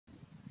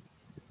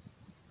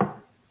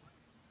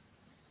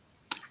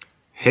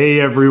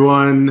Hey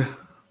everyone,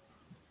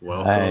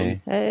 welcome.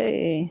 Hi.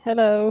 Hey,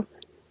 hello.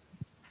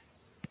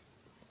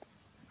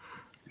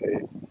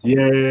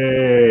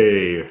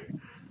 Yay!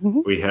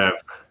 Mhm. We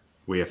have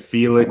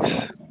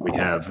Felix, we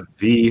have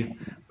V,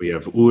 we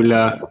have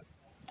Ula,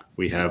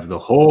 we have the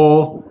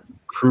whole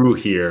crew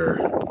here.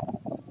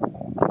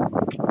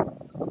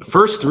 The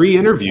first 3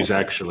 interviews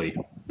actually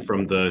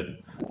from the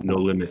No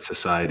Limit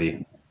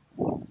Society.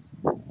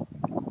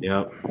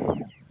 Yep.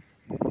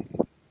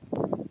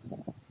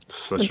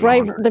 Such an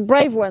honor. The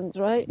brave ones,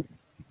 right?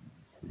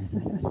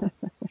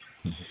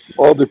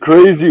 All the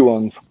crazy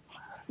ones.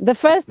 The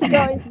first to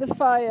go into the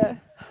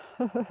fire.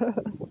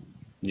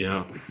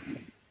 Yeah.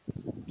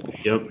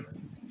 Yep.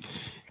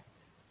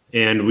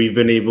 And we've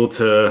been able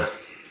to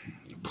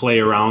play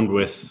around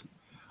with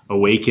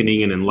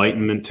awakening and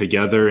enlightenment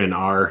together in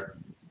our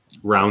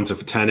rounds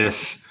of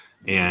tennis,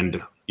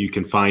 and you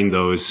can find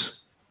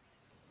those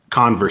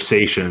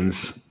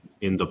conversations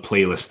in the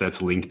playlist that's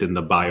linked in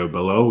the bio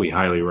below. We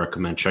highly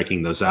recommend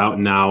checking those out.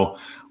 Now,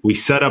 we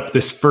set up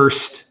this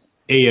first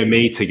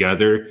AMA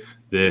together,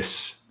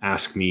 this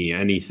Ask Me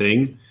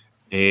Anything,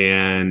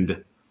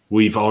 and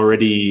we've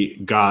already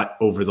got,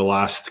 over the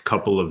last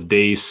couple of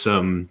days,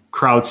 some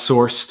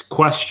crowdsourced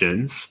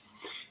questions,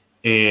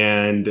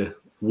 and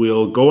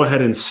we'll go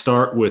ahead and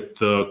start with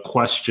the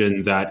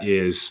question that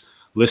is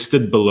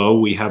listed below.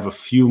 We have a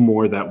few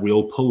more that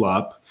we'll pull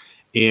up.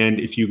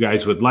 And if you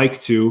guys would like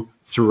to,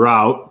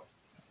 throughout,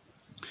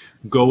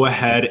 go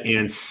ahead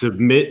and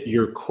submit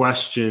your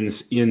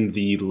questions in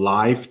the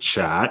live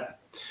chat.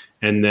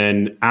 And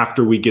then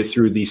after we get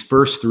through these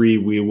first 3,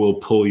 we will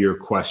pull your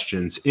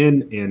questions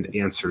in and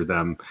answer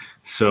them.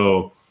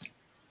 So,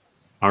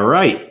 all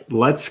right,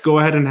 let's go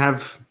ahead and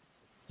have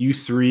you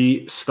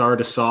 3 start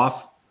us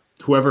off.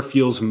 Whoever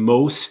feels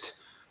most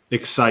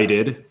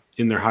excited,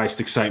 in their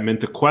highest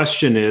excitement. The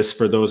question is,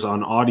 for those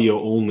on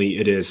audio only,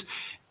 it is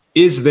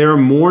there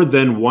more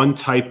than one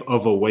type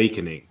of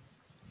awakening?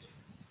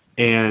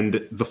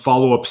 And the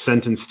follow-up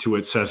sentence to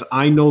it says,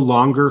 I no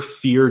longer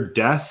fear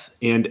death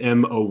and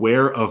am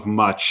aware of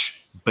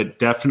much, but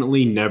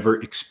definitely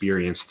never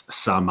experienced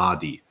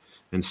samadhi.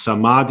 And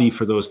samadhi,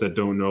 for those that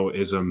don't know,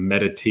 is a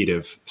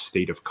meditative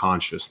state of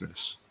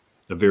consciousness,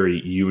 a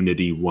very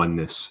unity,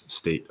 oneness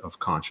state of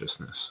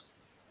consciousness.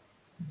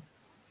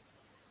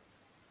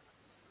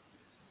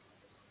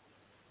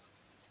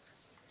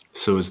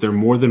 So is there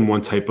more than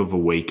one type of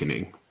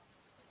awakening?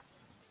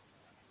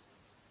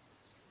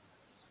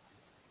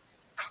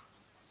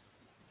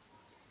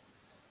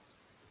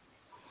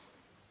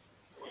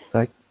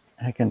 So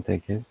I can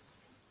take it.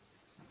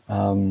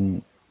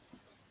 I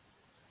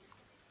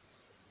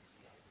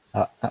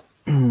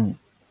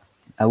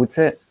would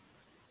say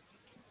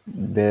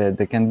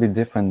there can be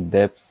different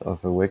depths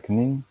of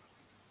awakening.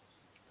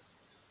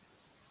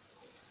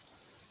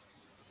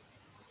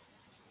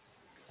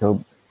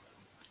 So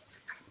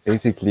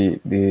basically,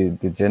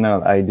 the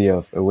general idea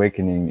of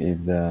awakening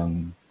is,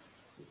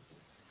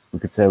 we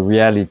could say,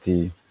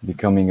 reality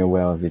becoming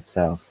aware of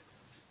itself.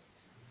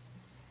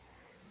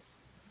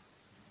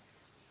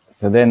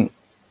 So then,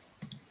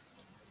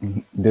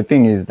 the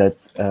thing is that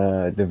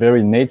the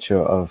very nature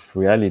of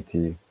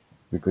reality,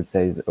 we could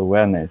say, is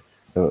awareness.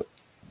 So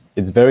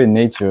its very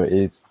nature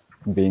is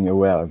being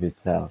aware of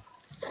itself.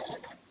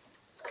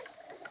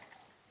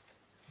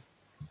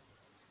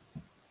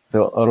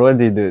 So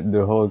already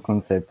the whole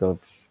concept of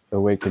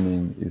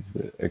awakening is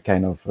a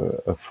kind of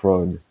a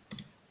fraud.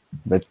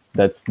 But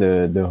that's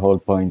the whole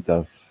point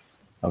of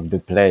the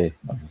play,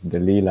 of the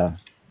lila,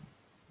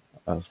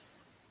 of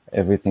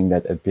everything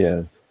that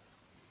appears.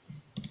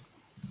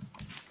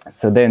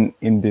 So then,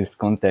 in this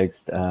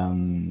context,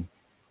 there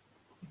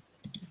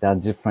are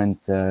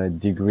different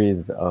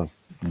degrees of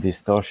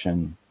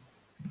distortion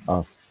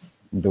of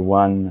the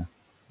one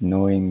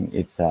knowing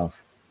itself.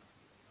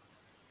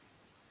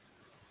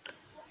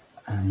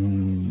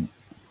 And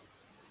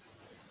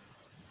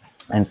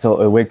so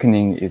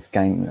awakening is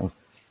kind of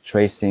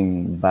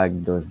tracing back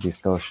those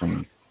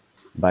distortions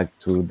back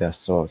to their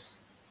source,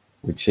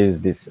 which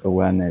is this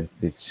awareness,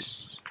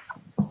 this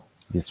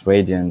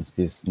radiance,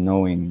 this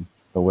knowing,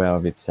 aware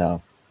of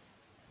itself.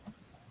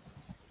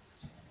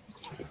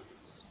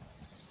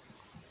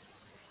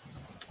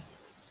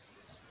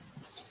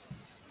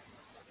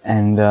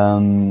 And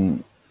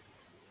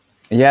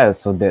yeah,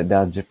 so there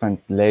are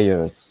different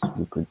layers.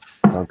 We could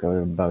talk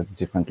about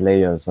different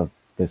layers of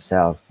the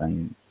self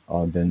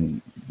or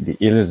the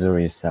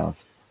illusory self.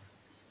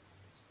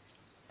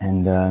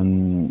 And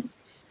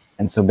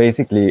so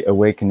basically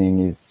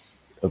awakening is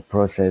a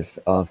process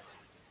of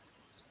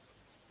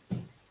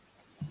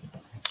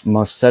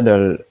more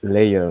subtle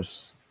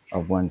layers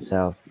of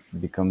oneself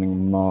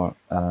becoming more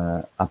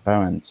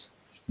apparent,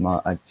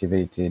 more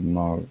activated,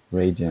 more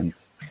radiant,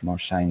 more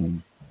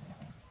shining.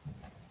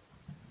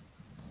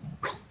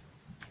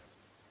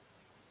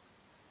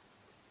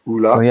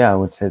 Ula? So yeah, I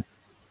would say,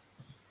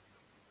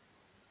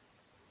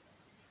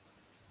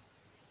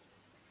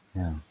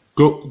 yeah.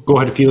 Go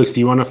ahead, Felix. Do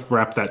you want to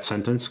wrap that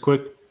sentence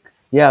quick?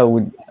 Yeah, I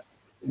would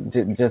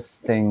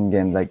just saying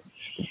again, like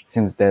it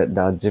seems that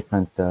there are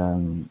different,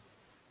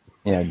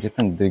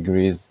 different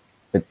degrees,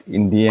 but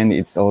in the end,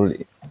 it's all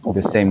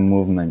the same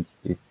movement.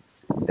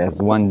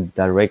 There's one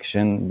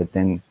direction, but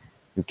then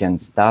you can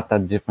start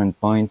at different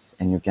points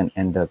and you can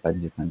end up at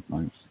different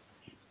points.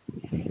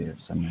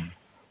 Some.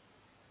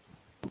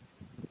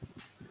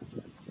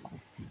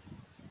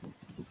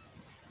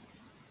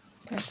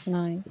 That's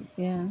nice.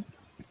 Yeah.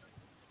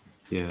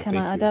 Yeah. Can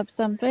I add up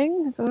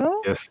something as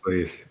well? Yes,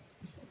 please.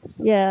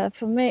 Yeah,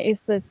 for me,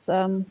 it's this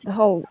the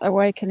whole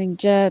awakening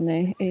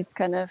journey is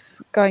kind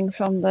of going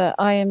from the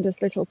I am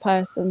this little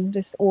person,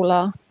 this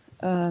Ola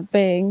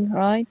being,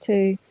 right,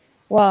 to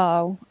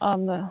wow,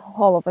 I'm the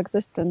whole of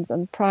existence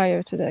and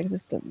prior to the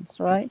existence,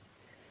 right?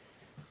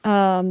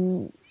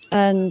 And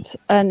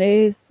it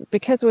is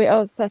because we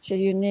are such a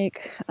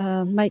unique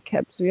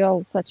makeups, we are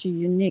all such a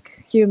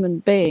unique human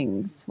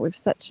beings with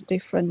such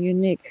different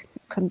unique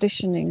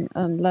conditioning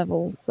and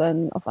levels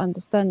and of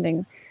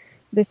understanding.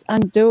 This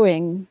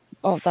undoing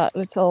of that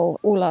little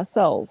Ula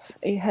self,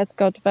 it has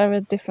got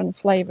very different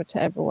flavor to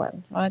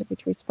everyone, right?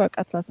 Which we spoke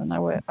Atlas in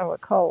our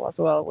call as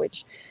well,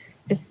 which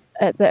is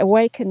the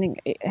awakening.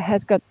 It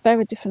has got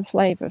very different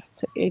flavor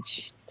to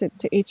each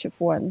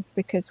of one,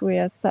 because we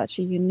are such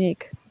a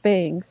unique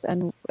beings,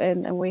 and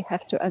we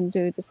have to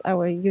undo this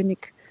our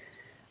unique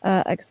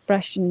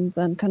expressions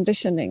and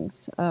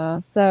conditionings.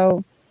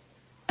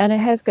 And it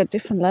has got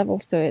different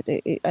levels to it.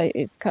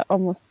 It's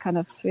almost kind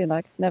of feel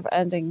like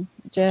never-ending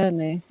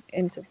journey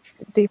into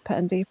deeper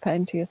and deeper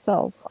into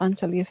yourself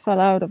until you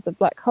fall out of the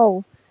black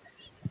hole,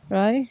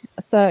 right?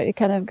 So it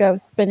kind of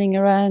goes spinning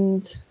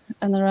around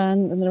and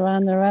around and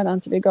around and around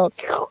until you go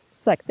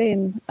sucked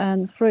in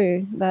and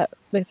through that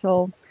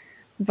little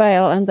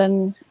veil, and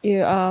then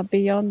you are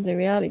beyond the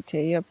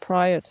reality. You're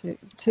prior to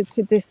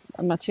this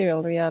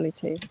material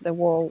reality, the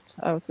world,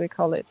 as we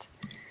call it.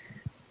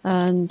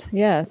 And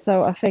yeah,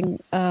 so I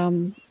think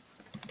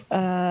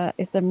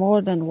is there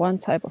more than one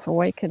type of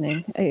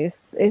awakening? Is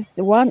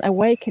the one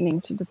awakening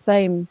to the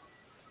same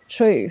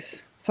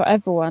truth for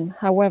everyone?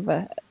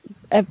 However,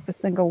 every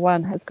single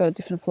one has got a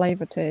different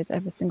flavor to it.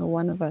 Every single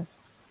one of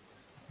us.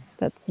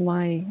 That's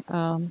my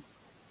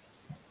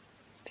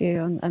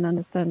view and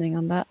understanding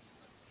on that.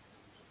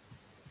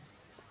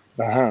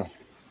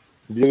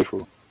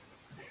 Beautiful.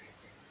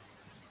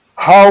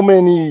 How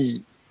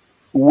many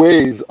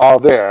ways are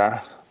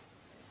there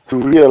to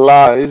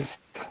realize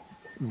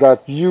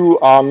that you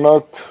are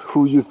not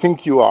who you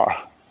think you are?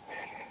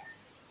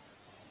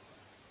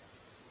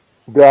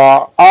 There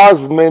are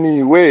as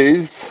many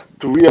ways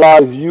to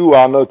realize you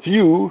are not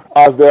you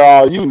as there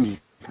are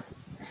yous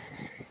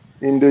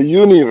in the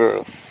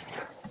universe.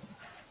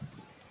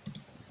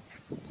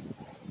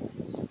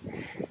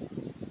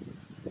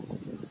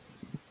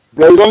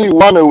 There is only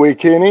one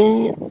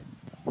awakening,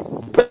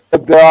 but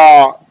there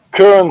are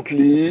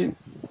currently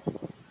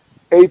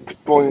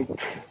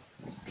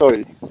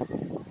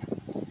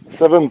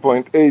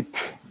 7.8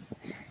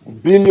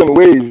 billion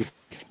ways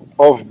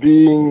of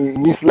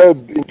being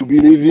misled into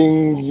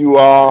believing you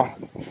are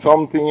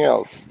something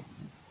else.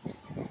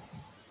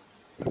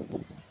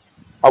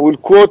 I will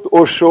quote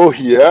Osho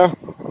here.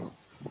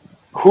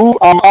 Who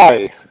am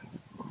I?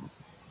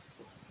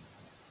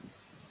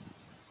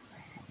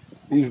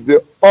 Is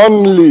the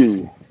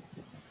only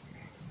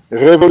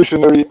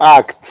revolutionary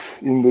act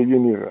in the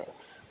universe.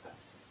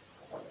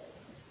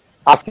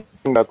 Asking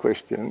that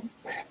question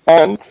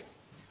and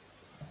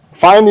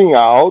finding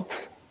out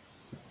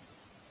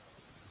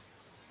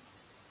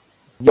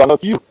you are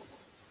not you.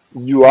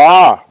 You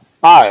are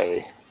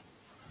I.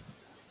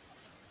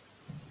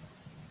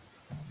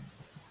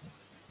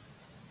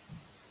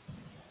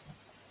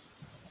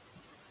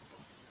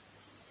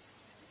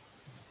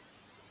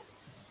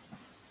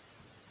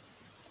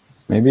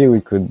 Maybe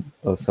we could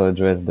also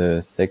address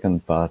the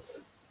second part.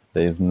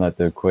 There is not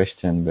a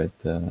question, but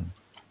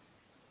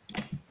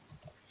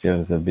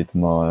feels a bit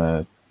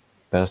more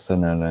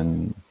personal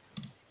and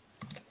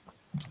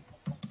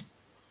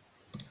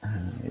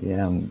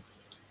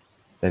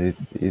that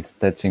is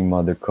touching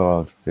more the core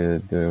of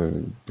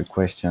the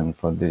question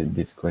for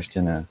this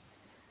questioner.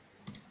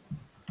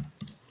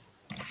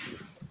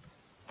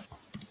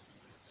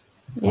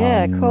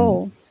 Yeah,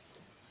 cool.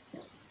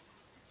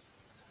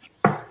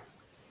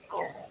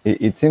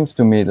 It seems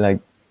to me like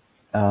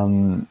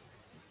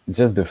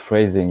just the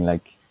phrasing,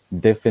 like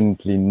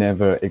definitely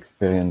never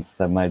experience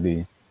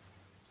samadhi.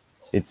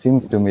 It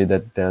seems to me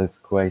that there's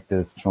quite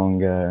a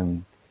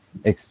strong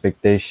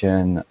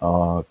expectation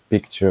or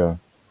picture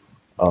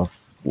of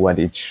what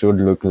it should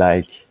look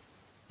like,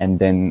 and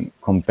then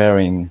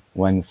comparing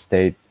one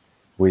state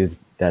with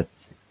that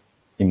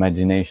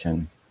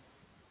imagination,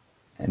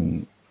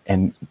 and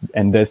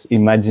thus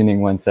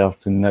imagining oneself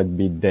to not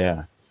be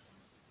there.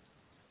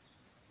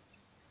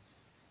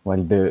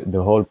 Well,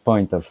 the whole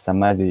point of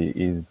samadhi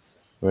is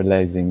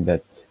realizing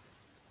that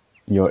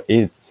you're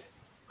it,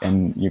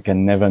 and you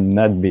can never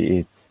not be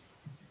it.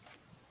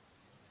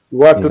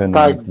 What a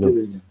tag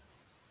game.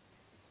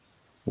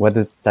 What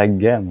a tag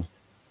game.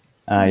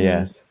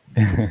 Yes.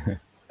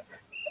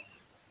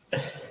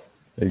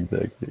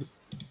 Exactly.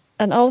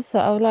 And also,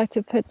 I would like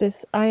to put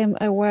this, I am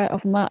aware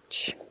of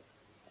much.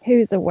 Who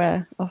is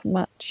aware of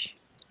much?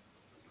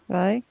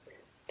 Right?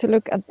 To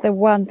look at the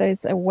one that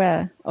is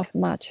aware of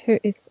much. Who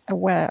is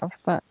aware of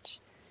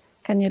much?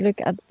 Can you look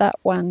at that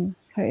one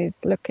who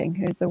is looking,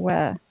 who is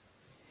aware?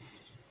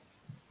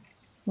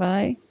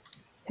 Right?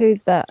 Who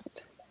is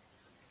that?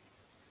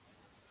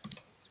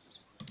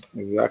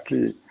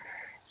 Exactly.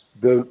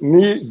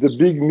 The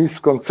big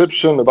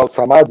misconception about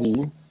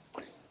samadhi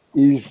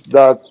is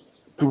that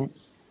to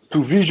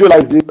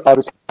visualize it as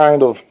a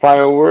kind of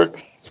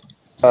fireworks,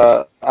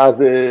 as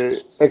a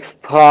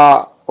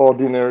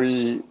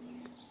extraordinary,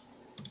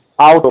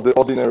 out of the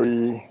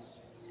ordinary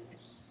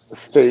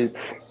state,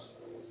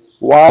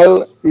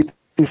 while it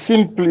is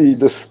simply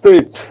the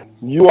state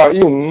you are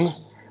in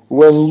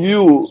when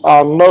you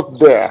are not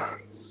there.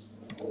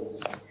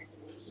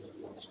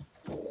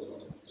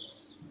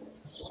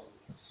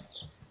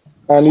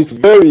 And it's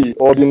very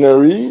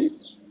ordinary.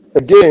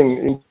 Again,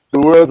 in the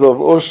words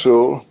of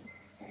Osho,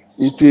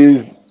 it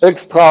is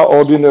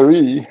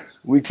extraordinary,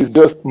 which is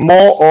just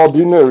more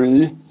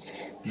ordinary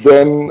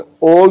than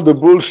all the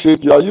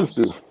bullshit you are used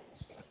to.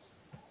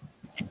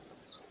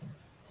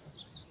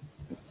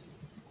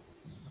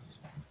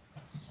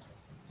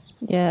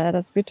 Yeah,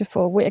 that's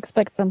beautiful. We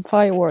expect some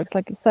fireworks,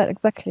 like you said,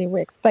 exactly.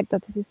 We expect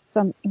that this is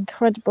some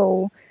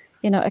incredible,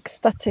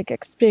 ecstatic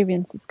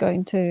experience is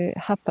going to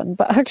happen.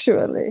 But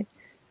actually,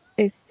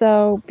 it's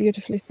so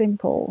beautifully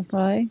simple,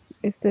 right?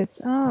 Is this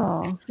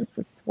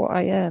what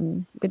I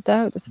am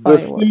without this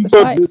fireworks?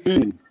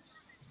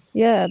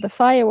 The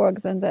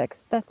fireworks and the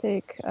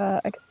ecstatic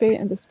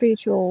experience, the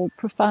spiritual,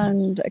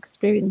 profound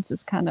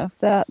experiences, kind of,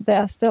 they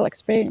are still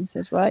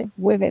experiences, right?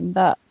 Within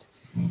that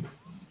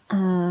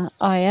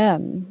I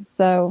am.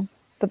 So,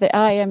 but the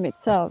I am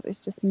itself is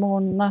just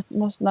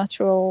most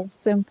natural,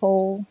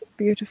 simple,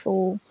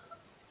 beautiful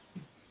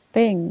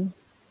thing.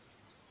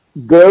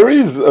 There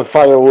is a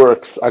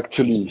fireworks,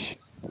 actually.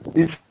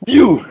 It's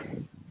you.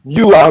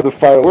 You are the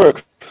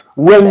fireworks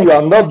when you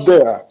are not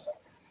there.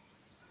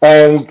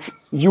 And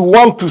you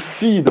want to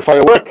see the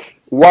fireworks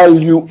while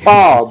you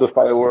are the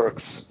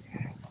fireworks.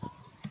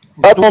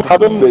 That won't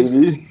happen,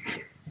 baby.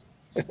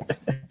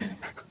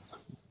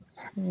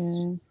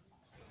 Yeah.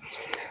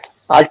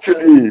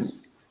 Actually,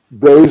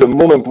 there is a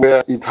moment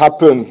where it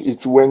happens.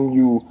 It's when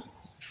you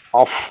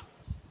are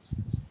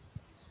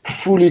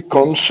fully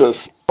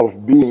conscious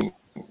of being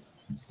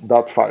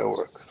that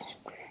fireworks.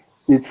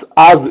 It's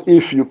as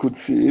if you could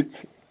see it.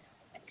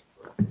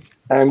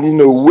 And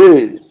in a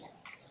way,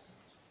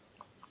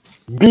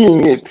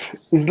 being it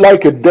is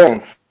like a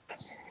dance.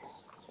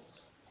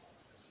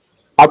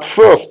 At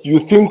first, you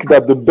think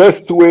that the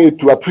best way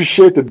to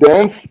appreciate a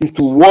dance is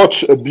to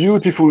watch a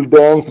beautiful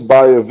dance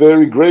by a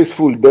very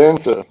graceful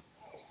dancer.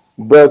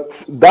 But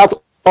that's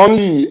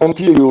only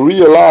until you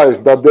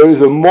realize that there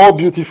is a more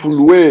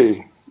beautiful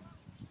way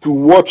to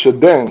watch a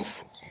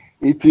dance.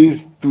 It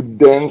is to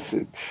dance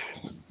it.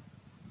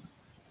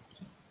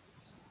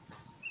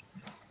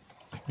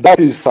 That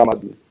is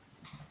samadhi.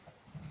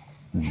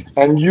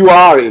 And you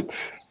are it.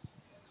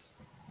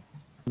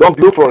 Don't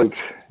look for it.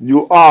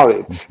 You are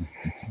it.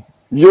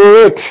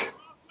 You're it.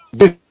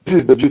 This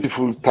is the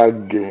beautiful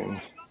tag game.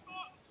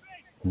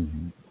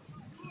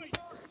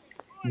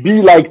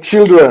 Be like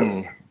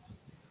children.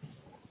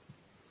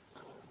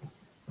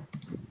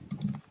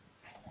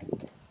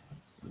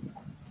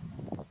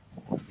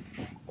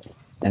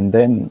 And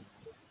then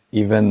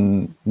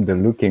even the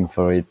looking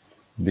for it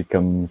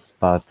becomes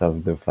part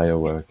of the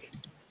firework,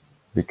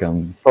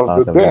 becomes part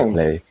of the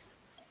play.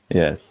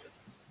 Yes.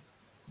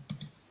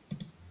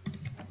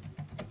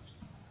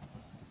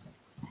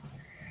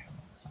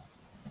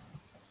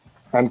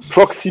 And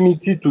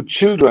proximity to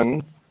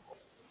children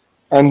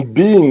and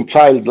being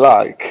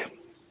childlike.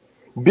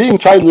 Being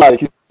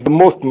childlike is the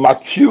most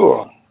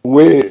mature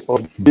way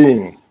of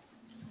being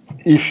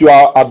if you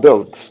are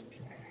adult.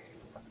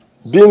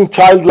 Being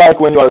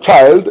childlike when you are a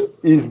child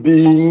is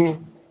being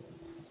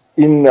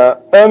in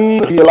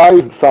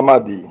unrealized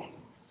samadhi.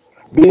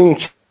 Being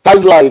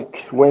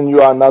childlike when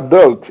you are an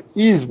adult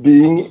is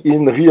being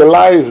in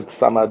realized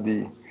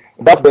samadhi.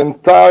 That's the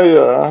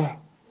entire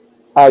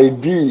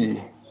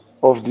idea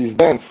of this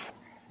dance,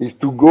 is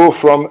to go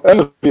from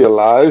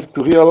unrealized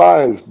to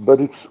realized, but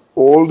it's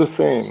all the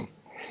same.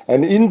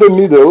 And in the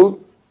middle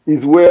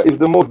is where is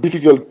the most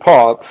difficult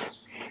part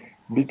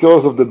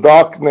because of the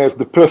darkness,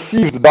 the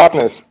perceived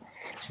darkness.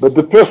 But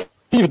the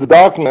perceived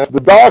darkness,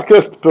 the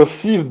darkest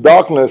perceived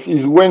darkness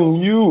is when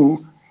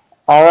you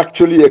are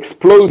actually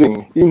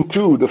exploding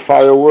into the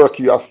firework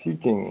you are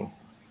seeking.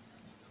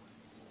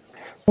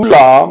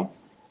 Ula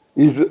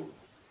is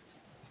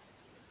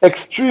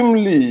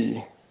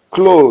extremely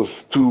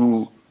close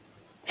to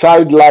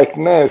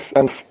childlikeness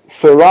and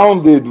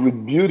surrounded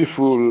with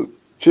beautiful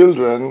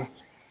children,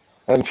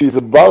 and she's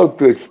about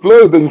to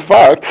explode. In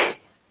fact,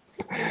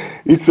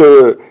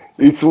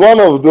 it's one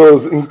of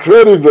those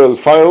incredible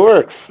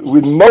fireworks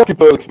with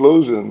multiple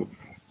explosions.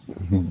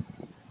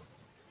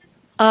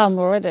 I'm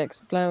already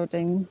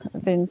exploding,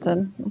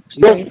 Vinton. Yes,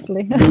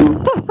 Seriously.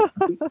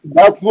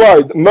 that's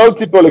why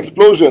multiple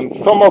explosions.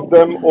 Some of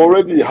them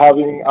already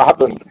having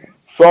happened.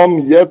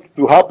 Some yet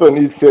to happen.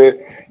 It's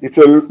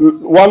a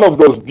one of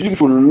those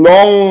beautiful,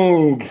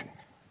 long,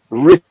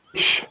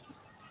 rich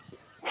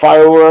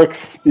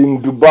fireworks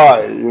in Dubai.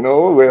 You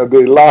know, where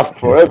they last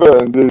forever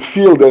and they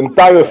fill the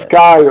entire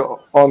sky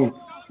on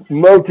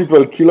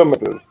multiple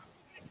kilometers.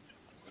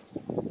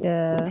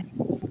 Yeah.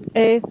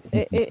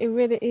 It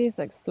really is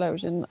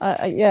explosion.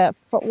 Yeah,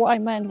 for what I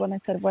meant when I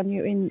said when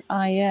you're in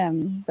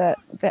IM, that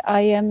the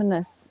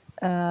IMness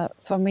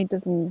for me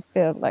doesn't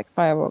feel like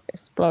firework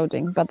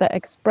exploding, but the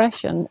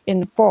expression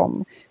in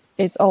form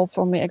is all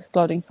for me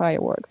exploding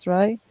fireworks,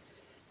 right?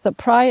 So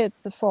prior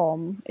to the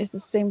form is the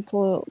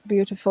simple,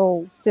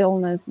 beautiful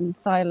stillness and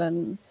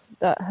silence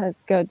that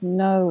has got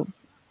no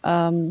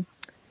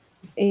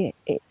it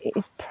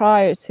is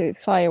prior to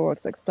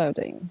fireworks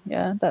exploding.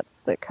 Yeah, that's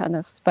the kind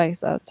of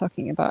space I'm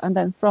talking about. And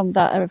then from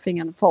that, everything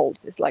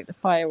unfolds. It's like the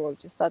firework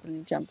just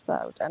suddenly jumps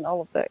out, and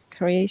all of the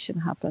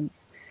creation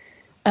happens.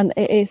 And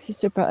it is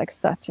super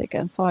ecstatic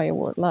and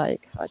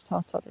firework-like. I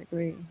totally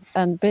agree.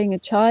 And being a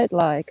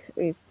child-like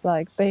is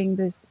like being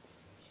this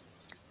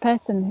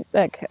person,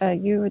 like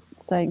you were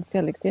saying,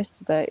 Felix,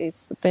 yesterday,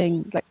 is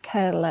being like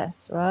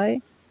careless,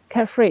 right?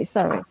 Carefree.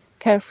 Sorry,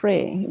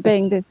 carefree.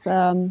 Being this.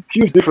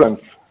 Huge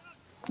difference.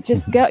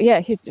 Just go, yeah,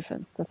 huge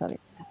difference, totally.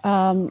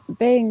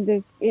 Being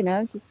this,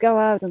 just go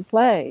out and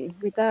play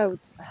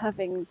without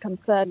having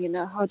concern,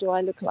 how do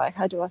I look like,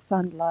 how do I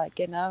sound like,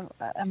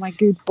 am I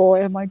good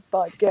boy, am I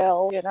bad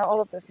girl,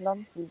 all of this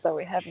nonsense that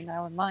we have in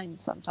our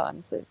minds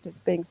sometimes.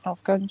 Just being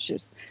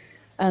self-conscious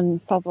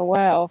and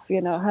self-aware of,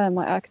 how am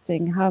I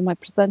acting, how am I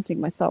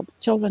presenting myself.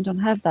 Children don't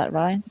have that,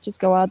 right? They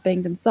just go out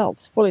being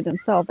themselves, fully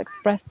themselves,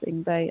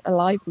 expressing their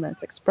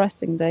aliveness,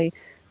 expressing their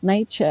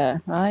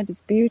nature, right?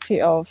 This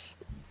beauty of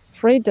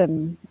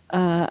freedom,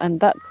 and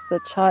that's the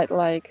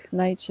childlike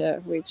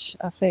nature, which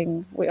I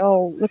think we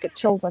all look at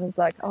children as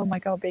like, oh my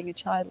god, being a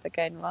child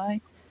again,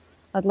 right?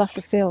 I'd love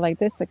to feel like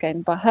this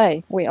again, but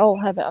hey, we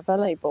all have it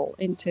available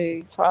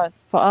for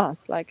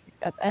us, like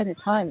at any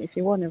time. If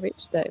you want to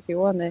reach that, if you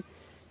want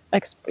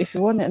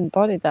to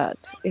embody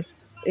that,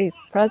 is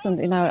present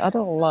in our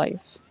adult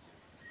life.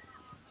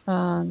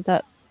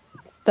 That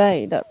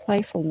stay, that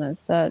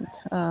playfulness,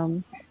 that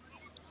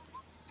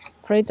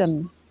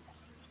freedom.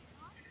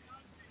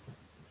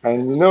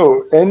 And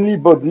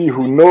anybody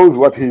who knows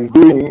what he's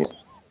doing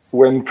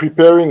when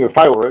preparing a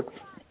fireworks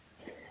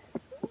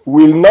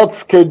will not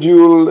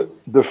schedule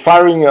the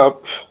firing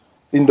up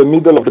in the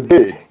middle of the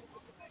day.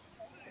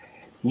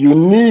 You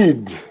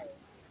need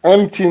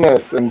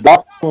emptiness and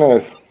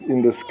darkness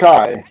in the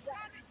sky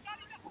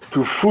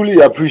to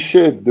fully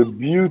appreciate the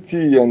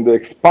beauty and the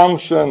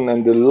expansion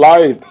and the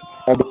light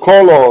and the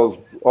colors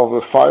of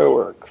a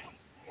fireworks.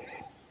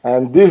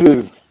 And this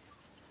is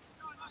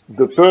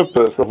the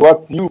purpose of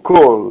what you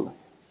call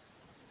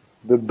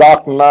the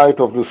dark night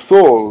of the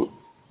soul.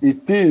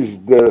 It is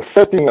the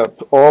setting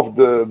up of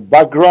the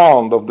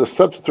background of the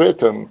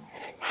substratum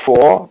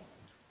for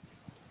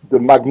the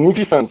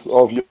magnificence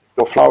of your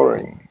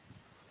flowering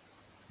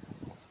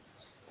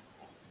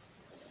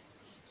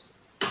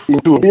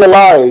into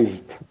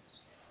realized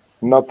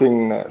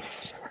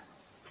nothingness.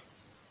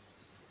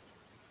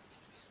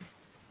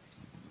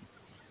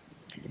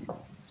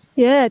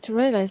 Yeah, to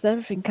realize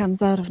everything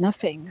comes out of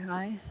nothing,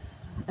 right?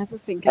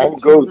 Everything comes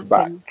And from goes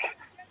back.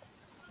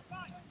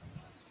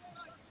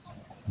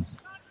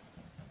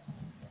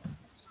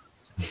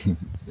 nothing.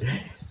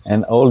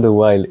 And all the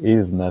while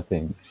is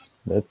nothing.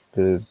 That's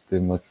the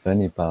most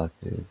funny part.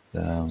 Is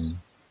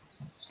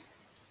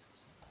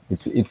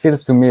it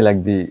feels to me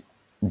like the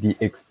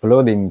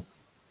exploding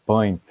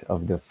point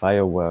of the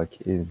firework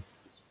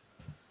is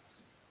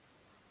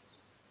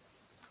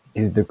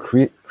the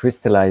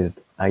crystallized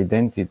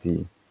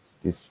identity,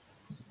 this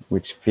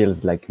which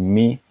feels like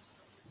me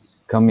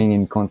coming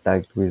in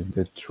contact with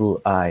the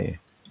true I,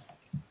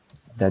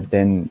 that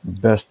then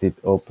burst it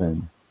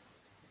open,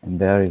 and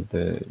there is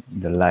the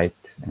light,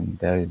 and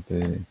there is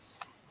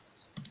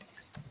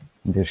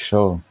the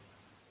show.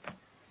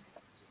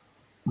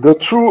 The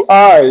true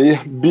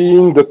I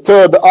being the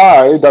third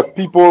eye that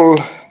people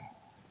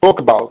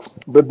talk about,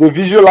 but they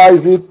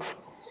visualize it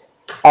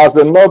as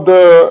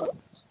another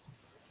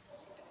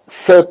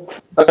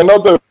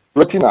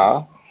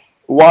retina,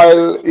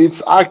 while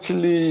it's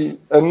actually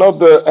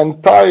another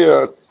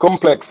entire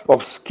complex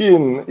of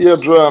skin,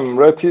 eardrum,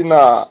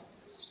 retina,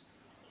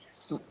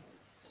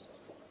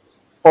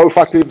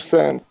 olfactive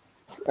sense,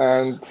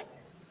 and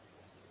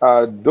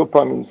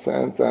dopamine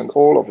sense, and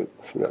all of it.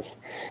 Yes,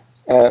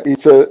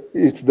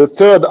 it's the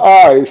third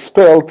eye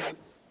spelled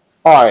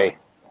I,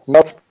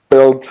 not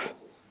spelled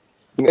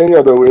in any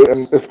other way,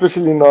 and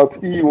especially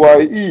not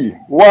E-Y-E.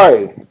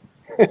 Why?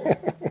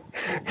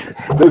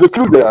 There's a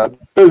clue there.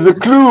 There's a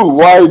clue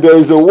why there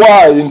is a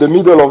Y in the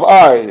middle of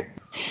I.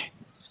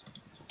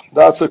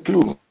 That's a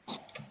clue.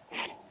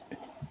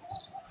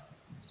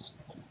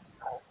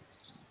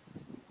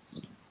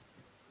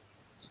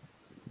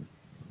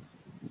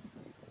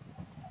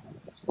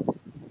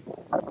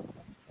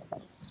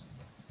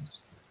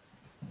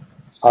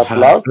 at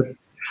last.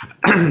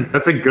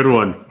 That's a good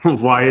one.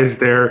 Why is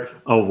there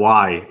a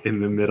Y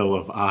in the middle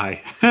of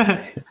I?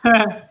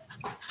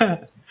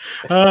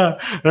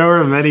 There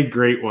were many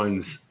great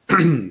ones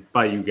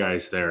by you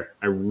guys there.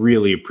 I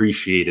really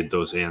appreciated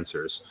those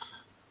answers.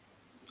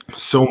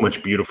 So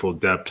much beautiful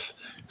depth.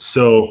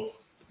 So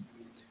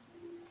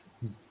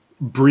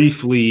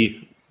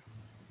briefly,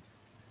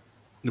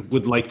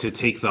 would like to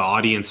take the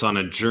audience on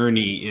a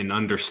journey in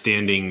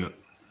understanding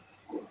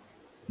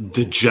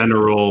the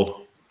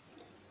general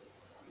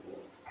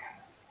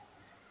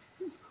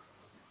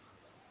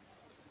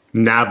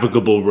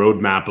navigable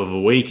roadmap of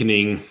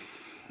awakening.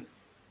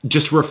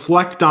 Just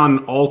reflect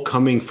on all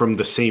coming from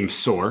the same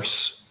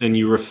source, and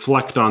you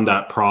reflect on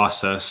that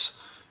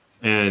process,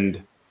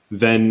 and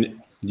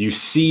then you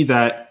see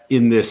that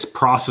in this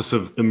process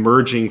of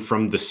emerging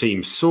from the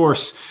same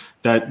source,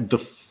 that the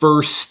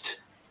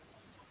first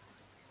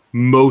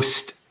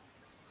most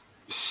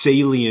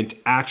salient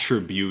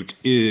attribute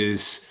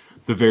is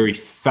the very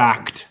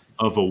fact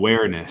of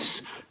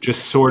awareness.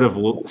 Just sort of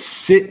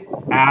sit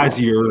as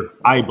your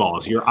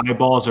eyeballs. Your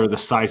eyeballs are the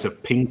size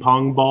of ping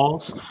pong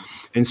balls.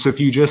 And so if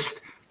you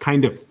just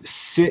kind of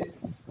sit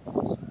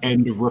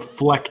and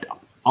reflect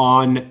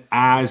on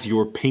as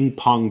your ping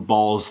pong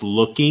balls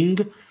looking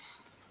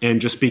and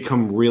just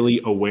become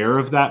really aware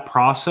of that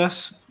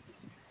process.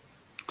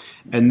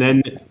 And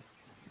then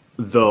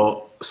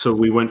so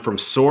we went from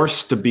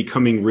source to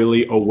becoming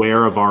really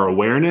aware of our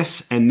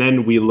awareness. And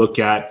then we look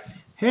at,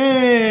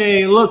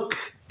 hey, look,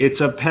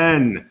 it's a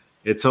pen.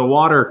 It's a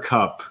water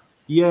cup.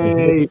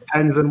 Yay,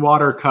 pens and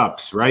water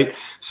cups, right?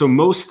 So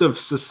most of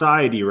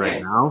society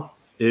right now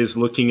is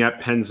looking at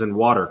pens and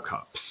water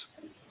cups,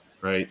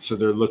 right? So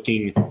they're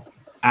looking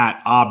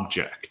at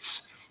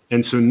objects.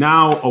 And so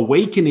now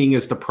awakening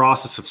is the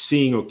process of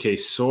seeing, okay,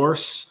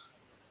 source,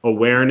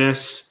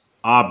 awareness,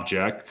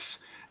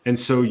 objects. And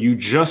so you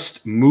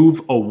just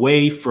move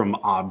away from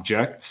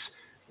objects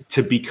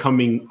to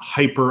becoming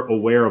hyper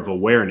aware of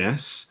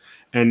awareness.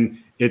 And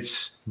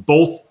it's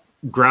both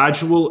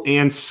gradual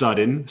and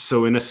sudden.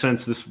 So in a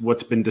sense, this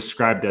what's been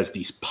described as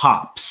these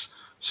pops.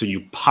 So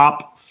you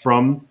pop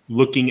from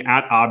looking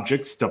at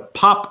objects to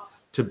pop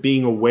to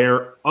being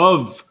aware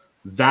of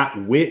that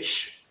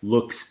which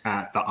looks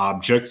at the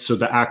object. So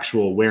the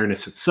actual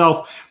awareness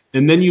itself.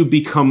 And then you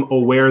become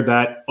aware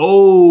that,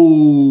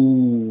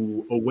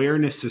 oh,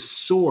 awareness is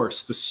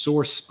source. The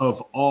source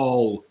of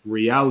all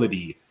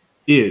reality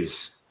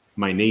is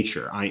my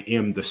nature. I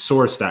am the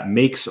source that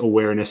makes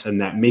awareness and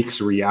that makes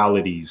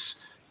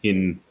realities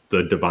in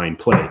the divine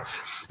play.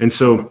 And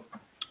so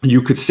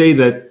you could say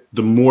that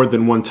the more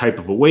than one type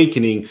of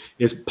awakening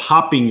is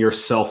popping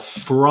yourself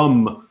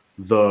from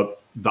the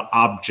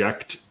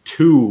object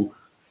to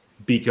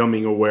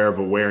becoming aware of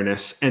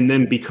awareness, and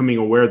then becoming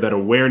aware that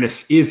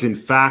awareness is in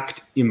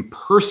fact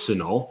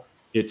impersonal,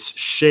 it's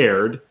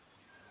shared,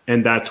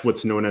 and that's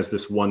what's known as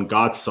this one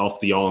God self,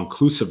 the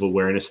all-inclusive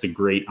awareness, the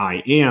great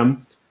I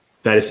am,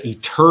 that is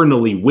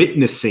eternally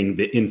witnessing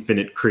the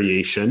infinite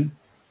creation.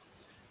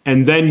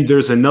 And then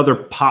there's another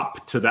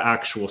pop to the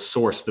actual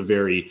source, the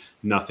very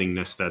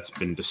nothingness that's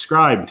been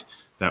described,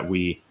 that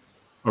we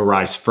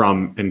arise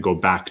from and go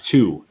back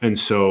to. And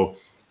so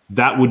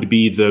that would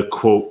be the,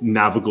 quote,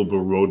 navigable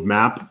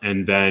roadmap.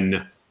 And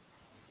then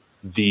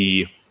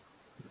the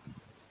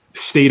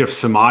state of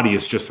samadhi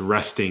is just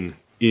resting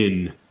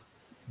in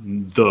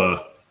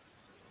the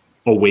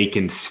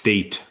awakened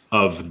state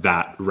of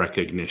that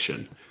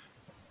recognition.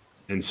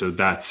 And so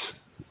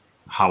that's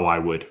how I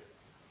would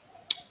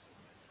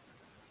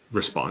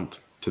respond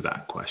to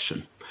that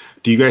question.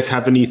 Do you guys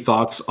have any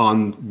thoughts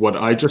on what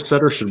I just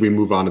said, or should we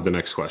move on to the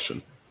next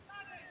question?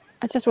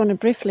 I just want to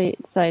briefly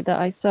say that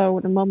I saw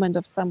the moment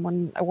of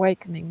someone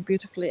awakening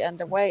beautifully, and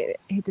the way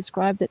he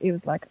described it, it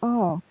was like,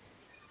 oh,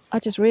 I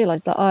just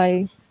realized that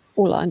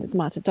Ola and this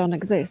matter don't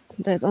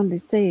exist. There's only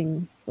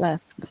seeing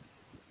left,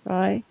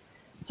 right?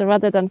 So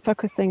rather than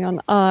focusing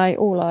on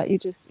Ola, you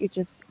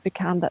just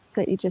become that.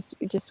 You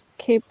just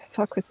keep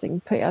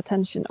focusing, pay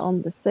attention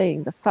on the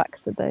seeing, the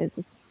fact that there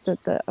is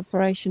the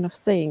operation of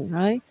seeing,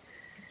 right?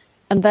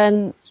 And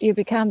then you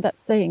become that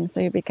seeing,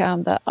 so you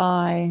become the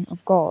eye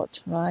of God,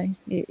 right?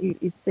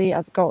 You see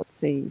as God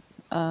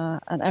sees,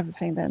 and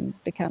everything then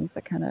becomes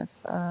a kind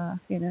of,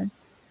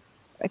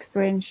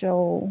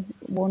 experiential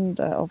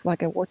wonder of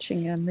like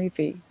watching a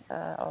movie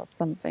or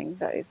something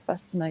that is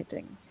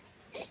fascinating.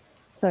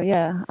 So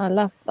yeah, I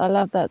love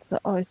that. So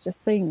it's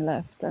just seeing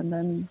left, and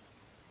then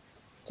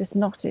just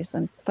notice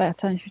and pay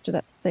attention to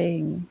that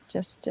seeing,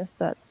 just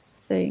that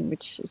seeing,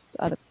 which is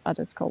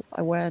others call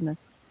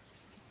awareness.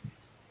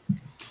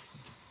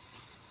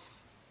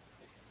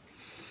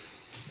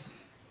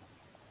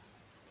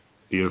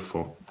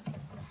 Beautiful.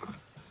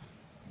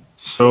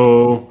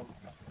 So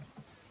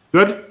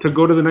good to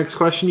go to the next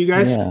question, you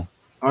guys? Yeah.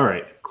 All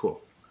right, cool.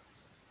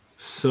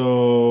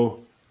 So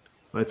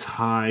let's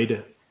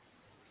hide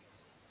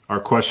our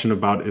question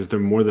about, is there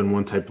more than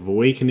one type of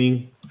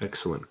awakening?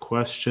 Excellent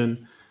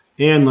question.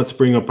 And let's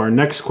bring up our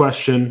next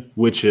question,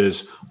 which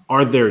is,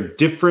 are there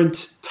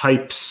different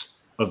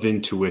types of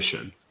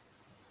intuition?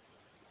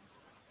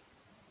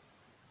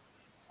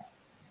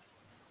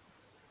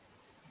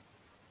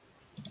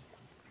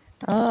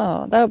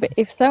 Oh, that would be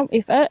if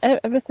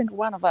every single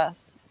one of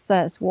us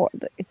says what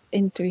is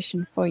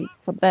intuition for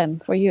them,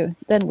 for you,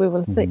 then we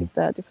will see if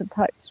there are different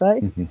types,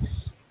 right?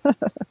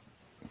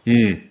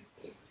 Hmm.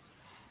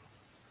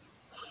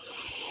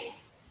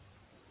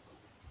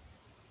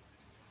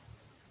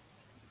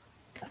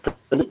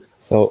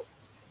 So,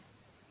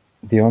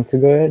 do you want to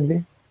go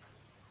ahead,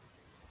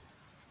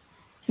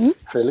 Lee?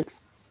 Felix?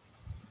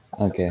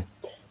 Okay.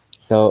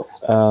 So,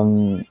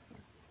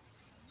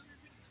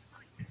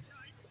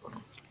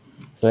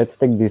 so let's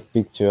take this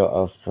picture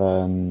of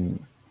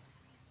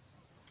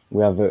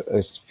we have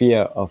a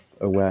sphere of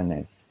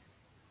awareness.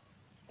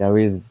 There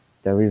is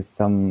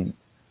some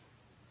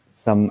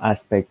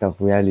aspect of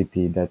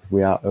reality that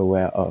we are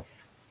aware of,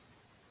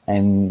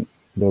 and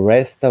the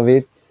rest of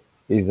it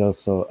is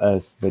also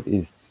us, but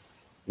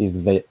is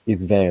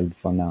veiled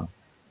for now.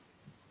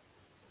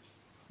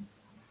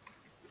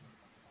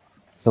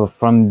 So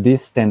from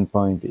this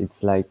standpoint,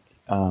 it's like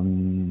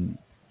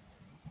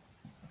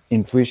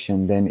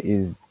intuition then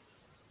is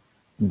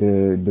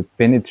the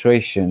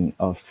penetration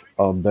of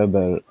our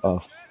bubble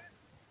of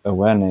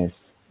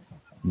awareness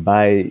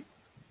by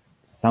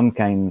some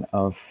kind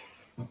of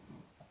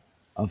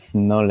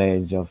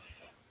knowledge, of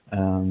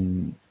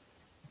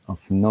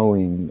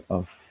knowing,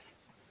 of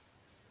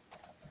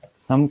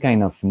some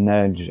kind of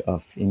nudge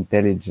of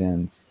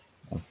intelligence,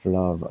 of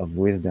love, of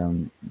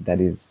wisdom that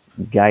is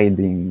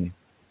guiding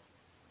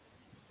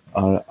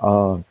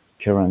our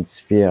current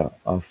sphere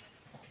of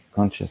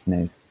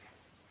consciousness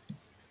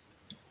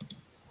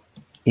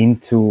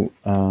into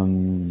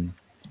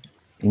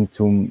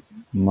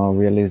more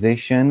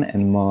realization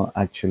and more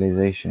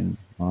actualization,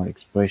 more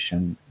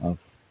expression of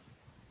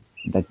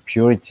that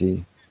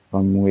purity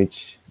from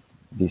which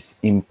this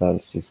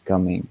impulse is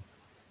coming.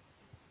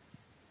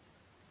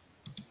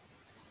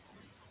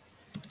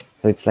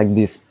 So it's like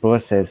this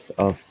process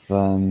of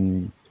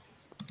the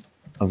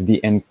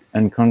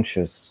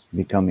unconscious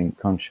becoming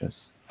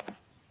conscious.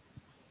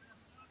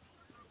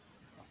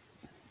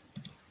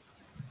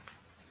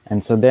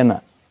 And so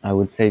then I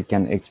would say it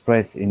can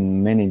express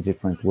in many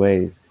different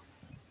ways,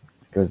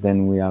 because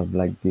then we have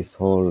like this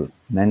whole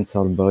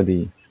mental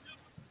body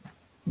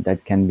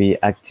that can be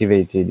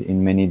activated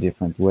in many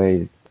different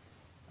ways,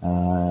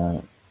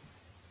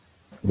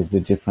 with the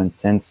different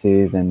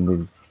senses and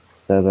with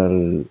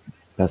several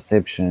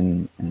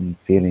perception and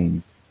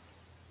feelings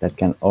that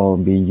can all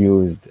be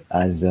used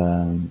as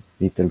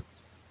little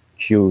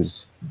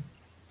cues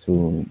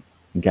to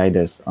guide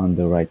us on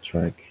the right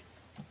track.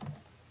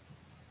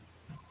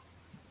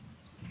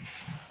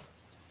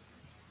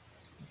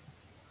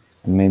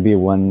 And maybe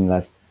one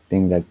last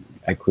thing that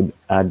I could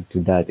add to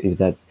that is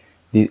that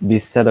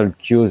these subtle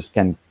cues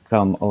can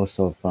come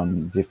also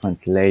from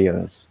different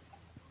layers.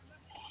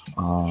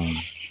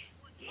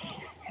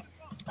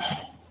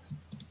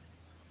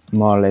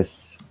 More or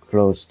less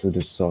close to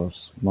the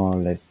source, more or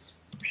less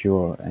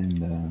pure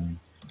and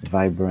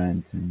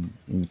vibrant and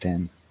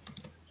intense.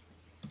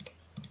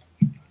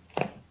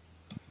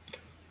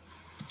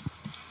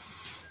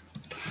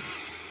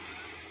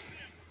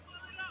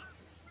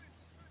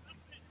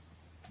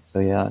 So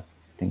yeah, I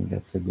think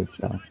that's a good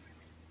start.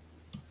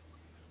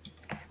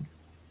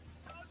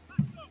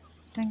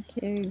 Thank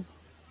you.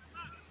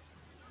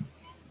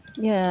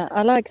 Yeah,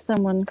 I like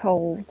someone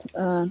called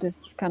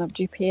this kind of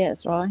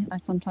GPS, right? I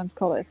sometimes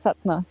call it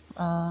satnav.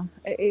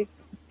 It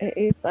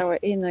is our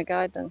inner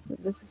guidance.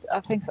 This is,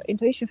 I think, for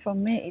intuition for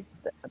me is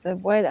the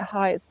way the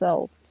higher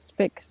self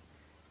speaks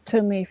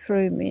to me,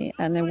 through me,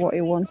 and then what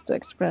it wants to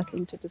express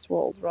into this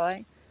world,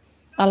 right?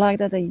 I like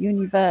that the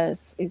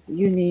universe is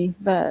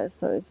universe,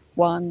 so it's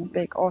one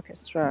big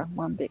orchestra,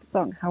 one big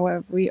song.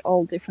 However, we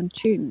all different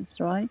tunes,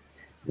 right?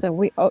 So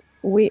we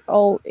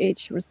all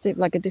each receive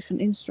like a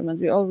different instrument.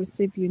 We all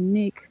receive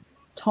unique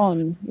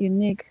tone,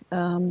 unique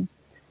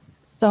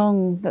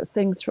song that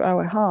sings through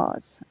our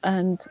heart,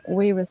 and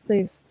we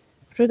receive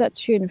through that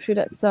tune, through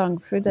that song,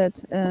 through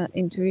that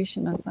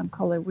intuition, as some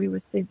call it. We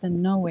receive the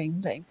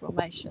knowing, the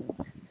information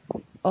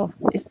of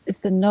is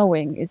the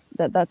knowing, is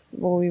that's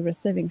what we're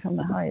receiving from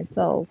the higher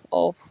self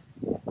of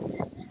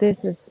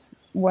this is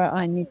where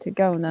I need to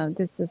go now,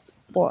 this is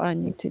what I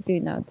need to do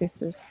now,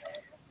 this is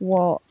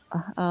what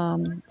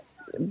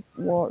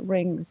what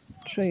rings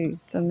true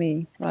for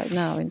me right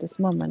now in this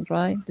moment,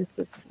 right? This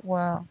is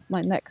where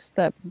my next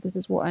step, this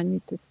is what I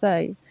need to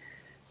say.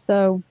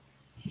 So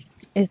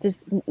is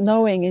this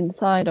knowing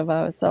inside of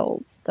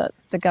ourselves that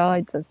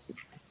guides us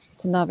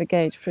to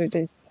navigate through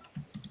this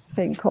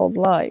thing called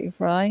life,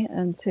 right?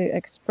 And to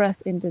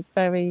express in these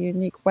very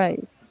unique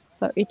ways.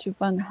 So each of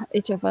one,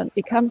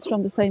 it comes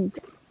from the same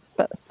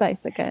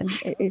space again.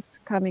 It is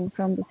coming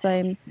from the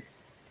same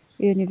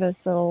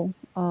universal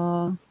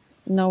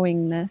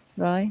knowingness,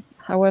 right?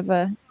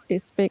 However, it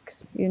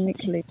speaks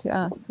uniquely to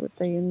us with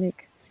the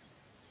unique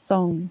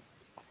song,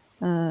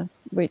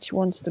 which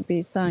wants to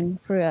be sung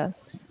through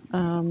us.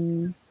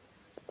 So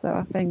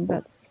I think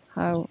that's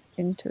how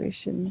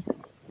intuition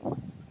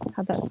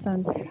how that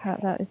sounds, how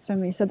that is for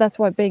me. So that's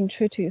why being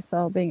true to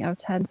yourself, being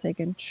authentic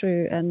and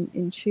true and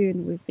in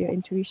tune with your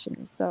intuition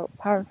is so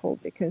powerful,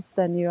 because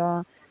then you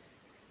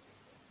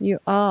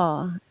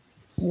are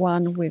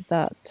one with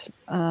that.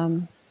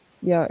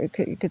 Yeah,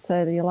 you could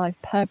say that your life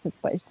purpose,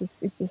 but it's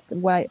just the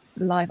way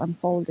life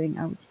unfolding.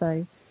 I would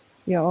say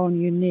your own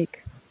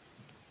unique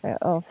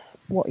of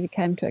what you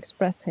came to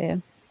express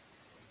here.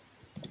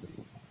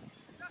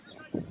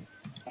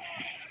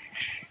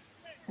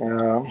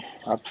 Yeah,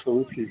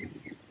 absolutely.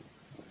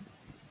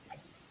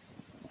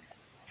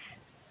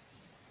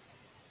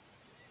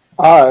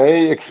 I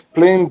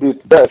explained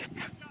it best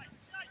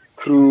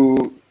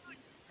through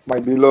my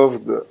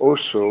beloved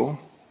Osho,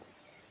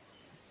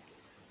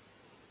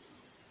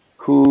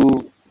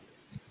 who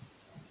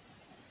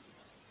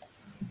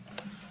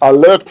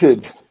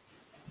alerted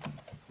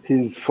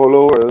his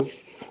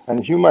followers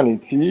and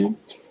humanity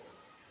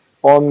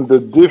on the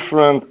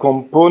different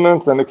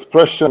components and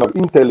expression of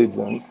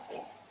intelligence.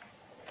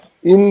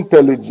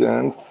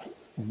 Intelligence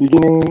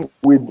beginning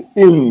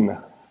within.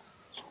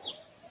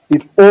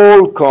 It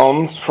all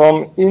comes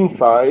from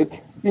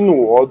inside,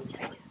 inwards,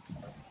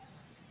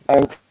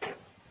 and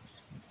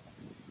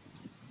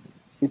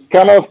it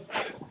cannot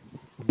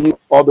be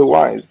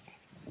otherwise.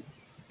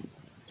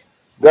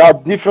 There are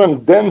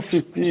different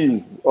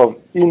densities of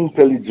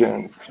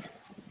intelligence.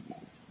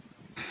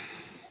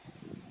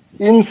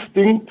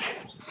 Instinct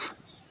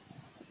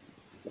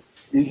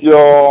is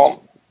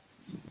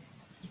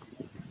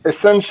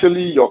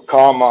essentially your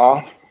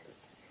karma.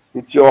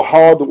 It's your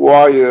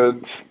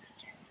hardwired,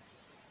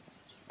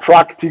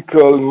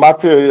 practical,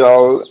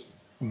 material,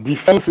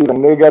 defensive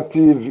and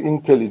negative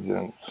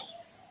intelligence.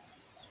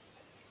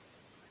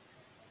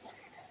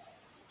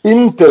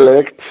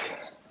 Intellect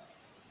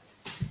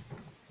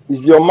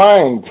is your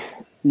mind,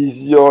 is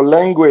your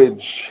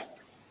language,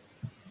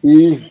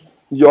 is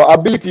your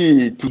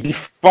ability to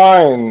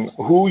define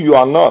who you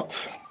are not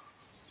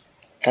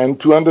and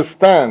to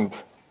understand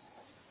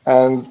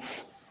and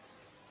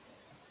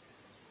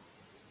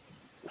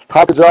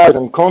strategize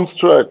and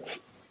construct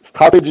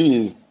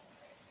strategies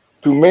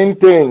to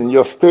maintain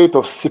your state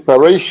of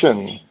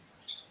separation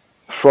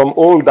from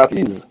all that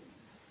is.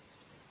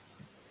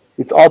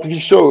 It's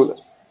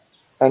artificial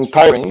and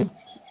tiring,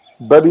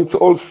 but it's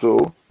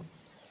also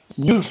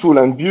useful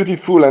and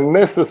beautiful and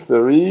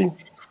necessary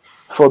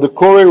for the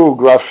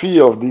choreography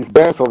of this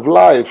dance of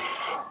life.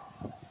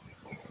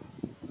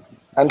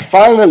 And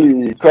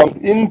finally comes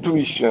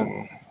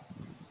intuition,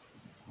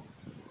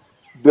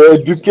 the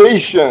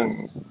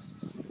education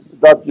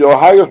that your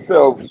higher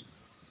self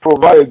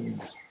provides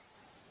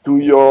to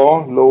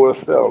your lower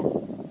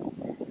selves,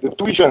 the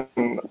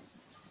tuition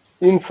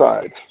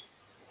inside.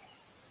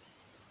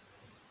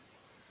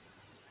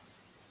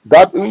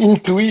 That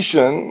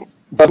intuition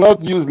does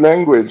not use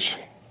language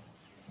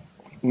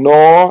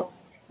nor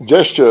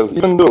gestures,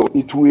 even though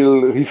it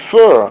will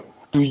refer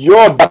to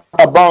your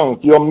data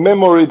bank, your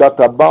memory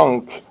data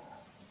bank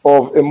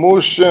of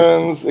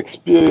emotions,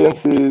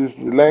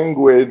 experiences,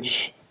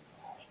 language,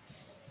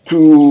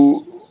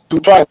 to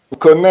try to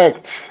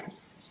connect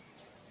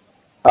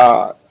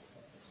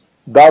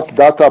that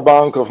data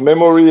bank of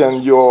memory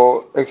and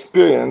your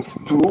experience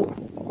to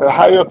a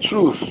higher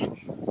truth,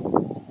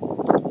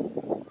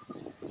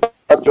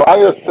 that your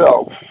higher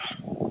self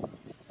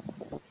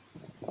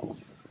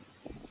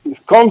is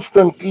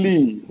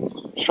constantly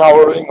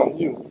showering on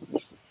you.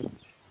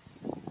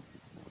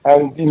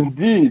 And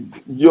indeed,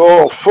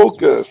 your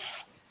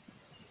focus,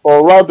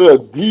 or rather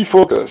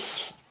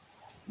defocus,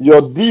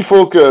 your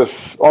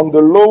defocus on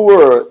the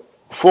lower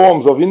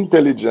forms of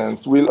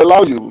intelligence will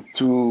allow you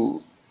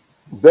to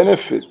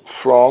benefit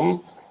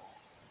from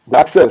the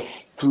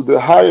access to the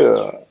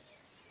higher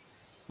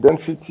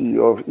density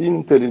of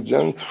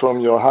intelligence from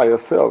your higher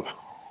self.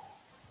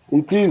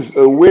 It is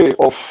a way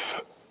of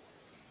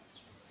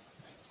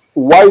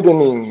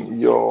widening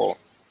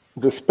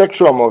the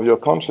spectrum of your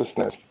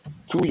consciousness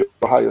to your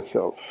higher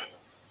self.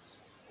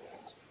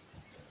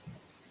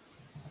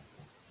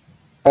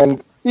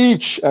 And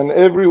each and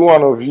every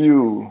one of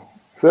you,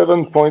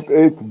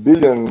 7.8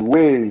 billion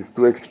ways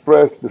to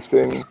express the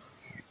same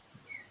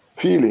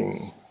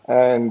feeling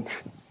and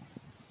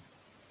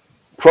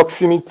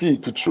proximity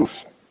to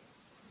truth.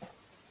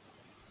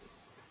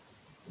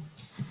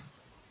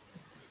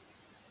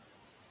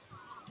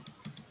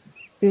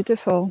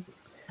 Beautiful.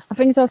 I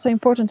think it's also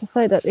important to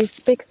say that it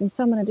speaks in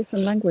so many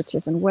different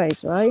languages and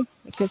ways, right?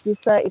 Because you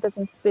say it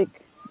doesn't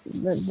speak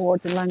the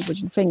words and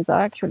language and things.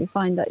 I actually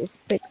find that it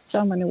speaks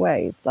so many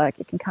ways. Like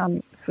it can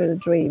come through a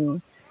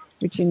dream,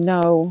 which you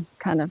know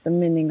kind of the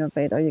meaning of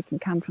it, or you can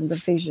come from the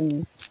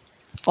visions.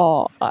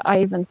 Or I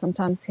even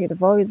sometimes hear the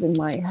voice in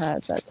my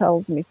head that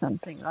tells me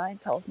something, right?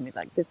 Tells me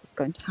like this is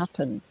going to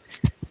happen,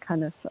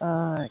 kind of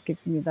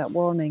gives me that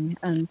warning.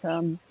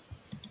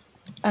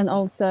 And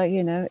also,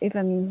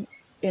 even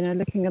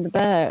looking at the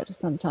bird,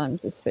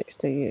 sometimes it speaks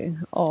to you,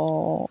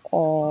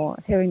 or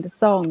hearing the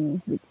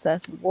song with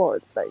certain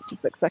words that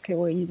just exactly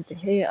what you needed to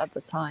hear at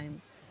the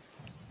time.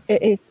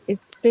 It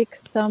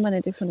speaks so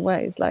many different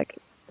ways. Like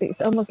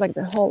it's almost like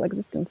the whole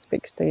existence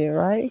speaks to you,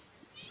 right?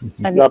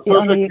 And You're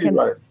only you perfectly can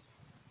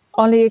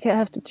right.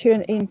 have to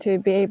tune in to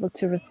be able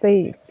to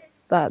receive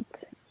that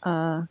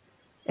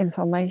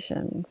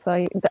information.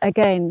 So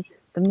again,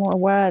 the more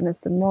awareness,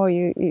 the more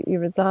you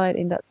reside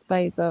in that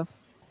space of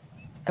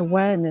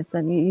awareness,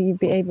 and you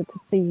be able to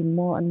see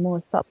more and more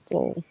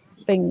subtle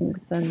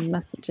things and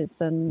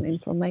messages and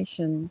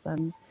informations,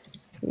 and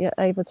you're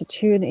able to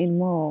tune in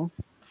more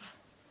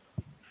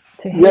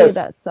to hear Yes,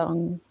 that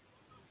song.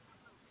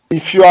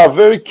 if you are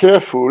very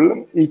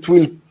careful, it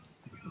will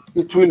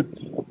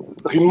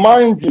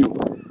remind you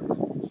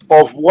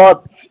of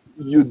what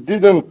you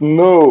didn't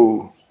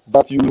know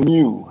that you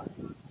knew.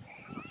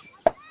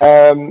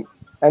 And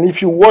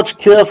if you watch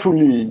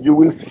carefully, you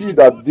will see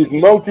that these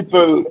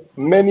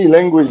many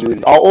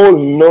languages are all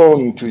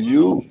known to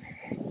you,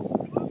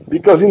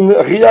 because in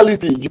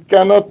reality, you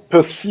cannot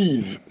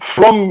perceive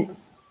from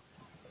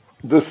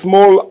the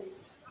small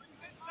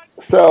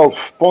self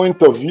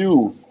point of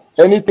view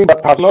anything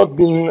that has not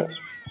been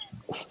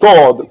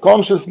stored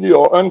consciously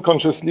or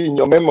unconsciously in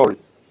your memory.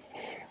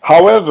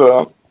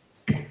 However,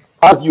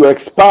 as you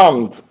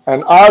expand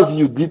and as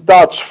you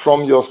detach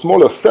from your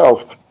smaller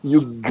self,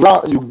 you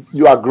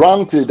are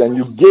granted and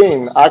you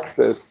gain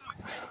access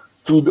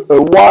to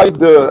a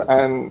wider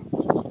and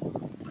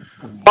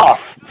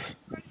vast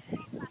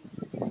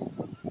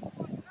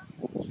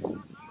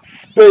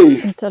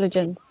space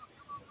Intelligence.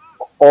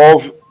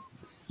 of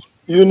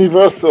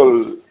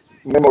universal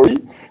memory,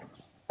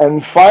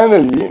 and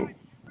finally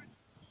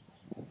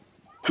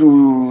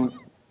to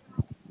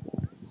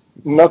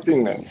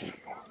nothingness.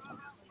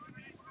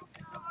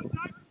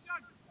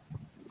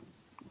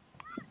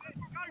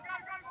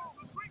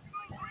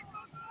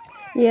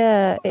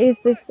 Yeah, is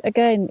this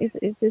again?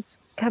 Is this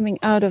coming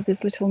out of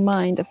this little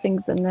mind of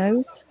things that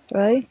knows,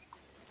 right?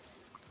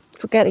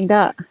 Forgetting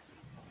that,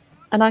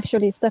 and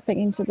actually stepping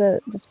into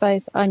the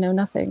space I know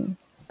nothing,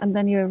 and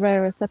then you're very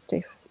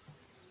receptive.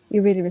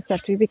 You're really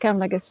receptive. You become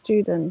like a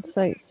student,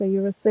 so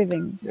you're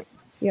receiving.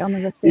 You're on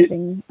a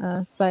receiving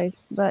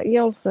space, but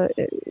you also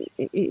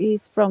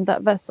is from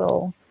that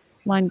vessel,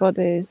 mind,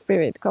 body,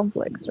 spirit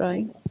complex,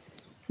 right?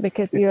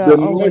 Because you are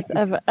always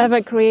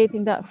ever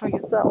creating that for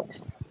yourself.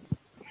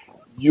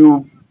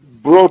 You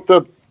brought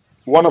up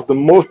one of the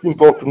most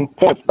important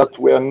points that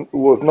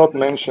was not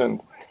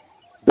mentioned: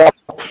 the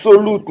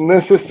absolute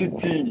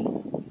necessity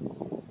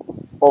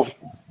of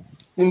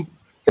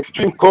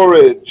extreme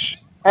courage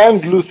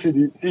and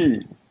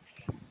lucidity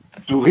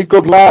to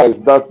recognize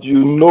that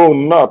you know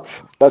not,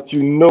 that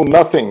you know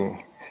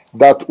nothing,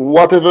 that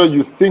whatever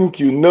you think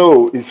you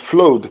know is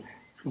flawed,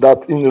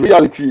 that in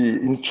reality,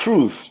 in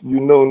truth, you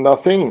know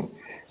nothing.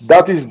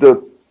 That is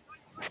the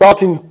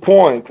starting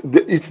point.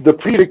 It's the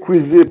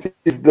prerequisite,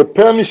 it's the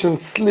permission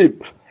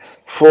slip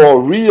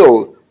for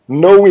real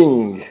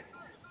knowing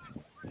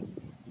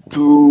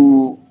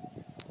to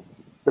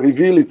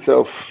reveal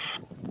itself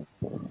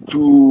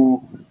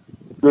to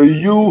the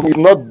you who is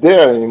not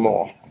there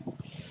anymore.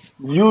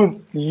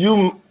 You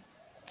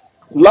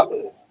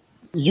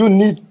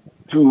need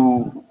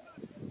to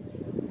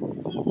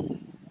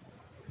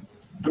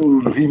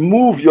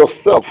remove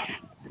yourself,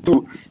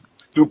 to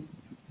to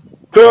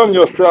turn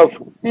yourself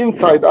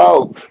inside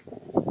out,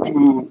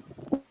 to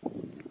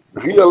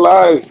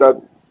realize that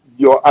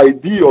your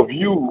idea of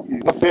you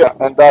is not there,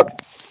 and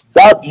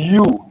that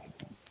you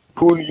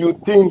who you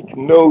think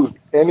knows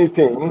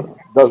anything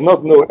does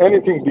not know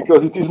anything,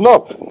 because it is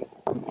not.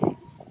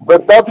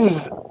 But that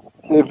is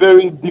a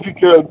very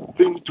difficult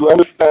thing to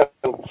understand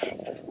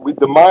with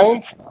the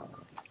mind,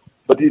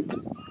 but it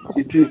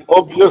is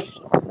obvious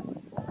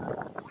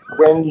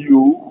when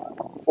you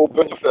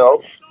open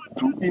yourself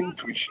to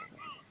intuition.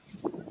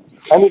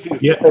 And it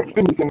is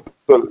extremely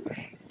simple.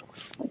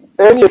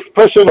 Any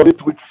expression of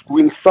it which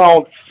will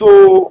sound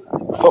so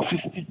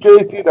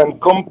sophisticated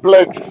and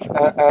complex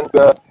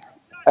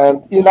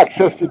and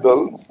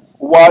inaccessible,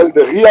 while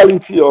the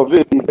reality of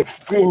it is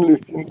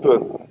extremely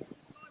simple.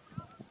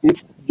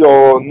 It's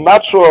your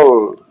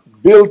natural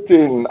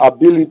built-in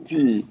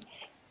ability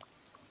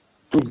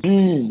to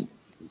be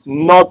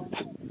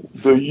not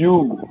the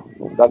you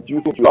that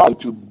you think you are,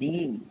 to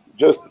be,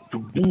 just to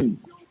be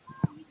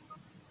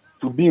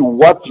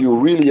what you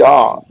really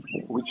are,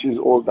 which is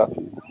all that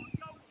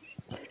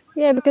is.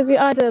 Yeah, because you're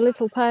either a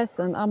little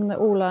person, I'm the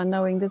Ula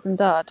knowing this and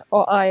that,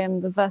 or I am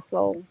the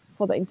vessel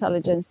for the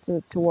intelligence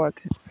to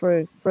work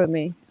through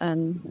me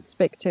and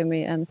speak to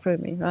me and through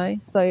me, right?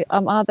 So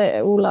I'm either a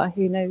Ula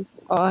who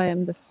knows, or I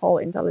am the whole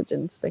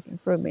intelligence speaking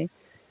through me.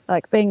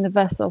 Like being the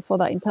vessel for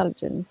that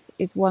intelligence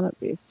is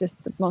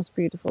just the most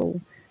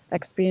beautiful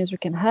experience we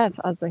can have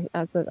as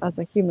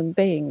a human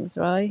beings,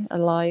 right?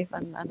 Alive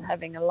and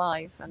having a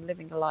life and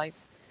living a life.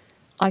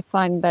 I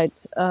find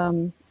that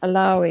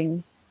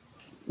allowing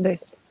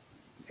this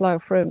flow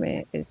through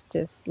me is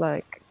just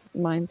like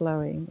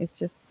mind-blowing. It's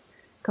just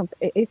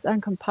it's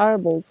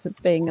incomparable to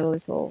being a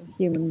little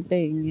human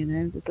being, you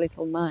know, this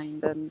little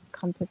mind, and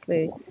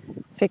completely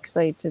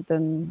fixated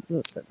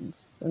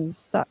and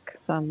stuck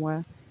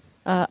somewhere.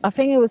 I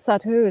think it was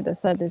Sadhguru that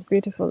said this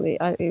beautifully.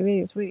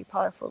 It was really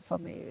powerful for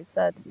me. It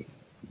said,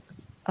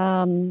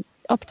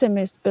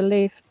 optimists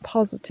believe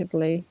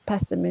positively,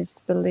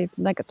 pessimists believe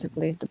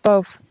negatively. They're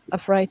both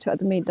afraid to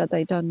admit that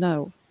they don't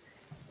know.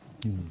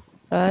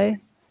 Right?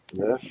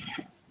 Yes.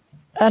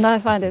 And I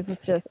find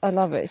it's just, I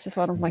love it. It's just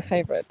one of my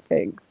favorite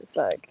things. It's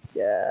like,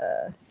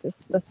 yeah,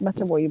 just doesn't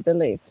matter what you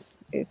believe.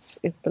 It's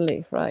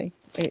belief, right?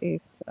 It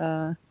is.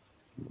 And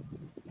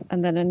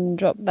then when you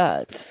drop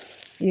that,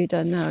 you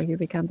don't know, you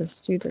become the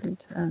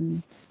student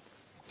and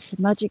the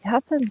magic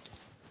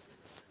happens.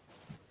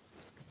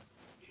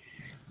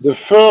 The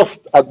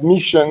first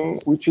admission,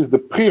 which is the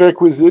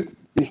prerequisite,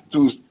 is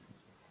to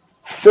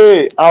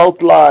say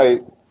out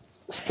loud,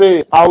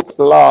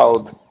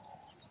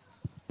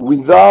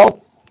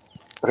 without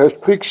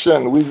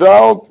restriction,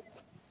 without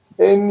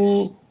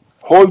any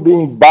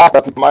holding back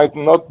that it might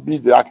not be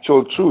the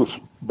actual truth,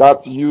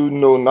 that you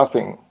know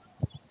nothing.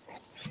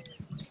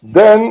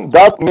 Then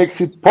that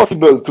makes it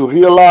possible to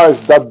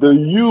realize that the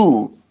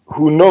you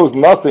who knows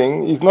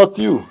nothing is not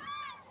you.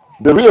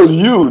 The real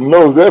you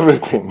knows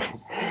everything,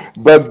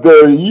 but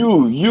the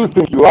you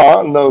think you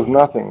are knows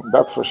nothing,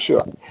 that's for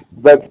sure.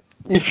 But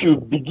if you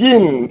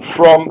begin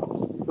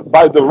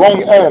by the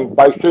wrong end,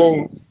 by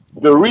saying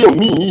the real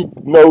me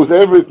knows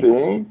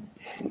everything,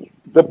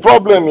 the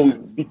problem is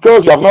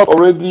because you have not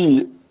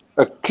already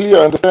a clear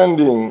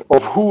understanding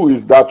of who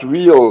is that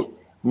real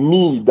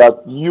me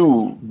that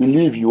you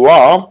believe you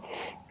are,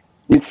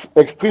 it's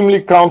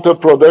extremely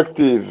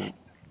counterproductive.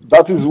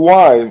 That is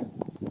why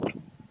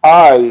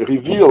I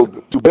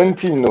revealed to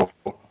Bentino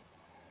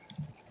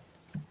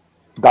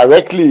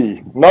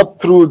directly, not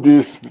through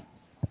this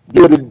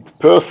bearded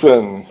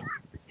person,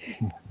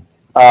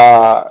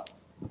 that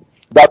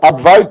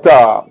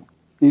Advaita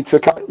is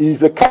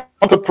a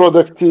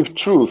counterproductive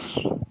truth.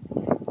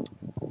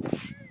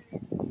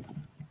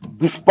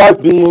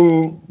 Despite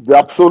being the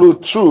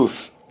absolute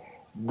truth,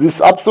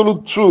 this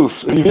absolute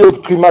truth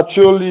revealed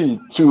prematurely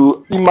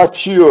to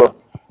immature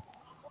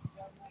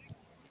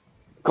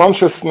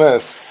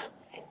consciousness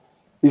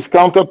is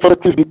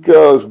counterproductive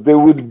because they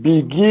would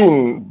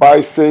begin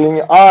by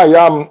saying, I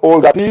am all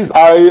that is,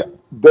 I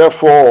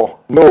therefore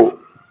know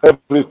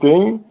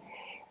everything,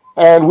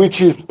 and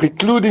which is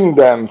precluding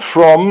them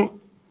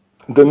from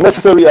the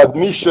necessary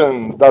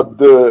admission that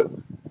the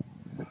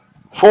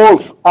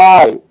false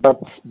I that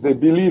they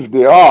believe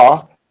they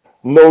are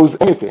knows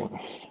anything.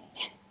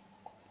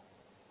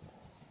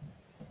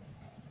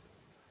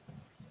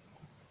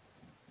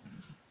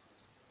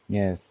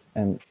 Yes,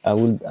 and I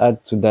would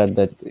add to that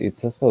that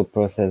it's also a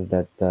process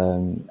that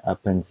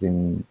happens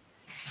in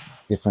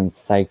different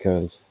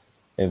cycles,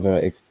 ever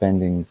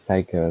expanding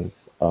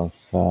cycles of.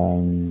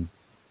 Well,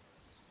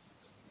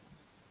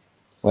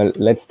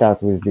 let's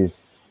start with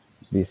this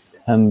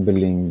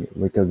humbling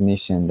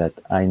recognition that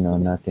I know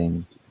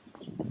nothing.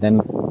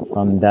 Then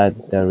from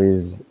that there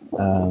is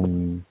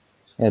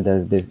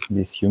there's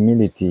this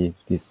humility,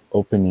 this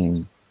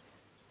opening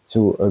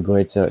to a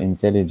greater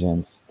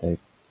intelligence that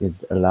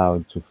is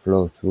allowed to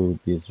flow through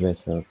this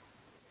vessel.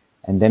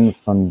 And then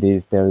from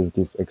this there is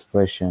this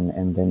expression,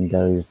 and then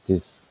there is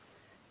this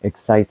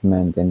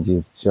excitement and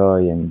this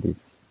joy and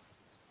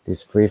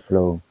this free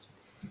flow.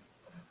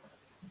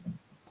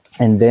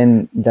 And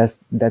then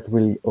that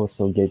will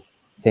also get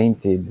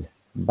tainted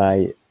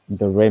by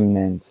the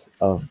remnants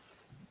of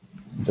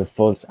the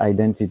false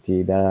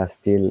identity that are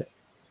still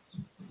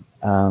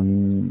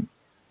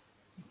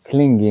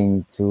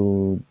clinging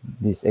to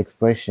this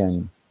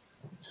expression,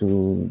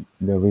 to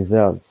the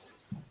results,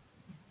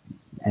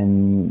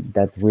 and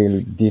that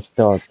will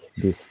distort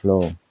this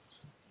flow.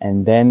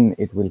 And then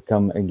it will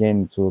come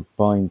again to a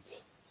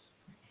point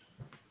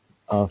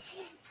of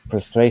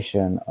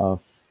frustration,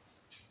 of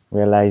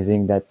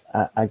realizing that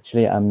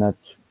actually I'm not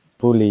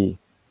fully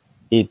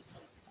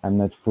it, I'm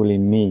not fully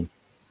me.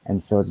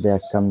 And so there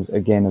comes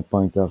again a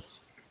point of,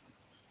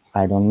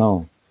 I don't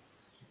know.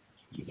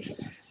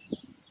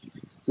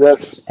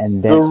 Yes,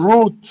 and then, the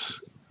root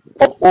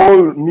of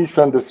all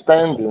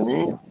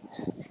misunderstanding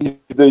is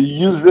the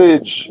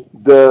usage,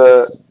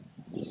 the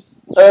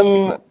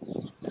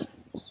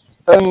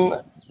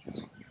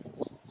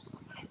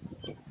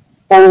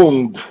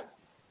unowned,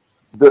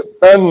 the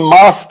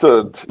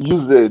unmastered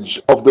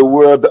usage of the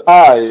word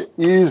I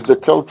is the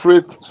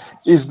culprit,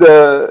 is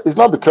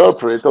not the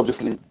culprit,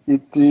 obviously,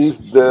 it is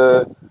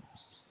the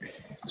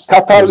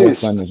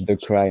catalyst. One of the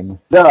crime.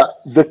 Yeah,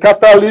 the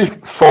catalyst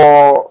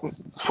for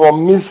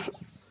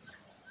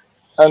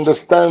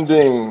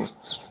misunderstanding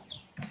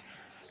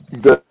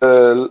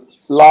the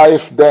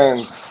life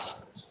dance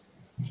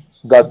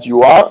that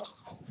you are,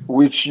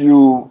 which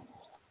you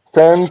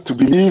tend to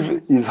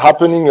believe is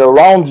happening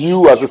around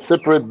you as a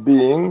separate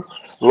being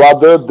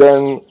rather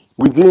than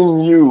within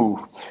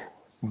you.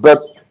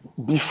 But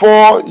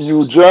before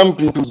you jump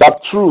into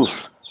that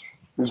truth,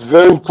 it's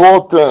very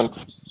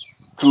important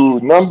to,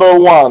 number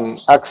one,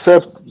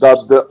 accept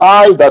that the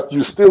I that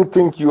you still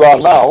think you are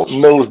now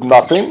knows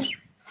nothing.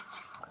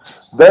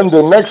 Then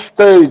the next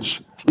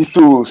stage is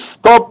to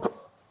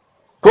stop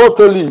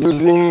totally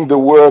using the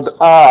word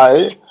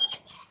I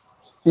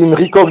in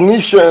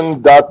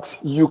recognition that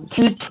you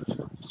keep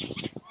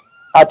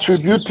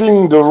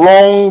attributing the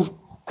wrong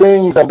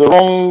things and the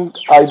wrong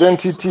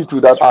identity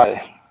to that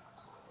I.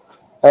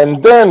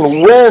 And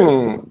then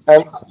when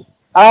and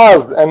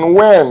as and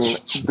when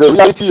the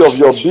reality of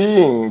your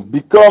being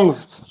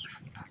becomes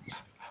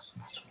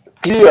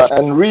clear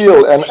and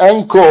real and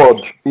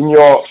anchored in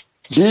your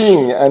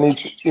being and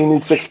in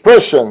its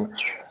expression,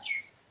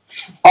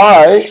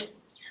 I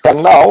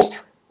can now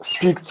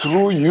speak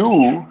through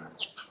you,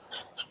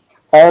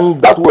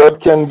 and that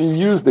word can be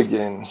used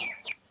again.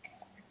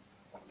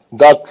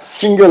 That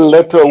single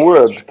letter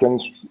word can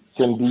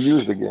be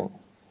used again.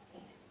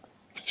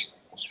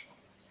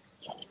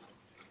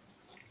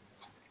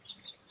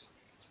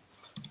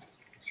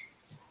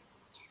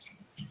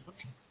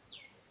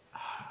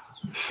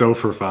 So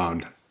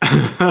profound.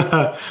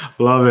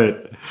 Love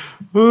it.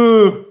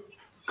 Woo.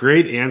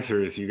 Great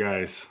answers, you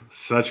guys.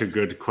 Such a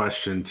good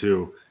question,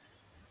 too.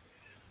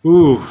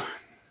 Ooh.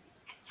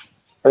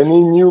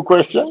 Any new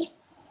question?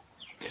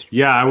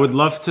 Yeah, I would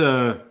love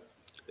to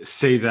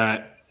say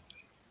that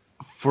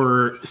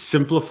for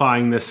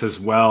simplifying this as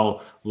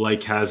well,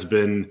 like has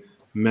been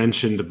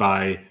mentioned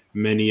by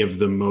many of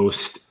the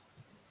most,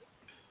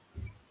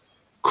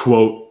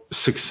 quote,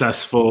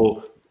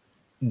 successful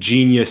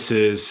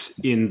geniuses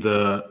in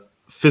the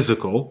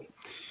physical,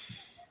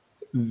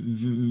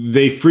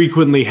 they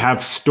frequently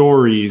have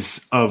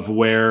stories of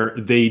where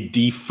they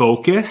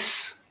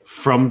defocus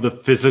from the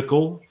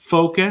physical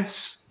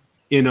focus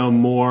in a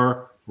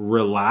more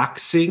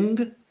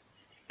relaxing,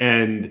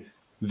 and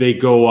they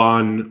go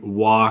on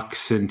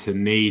walks into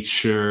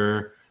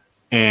nature,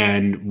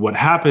 and what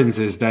happens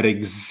is that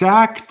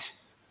exact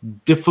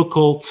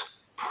difficult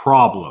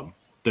problem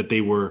that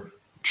they were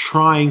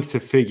trying to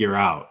figure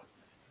out,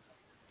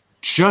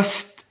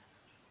 just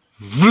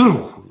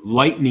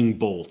lightning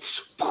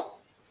bolts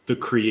the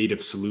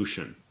creative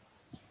solution.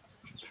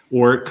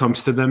 Or it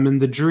comes to them in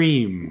the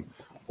dream,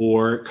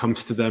 or it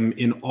comes to them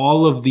in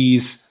all of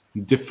these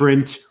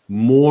different,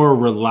 more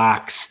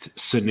relaxed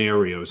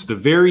scenarios. The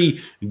very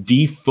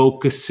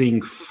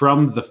defocusing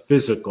from the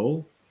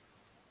physical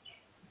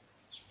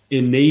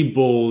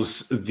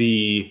enables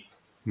the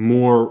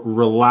more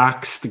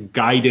relaxed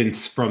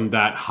guidance from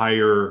that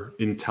higher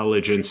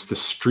intelligence to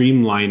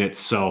streamline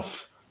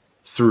itself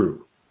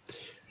through.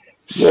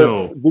 Yes,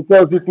 so,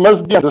 because it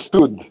must be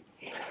understood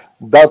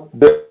that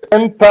the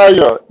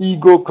entire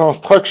ego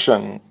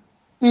construction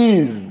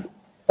is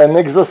an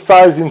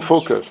exercise in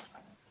focus.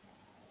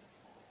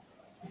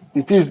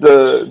 It is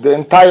the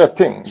entire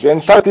thing. The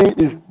entire thing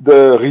is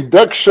the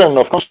reduction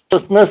of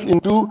consciousness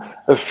into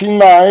a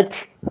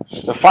finite,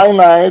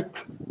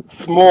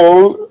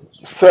 small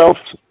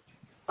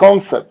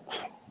self-concept.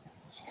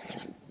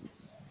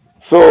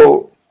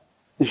 So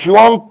if you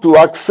want to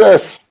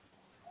access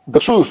the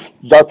truth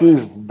that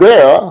is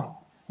there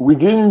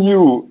within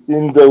you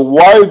in the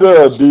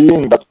wider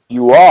being that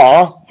you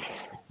are,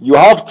 you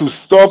have to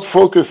stop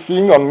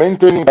focusing on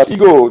maintaining that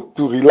ego,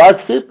 to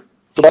relax it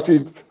so that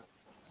it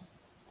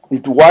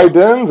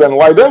widens and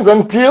widens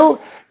until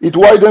it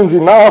widens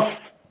enough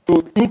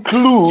to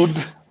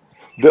include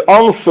the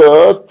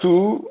answer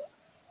to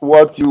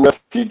what you were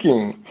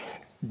seeking.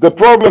 The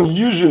problem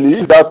usually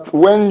is that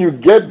when you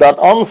get that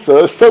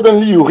answer,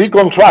 suddenly you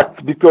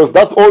recontract, because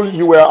that's all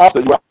you were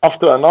after. You were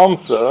after an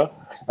answer,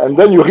 and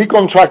then you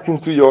recontract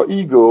into your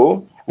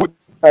ego,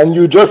 and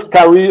you just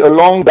carry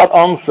along that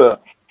answer.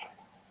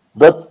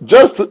 But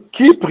just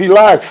keep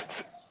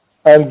relaxed,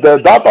 and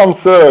that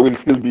answer will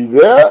still be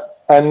there,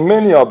 and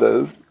many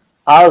others,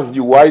 as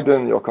you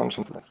widen your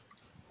consciousness.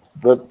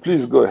 But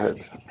please go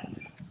ahead.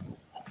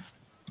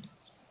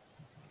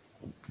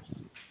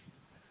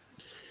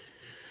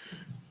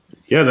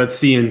 Yeah, that's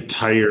the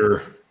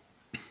entire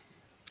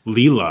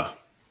Leela,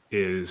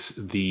 is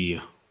the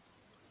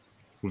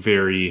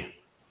very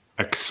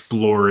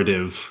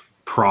explorative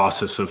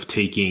process of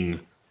taking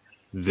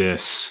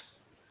this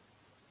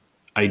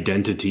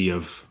identity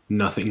of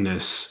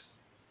nothingness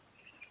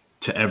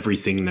to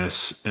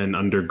everythingness and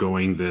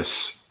undergoing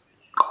this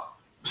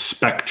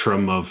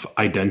spectrum of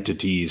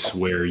identities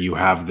where you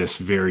have this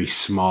very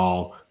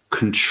small,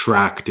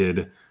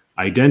 contracted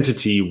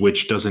identity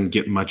which doesn't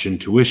get much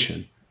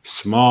intuition.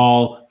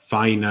 Small,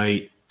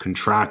 finite,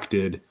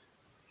 contracted,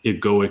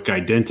 egoic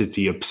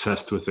identity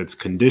obsessed with its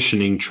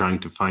conditioning, trying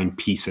to find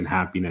peace and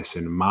happiness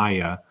in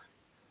Maya,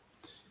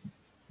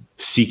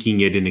 seeking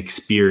it in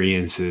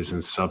experiences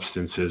and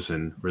substances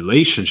and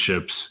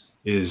relationships,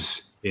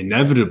 is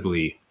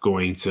inevitably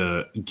going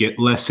to get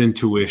less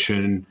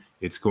intuition.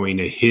 It's going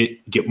to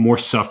get more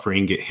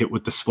suffering, get hit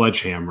with the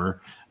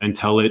sledgehammer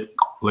until it,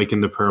 like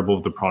in the parable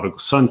of the prodigal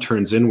son,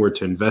 turns inward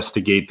to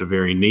investigate the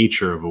very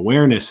nature of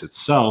awareness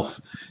itself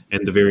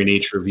and the very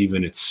nature of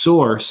even its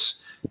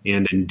source.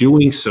 And in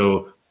doing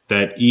so,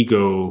 that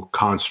ego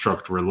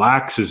construct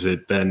relaxes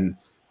it, then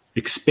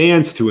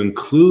expands to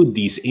include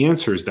these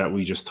answers that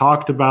we just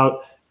talked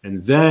about.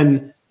 And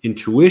then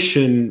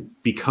intuition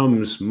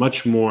becomes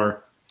much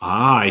more,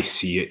 I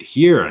see it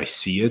here, I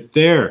see it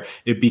there.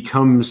 It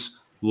becomes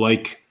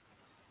like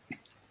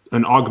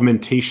an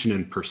augmentation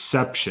in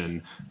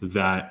perception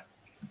that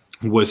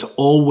was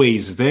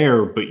always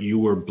there, but you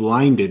were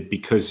blinded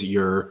because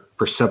your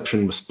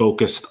perception was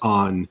focused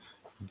on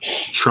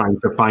trying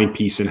to find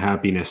peace and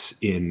happiness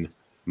in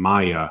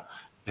Maya,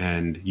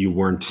 and you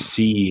weren't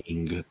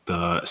seeing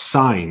the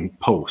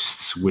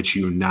signposts, which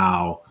you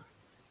now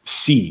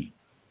see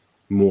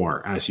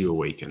more as you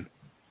awaken.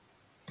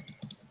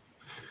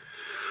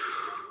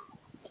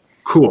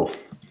 Cool.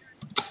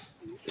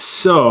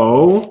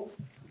 So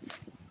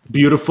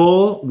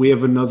beautiful. We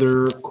have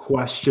another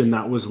question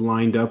that was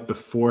lined up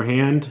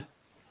beforehand,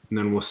 and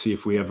then we'll see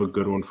if we have a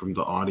good one from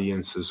the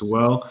audience as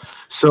well.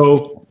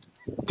 So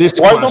this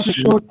why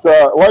question,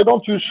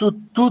 don't you shoot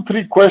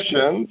 2-3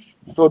 questions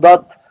so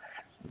that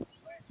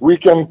we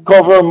can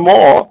cover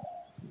more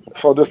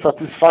for the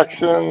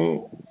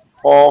satisfaction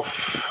of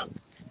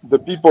the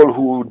people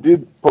who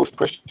did post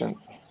questions?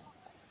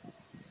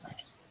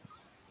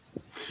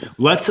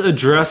 let's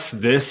address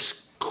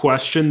this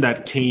question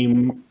that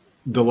came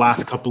the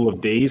last couple of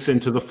days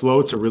into the flow.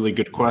 It's a really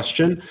good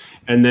question.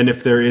 And then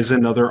if there is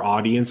another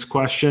audience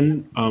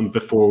question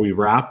before we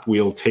wrap,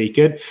 we'll take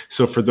it.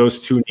 So for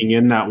those tuning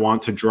in that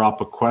want to drop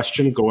a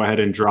question, go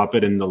ahead and drop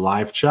it in the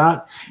live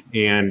chat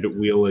and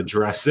we'll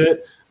address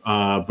it.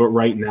 But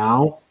right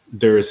now,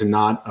 there is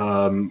not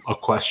a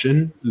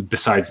question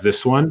besides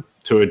this one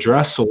to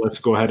address. So let's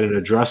go ahead and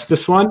address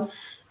this one.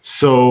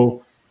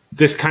 So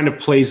this kind of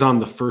plays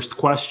on the first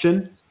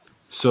question.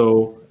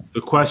 So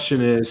the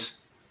question is,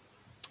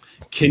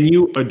 can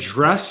you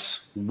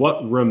address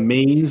what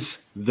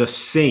remains the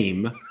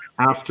same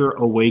after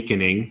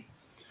awakening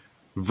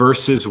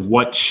versus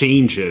what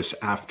changes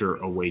after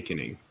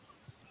awakening?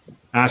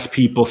 As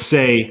people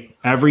say,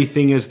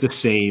 everything is the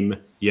same,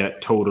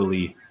 yet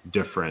totally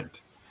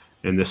different.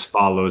 And this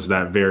follows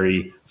that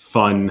very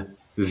fun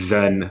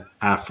Zen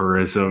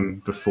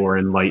aphorism: before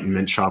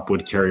enlightenment, shop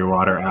would carry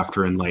water;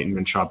 after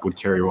enlightenment, shop would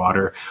carry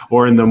water.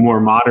 Or in the more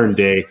modern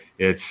day,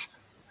 it's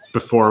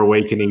before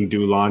awakening,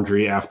 do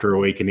laundry; after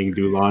awakening,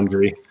 do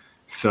laundry.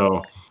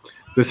 So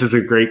this is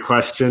a great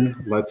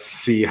question. Let's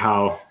see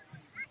how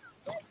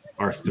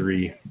our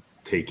three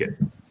take it.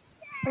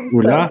 I'm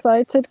so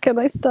excited. Can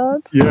I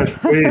start? Yes,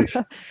 please.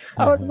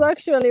 I was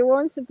actually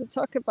wanted to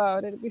talk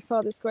about it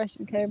before this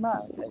question came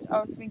out. And I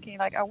was thinking,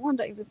 like, I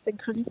wonder if the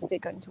synchronicity is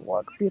going to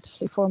work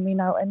beautifully for me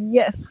now. And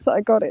yes,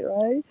 I got it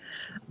right.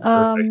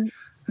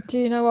 Do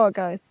you know what,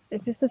 guys?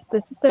 This is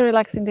the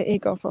relaxing the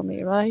ego for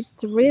me, right?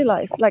 To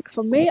realize, like,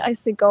 for me, I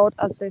see God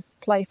as this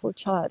playful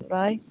child,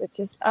 right? That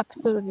just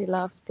absolutely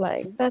loves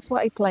playing. That's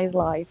why he plays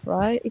live,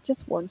 right? He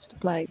just wants to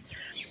play.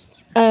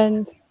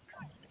 And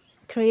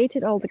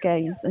created all the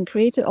games and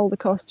created all the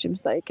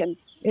costumes that it can,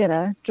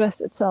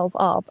 dress itself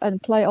up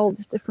and play all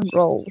these different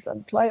roles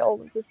and play all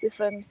of these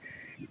different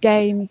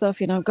games of,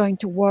 going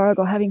to work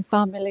or having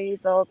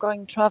families or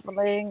going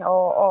traveling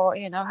or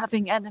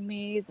having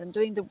enemies and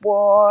doing the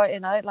war,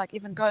 like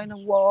even going to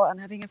war and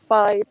having a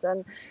fight.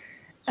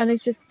 And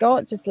it's just,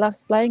 God just loves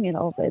playing in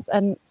all this.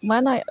 And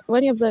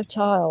when you observe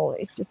child,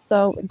 it's just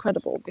so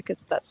incredible,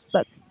 because that's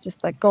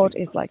just like God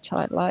is like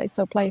child, like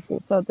so playful.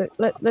 So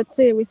let's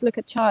see, we look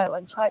at child,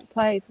 and child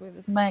plays with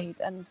his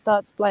mate and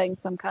starts playing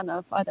some kind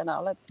of, I don't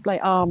know, let's play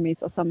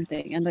armies or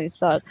something, and they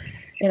start,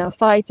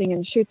 fighting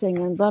and shooting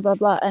and blah blah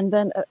blah, and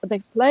then they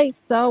play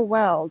so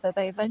well that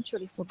they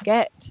eventually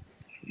forget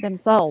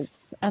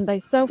themselves, and they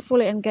so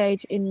fully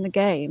engage in the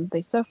game.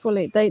 They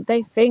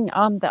think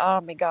I'm the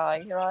army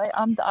guy, right?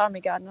 I'm the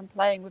army guy and I'm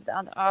playing with the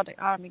other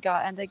army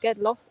guy, and they get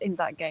lost in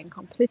that game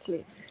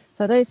completely.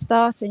 So they're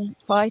starting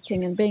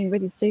fighting and being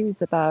really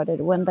serious about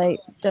it when they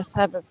just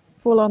have a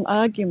full-on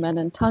argument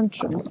and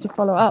tantrums to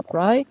follow up,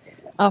 right?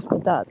 After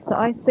that. So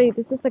I see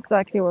this is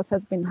exactly what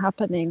has been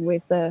happening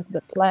with the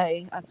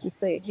play as we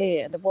see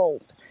here in the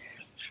world.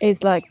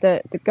 Is like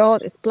the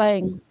God is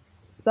playing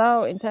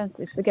so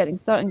intensely, so getting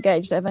so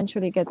engaged,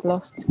 eventually gets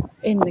lost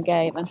in the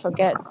game and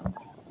forgets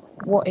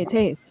what it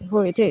is,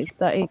 who it is,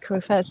 that he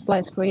first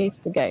place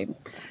created the game.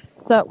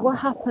 So what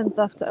happens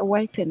after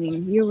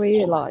awakening? You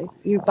realize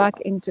you're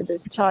back into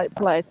this child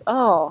place.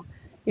 Oh,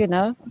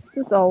 this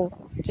is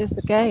all just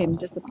a game,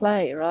 just a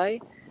play,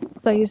 right?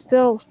 So you're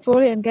still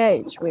fully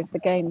engaged with the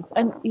games,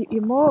 and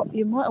you're more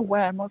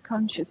aware, more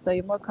conscious. So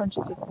you're more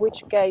conscious of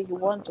which game you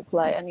want to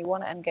play and you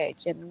want to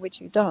engage in,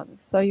 which you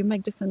don't. So you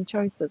make different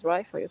choices,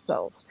 right, for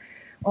yourself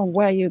on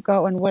where you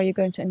go and where you're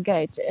going to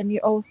engage. And you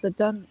also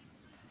don't.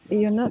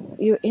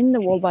 You're in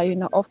the world, but you're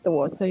not off the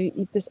world. So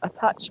this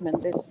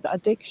attachment, this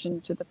addiction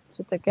to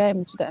the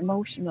game, to the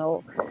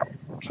emotional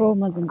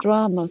traumas and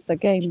dramas the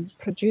game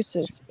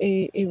produces,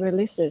 it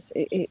releases,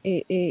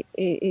 it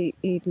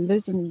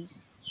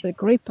loosens the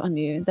grip on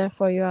you.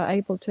 Therefore, you are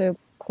able to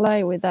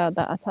play without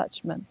that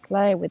attachment,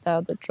 play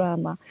without the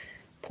drama,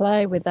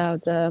 play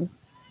without the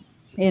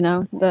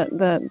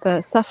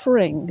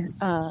suffering.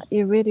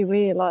 You really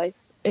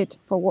realize it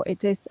for what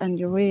it is, and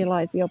you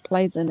realize your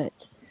place in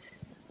it.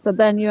 So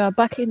then you are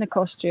back in the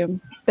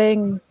costume,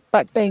 being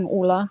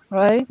Ula,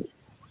 right?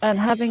 And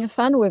having a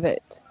fun with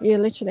it. You're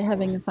literally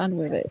having a fun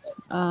with it.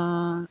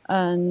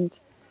 And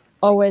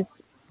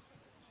always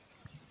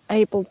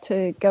able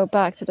to go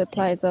back to the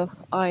place of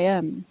I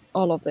am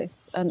all of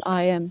this, and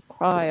I am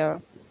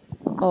prior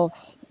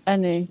of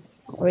any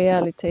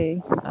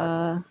reality,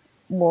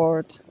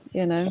 word,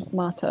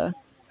 matter.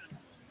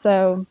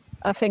 So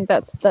I think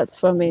that's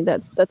for me.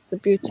 That's the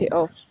beauty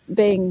of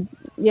being,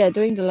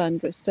 doing the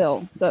laundry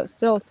still. So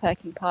still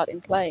taking part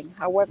in playing,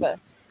 however,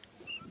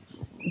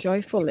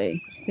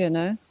 joyfully,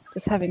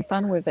 just having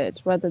fun with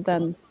it rather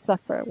than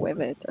suffer with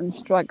it and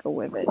struggle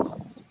with it.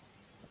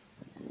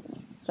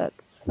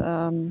 That's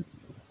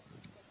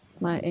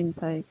my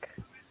intake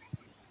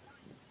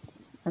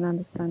and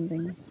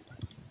understanding.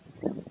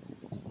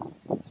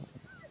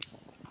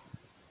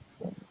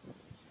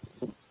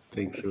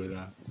 Thanks for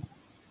that.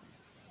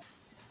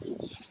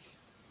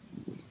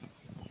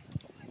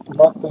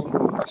 Nothing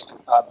much to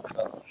add to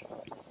that.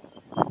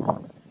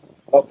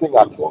 Nothing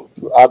at all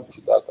to add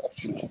to that,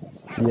 actually.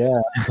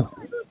 Yeah.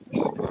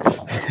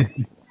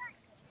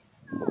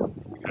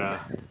 Yeah.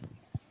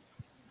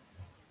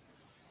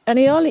 And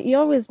you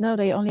always know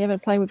that you only ever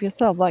play with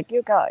yourself, like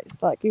you guys,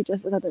 like you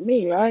just another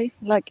me, right?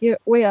 Like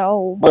we are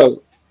all.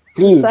 Well,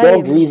 please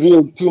don't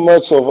reveal too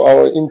much of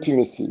our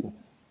intimacy.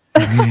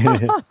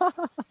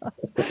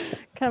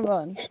 Come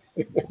on.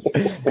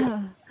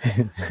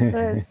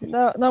 There's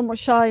no more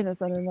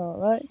shyness anymore,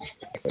 right?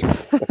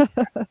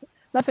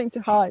 Nothing to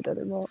hide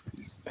anymore.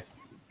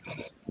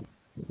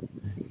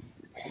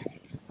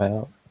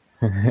 Well,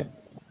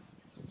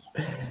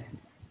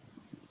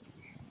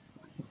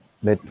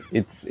 but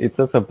it's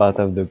also part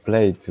of the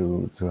play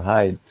to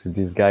hide, to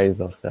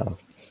disguise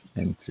ourselves,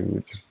 and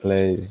to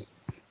play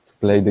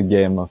the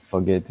game of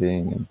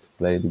forgetting, and to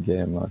play the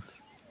game of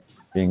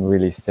being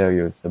really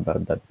serious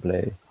about that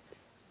play,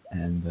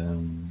 and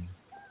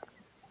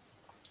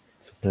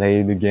to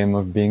play the game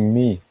of being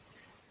me.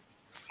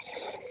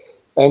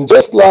 And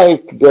just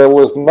like there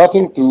was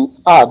nothing to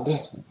add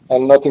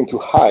and nothing to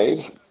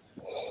hide,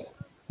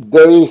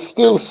 there is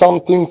still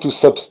something to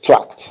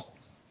subtract.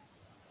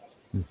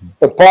 Mm-hmm.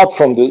 Apart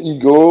from the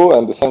ego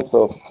and the sense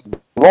of the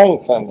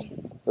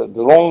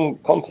wrong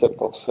concept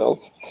of self,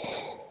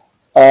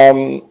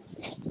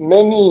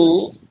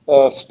 many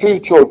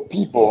spiritual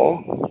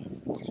people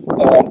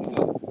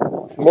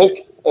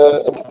make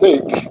a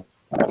mistake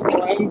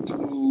trying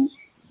to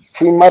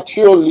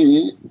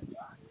prematurely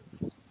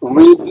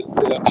rid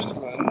their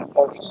children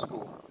of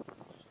ego,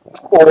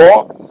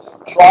 or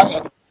try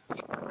and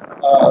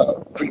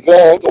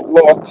prevent or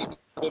block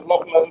the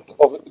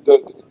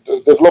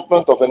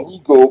development of an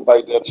ego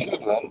by their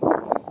children.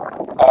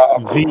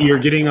 V, you're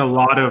getting a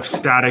lot of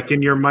static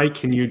in your mic.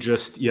 Can you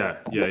just,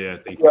 thank you.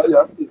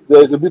 Yeah,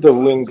 there's a bit of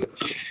wind.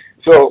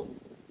 So,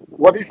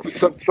 what is to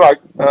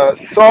subtract?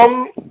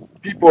 Some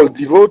people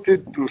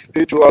devoted to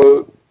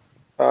spiritual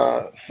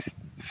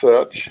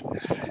search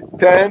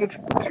tend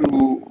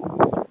to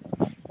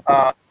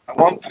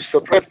want to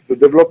suppress the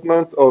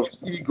development of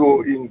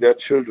ego in their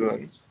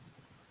children.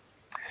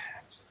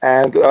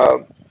 And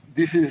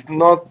this is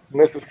not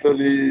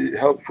necessarily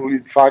helpful.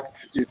 In fact,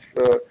 it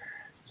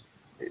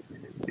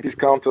is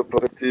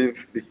counterproductive,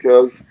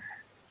 because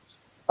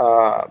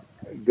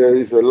there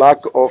is a lack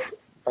of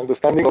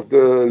understanding of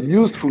the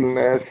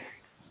usefulness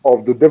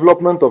of the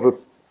development of a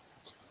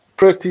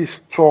pretty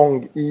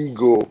strong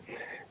ego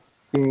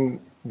in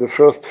the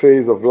first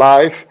phase of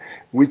life,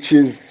 which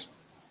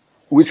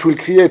will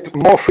create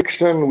more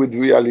friction with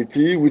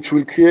reality, which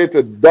will create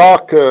a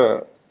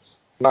darker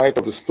night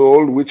of the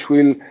soul, which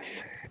will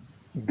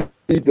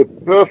be the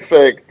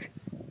perfect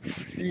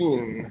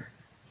scene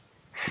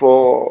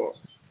for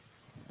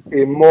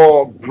a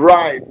more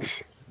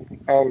bright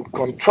and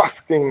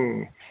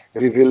contrasting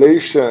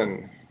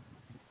revelation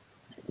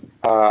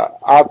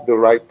at the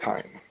right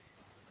time,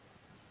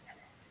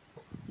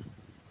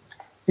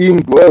 in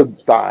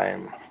good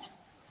time.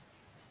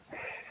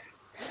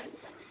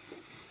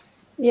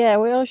 Yeah,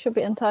 we all should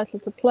be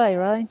entitled to play,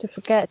 right? To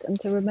forget and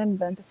to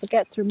remember, and to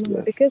forget to remember.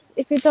 Yes. Because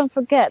if you don't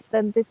forget,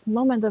 then this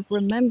moment of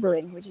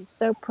remembering, which is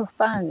so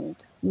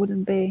profound,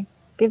 wouldn't be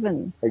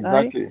given.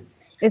 Exactly. Right?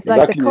 It's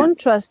like the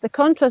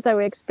contrast that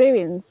we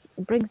experience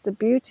brings the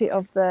beauty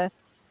of the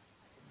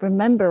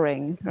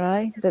remembering,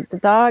 right? The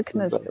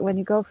darkness, exactly. When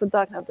you go through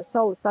darkness of the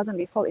soul,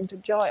 suddenly fall into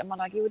joy. And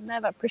like, you would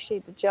never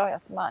appreciate the joy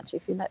as much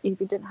if you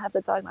didn't have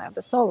the dark night of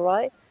the soul,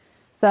 right?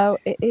 So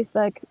that's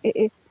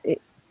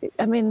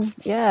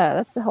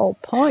the whole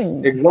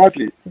point.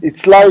 Exactly.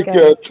 It's like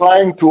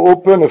trying to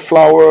open a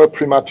flower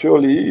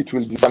prematurely, it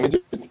will damage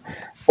it.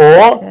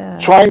 Or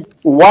trying,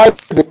 while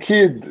the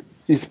kid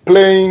is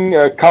playing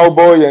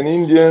cowboy and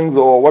Indians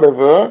or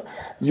whatever,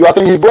 you are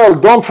saying, well,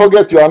 don't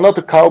forget you are not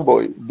a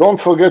cowboy.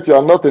 Don't forget you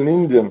are not an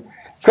Indian.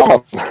 Come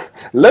on,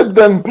 let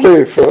them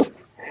play first.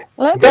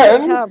 Let me be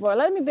a cowboy.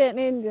 Let me be an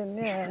Indian.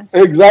 Yeah.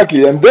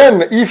 Exactly. And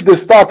then if they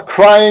start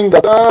crying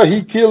that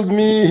he killed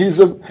me, he's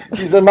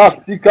a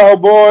nasty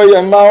cowboy,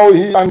 and now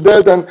I'm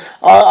dead, and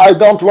I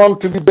don't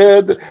want to be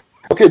dead.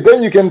 Okay,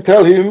 then you can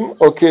tell him,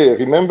 okay,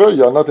 remember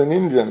you are not an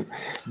Indian,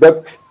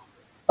 but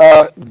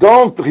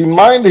don't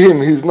remind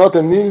him he's not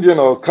an Indian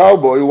or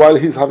cowboy while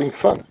he's having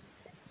fun.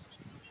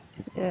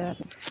 Yeah.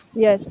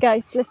 Yes,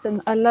 guys, listen,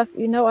 I love,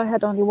 I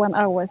had only 1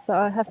 hour, so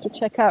I have to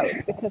check out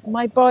because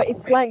my boy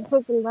is playing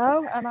football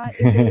now and it's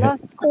the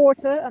last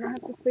quarter and I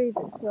have to feed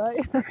it,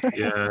 right?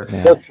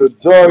 Yes. That's a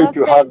joy Love to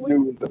being have with,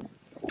 you.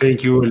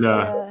 Thank you, Ulla.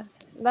 yeah,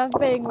 love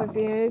being with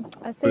you.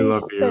 I We see you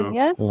love soon, you.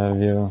 yeah? Love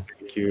you.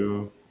 Thank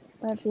you.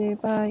 Love you,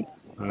 bye.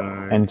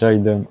 Bye.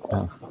 Enjoy them.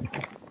 Oh.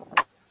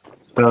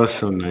 That was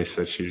so nice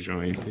that she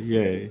joined.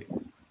 Yay.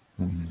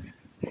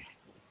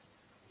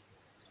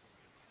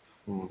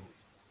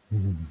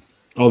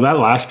 Oh, that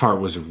last part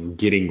was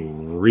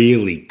getting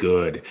really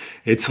good.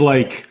 It's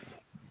like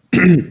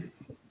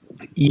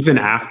even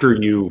after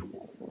you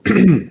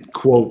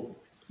quote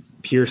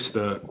pierce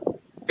the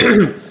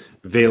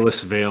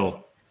veilless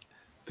veil,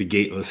 the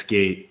gateless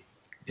gate,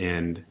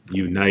 and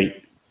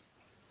unite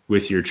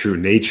with your true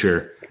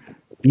nature,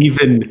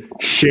 even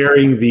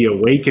sharing the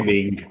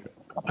awakening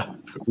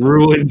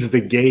ruins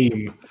the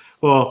game.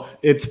 Well,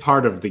 it's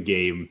part of the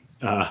game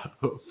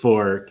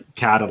for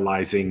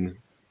catalyzing,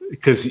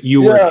 because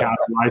you were Yeah,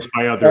 catalyzed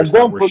by and others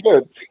that were.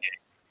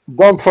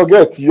 don't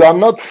forget, you are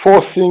not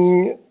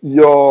forcing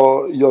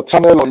your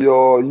channel or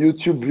your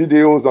YouTube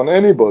videos on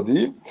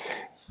anybody.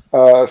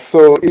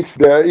 So it's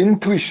their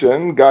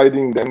intuition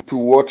guiding them to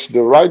watch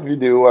the right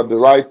video at the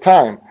right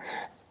time.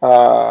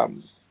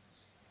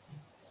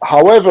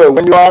 However,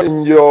 when you are in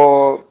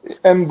your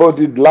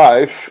embodied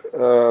life,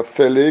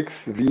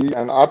 Felix, V,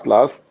 and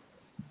Atlas,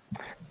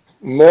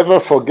 never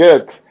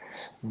forget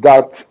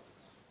that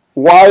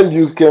while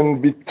you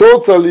can be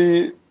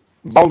totally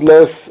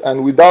boundless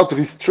and without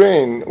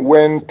restraint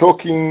when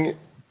talking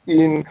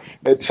in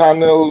a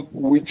channel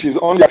which is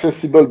only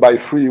accessible by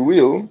free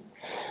will,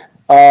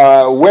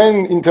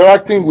 when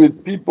interacting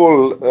with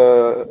people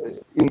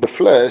in the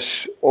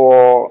flesh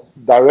or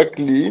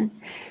directly,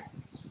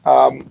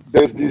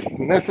 there's this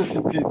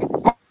necessity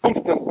to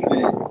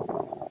constantly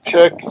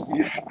check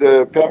if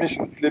the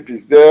permission slip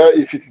is there,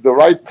 if it's the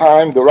right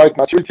time, the right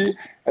maturity,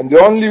 and the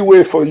only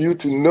way for you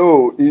to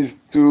know is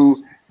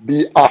to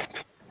be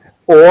asked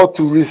or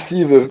to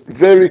receive a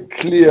very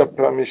clear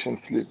permission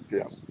slip.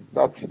 Yeah,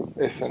 that's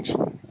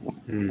essential.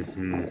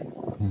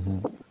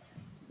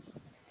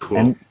 Cool.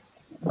 And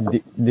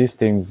these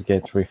things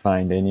get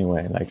refined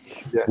anyway. Like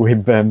Yeah. we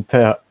bump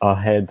our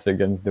heads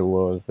against the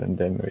walls, and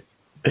then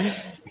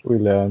we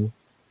learn.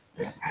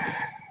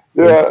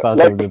 So Yeah, it's part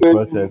like of the saying-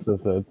 process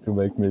also to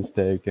make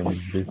mistake and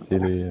be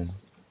silly and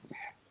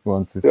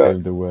want to Yeah.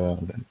 save the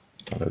world and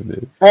all of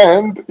this.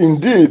 And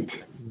indeed,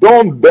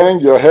 don't bang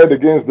your head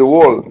against the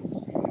wall.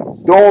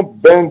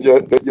 Don't bang your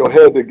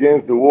head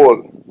against the wall.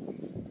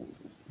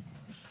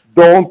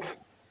 Don't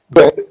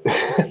bang,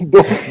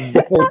 don't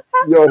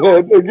bang your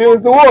head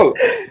against the wall.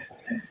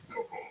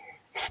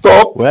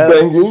 Stop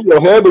banging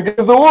your head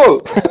against the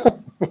wall.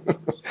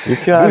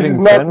 If you're This is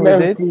having not fun with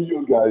meant it, to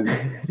you guys.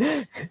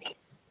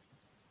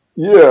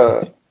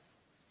 Yeah.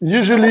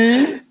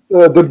 Usually,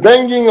 the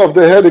banging of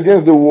the head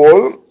against the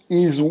wall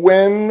is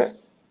when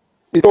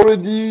it's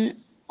already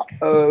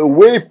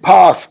way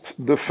past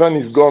the fun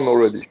is gone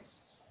already.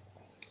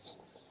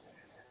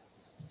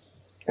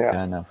 Yeah.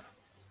 fair enough.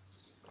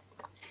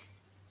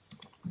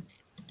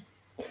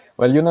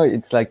 Well,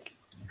 it's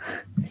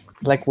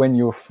like when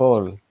you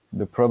fall.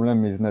 The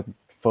problem is not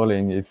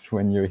falling; it's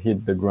when you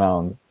hit the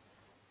ground.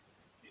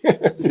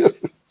 Yes,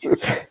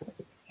 it's true.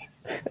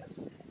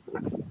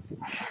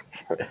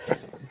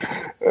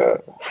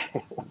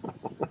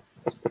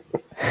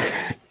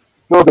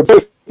 No, the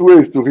best way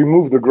is to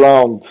remove the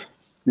ground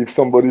if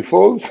somebody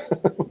falls.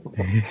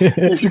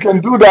 If you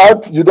can do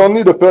that, you don't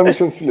need a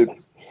permission slip.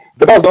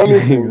 That's the only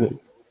thing.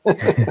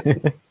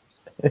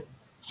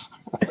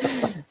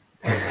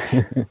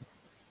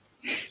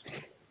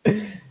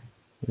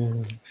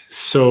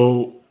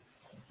 So,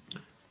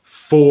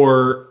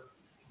 for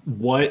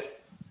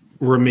what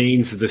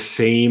remains the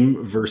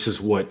same versus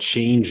what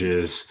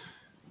changes,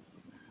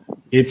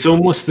 it's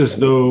almost as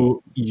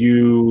though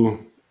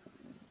you,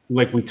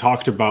 like we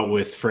talked about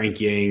with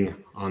Frank Yang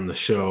on the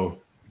show,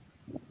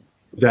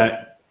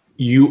 that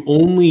you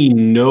only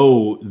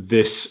know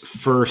this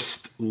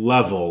first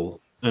level,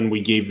 and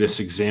we gave this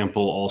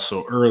example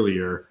also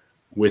earlier,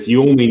 with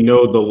you only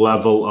know the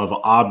level of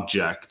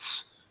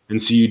objects.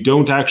 And so you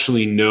don't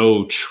actually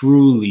know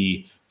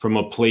truly from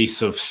a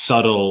place of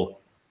subtle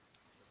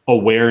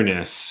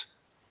awareness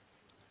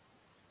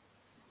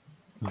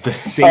the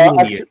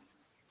salient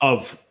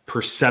of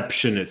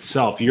perception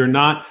itself. You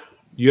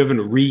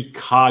haven't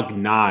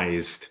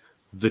recognized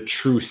the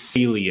true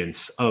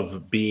salience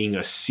of being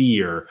a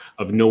seer,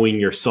 of knowing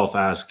yourself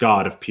as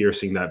God, of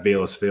piercing that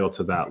veilless veil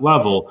to that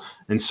level.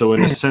 And so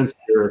in a sense,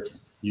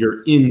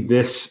 you're in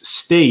this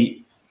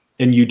state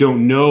and you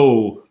don't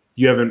know,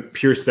 you haven't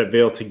pierced that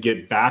veil to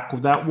get back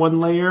with that one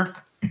layer.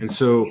 And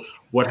so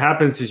what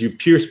happens is you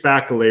pierce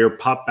back a layer,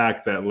 pop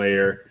back that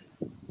layer,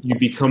 you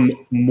become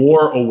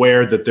more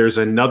aware that there's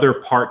another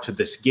part to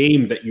this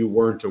game that you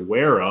weren't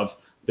aware of.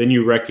 Then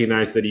you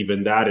recognize that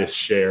even that is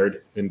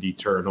shared and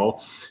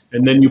eternal.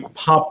 And then you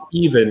pop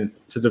even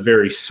to the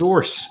very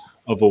source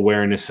of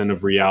awareness and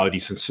of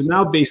realities. And so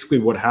now basically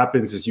what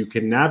happens is you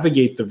can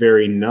navigate the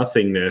very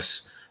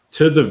nothingness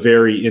to the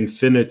very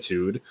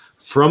infinitude,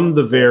 from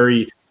the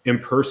very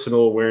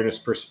impersonal awareness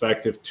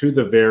perspective to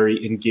the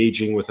very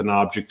engaging with an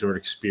object or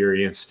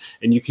experience.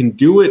 And you can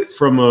do it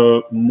from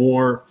a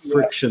more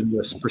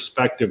frictionless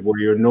perspective where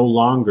you're no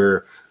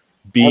longer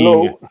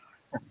being...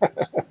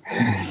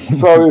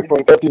 Sorry for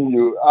interrupting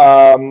you.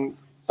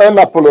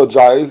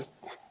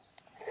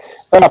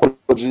 An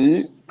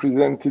apology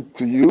presented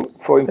to you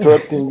for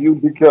interrupting you,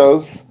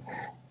 because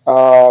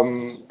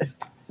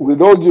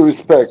with all due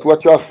respect,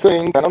 what you are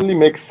saying can only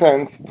make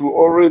sense to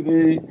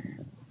already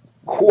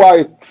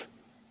quite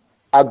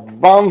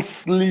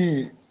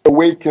advancedly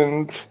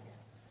awakened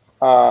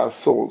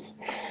souls.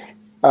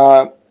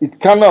 It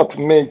cannot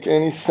make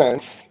any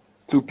sense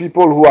to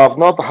people who have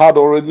not had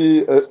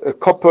already a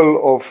couple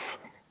of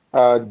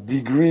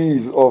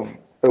degrees of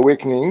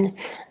awakening.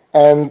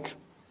 And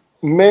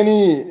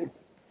many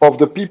of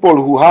the people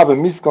who have a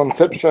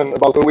misconception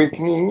about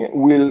awakening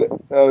will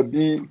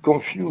be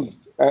confused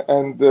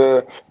and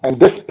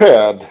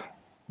despaired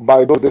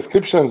by those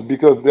descriptions,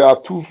 because they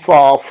are too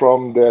far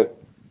from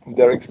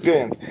their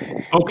experience.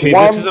 Okay,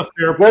 this is a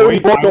fair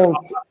point.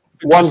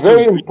 One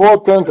very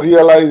important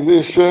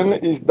realization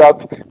is that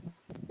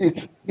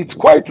it's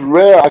quite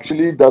rare,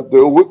 actually, that the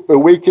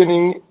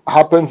awakening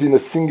happens in a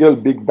single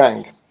Big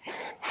Bang.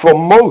 For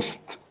most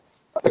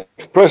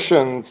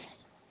expressions,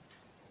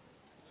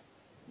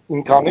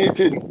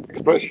 incarnated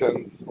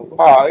expressions of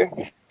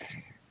I,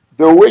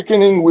 the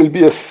awakening will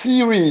be a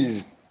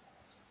series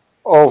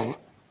of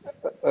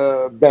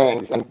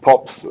bangs and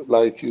pops,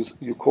 like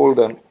you call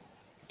them,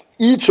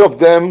 each of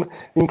them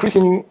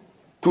increasing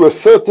to a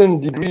certain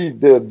degree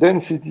the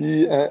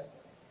density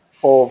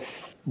of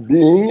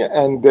being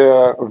and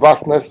the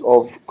vastness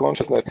of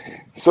consciousness.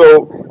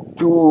 So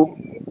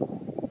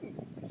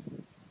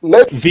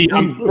let's be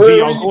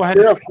very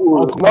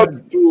careful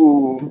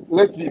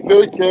let's be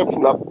very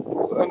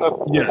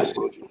careful.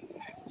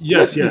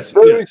 Yes.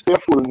 Very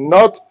careful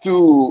not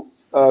to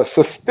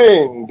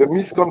sustain the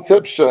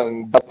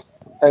misconception that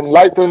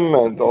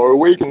enlightenment or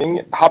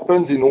awakening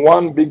happens in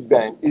one Big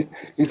Bang.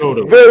 It's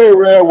very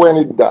rare when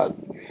it does.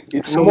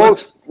 It's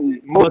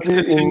mostly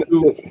in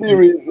a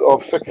series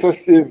of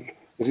successive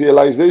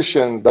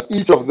realizations that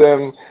each of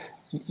them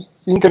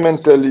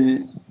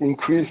incrementally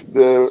increase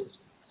the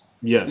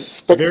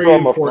very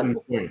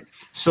important point.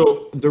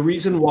 So the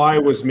reason why I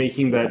was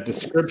making that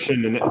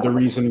description, and the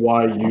reason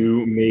why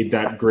you made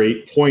that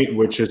great point,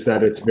 which is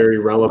that it's very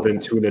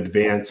relevant to an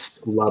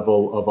advanced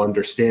level of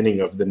understanding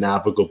of the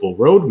navigable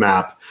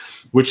roadmap,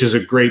 which is a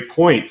great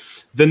point.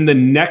 Then the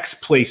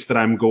next place that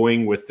I'm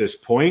going with this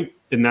point,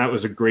 and that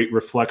was a great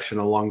reflection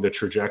along the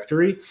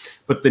trajectory,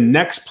 but the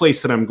next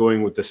place that I'm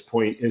going with this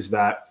point is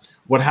that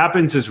what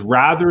happens is,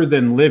 rather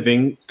than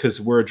living, because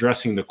we're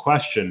addressing the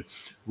question,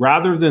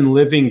 rather than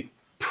living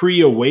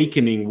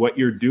pre-awakening, what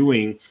you're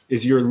doing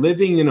is you're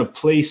living in a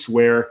place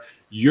where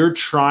you're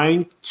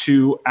trying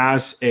to,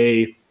 as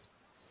a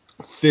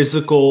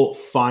physical,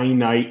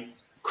 finite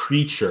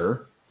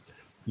creature,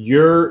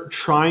 you're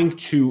trying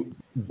to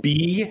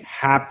be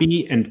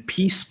happy and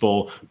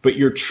peaceful, but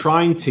you're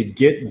trying to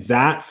get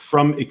that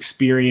from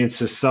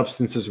experiences,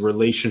 substances,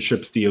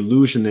 relationships, the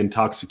illusion, the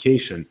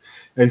intoxication.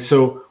 And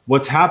so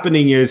what's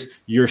happening is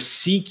you're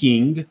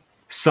seeking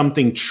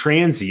something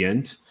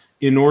transient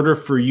in order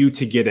for you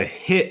to get a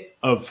hit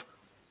of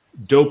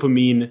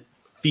dopamine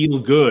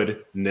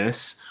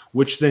feel-goodness,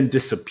 which then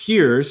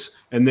disappears.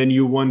 And then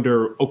you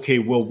wonder, okay,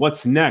 well,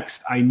 what's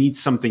next? I need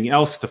something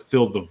else to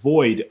fill the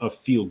void of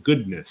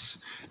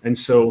feel-goodness. And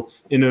so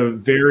in a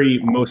very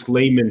most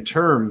layman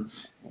term,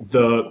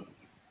 the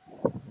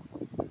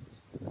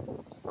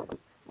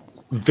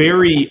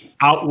very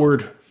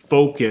outward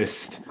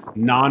focused,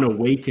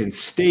 non-awakened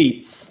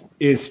state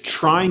is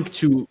trying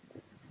to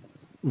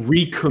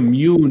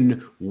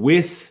recommune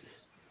with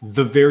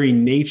the very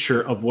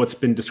nature of what's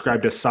been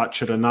described as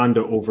Satchidananda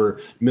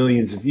over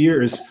millions of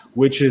years,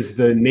 which is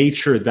the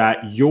nature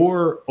that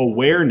your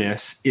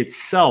awareness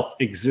itself,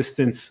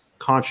 existence,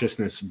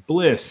 consciousness,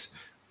 bliss,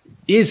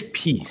 is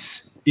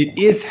peace. It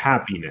is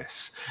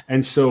happiness.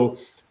 And so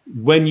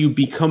when you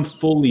become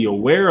fully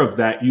aware of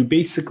that, you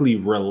basically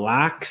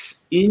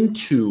relax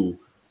into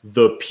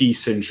the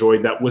peace and joy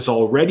that was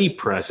already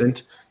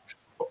present.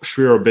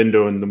 Sri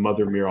Aurobindo and the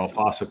Mother Mira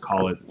Alfassa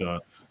call it the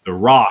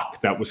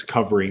rock that was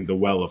covering the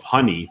well of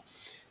honey.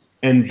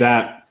 And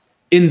that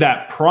in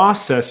that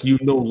process, you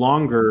no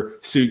longer,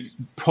 so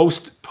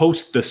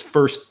post this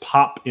first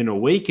pop in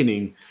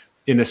awakening,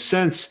 in a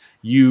sense,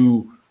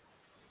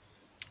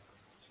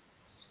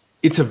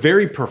 it's a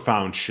very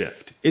profound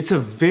shift. It's a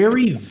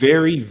very,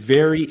 very,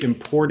 very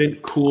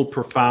important, cool,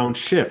 profound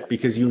shift,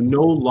 because you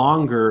no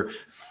longer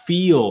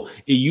feel,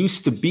 it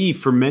used to be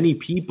for many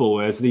people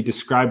as they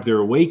described their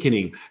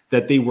awakening,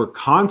 that they were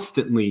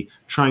constantly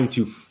trying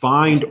to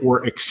find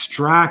or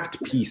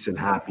extract peace and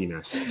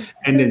happiness.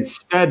 And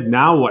instead,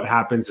 now what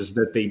happens is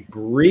that they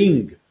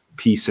bring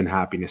peace and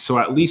happiness. So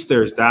at least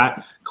there's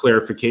that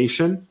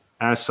clarification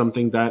as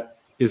something that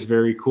is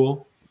very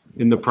cool.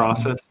 in the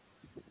process?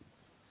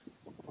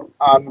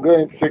 I'm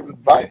going to say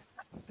goodbye.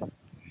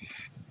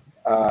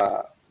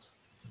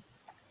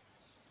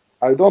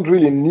 I don't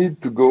really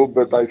need to go,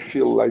 but I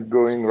feel like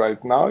going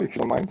right now, if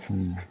you don't mind.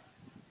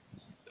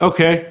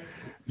 Okay.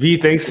 V,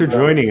 thanks for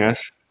joining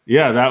us.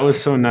 Yeah, that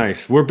was so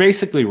nice. We're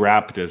basically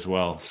wrapped as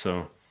well,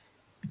 so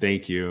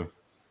thank you.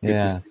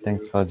 Yeah,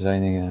 thanks for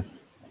joining us.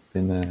 It's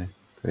been a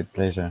great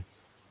pleasure.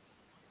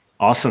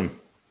 Awesome.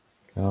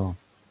 Oh.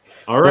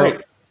 All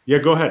right. Yeah,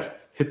 go ahead.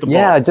 Hit the ball.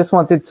 Yeah, I just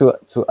wanted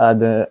to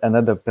add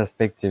another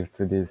perspective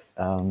to this,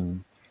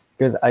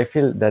 because I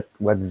feel that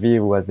what V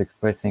was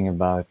expressing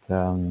about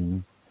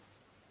the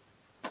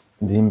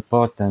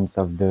importance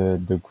of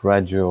the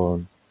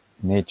gradual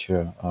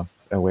nature of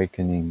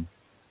awakening,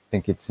 I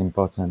think it's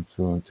important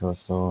to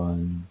also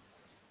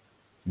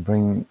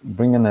bring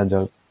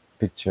another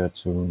picture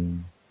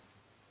to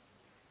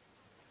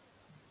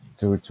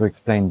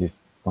explain this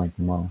point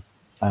more.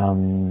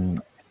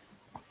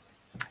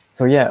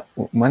 So yeah,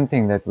 one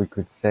thing that we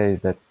could say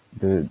is that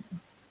the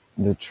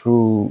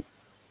true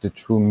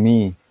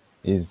me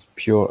is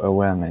pure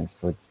awareness.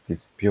 So it's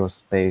this pure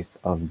space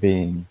of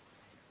being,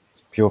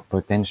 it's pure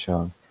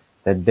potential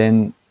that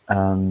then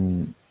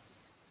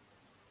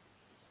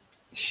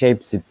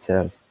shapes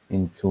itself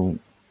into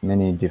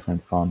many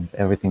different forms,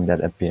 everything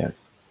that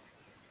appears.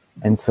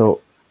 And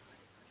so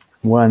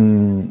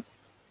one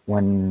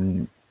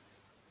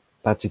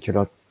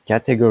particular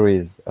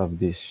categories of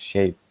this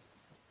shape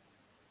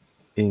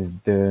is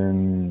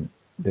the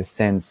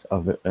sense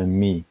of a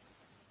me.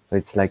 So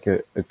it's like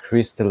a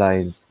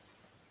crystallized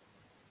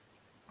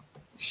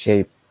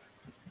shape,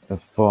 a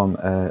form,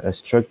 a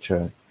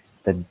structure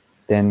that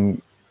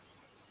then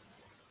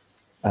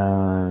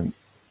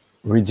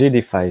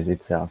rigidifies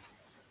itself.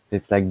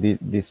 It's like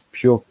this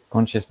pure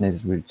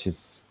consciousness, which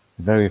is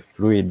very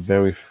fluid,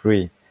 very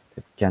free,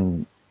 that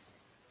can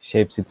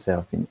shapes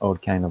itself in all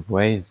kind of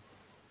ways.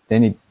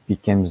 Then it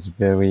becomes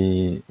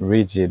very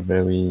rigid,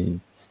 very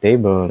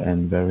stable,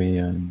 and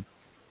very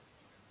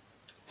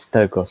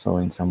stuck also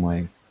in some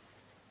ways.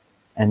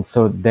 And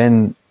so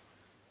then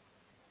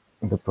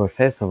the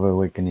process of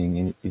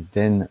awakening is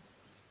then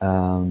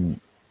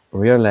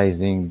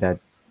realizing that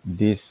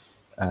this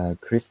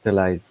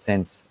crystallized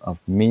sense of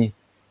me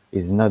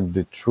is not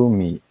the true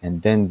me,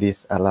 and then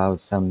this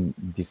allows some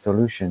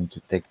dissolution to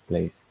take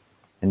place.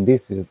 And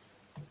this is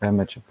very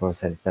much a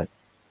process that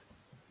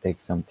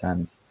takes some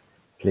time,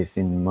 at least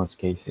in most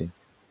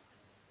cases.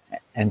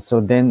 And so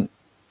then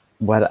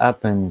what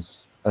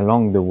happens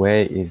along the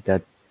way is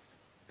that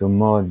the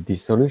more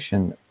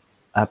dissolution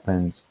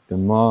happens, the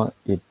more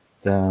it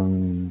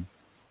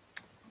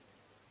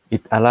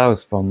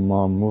allows for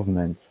more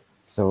movement.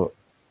 So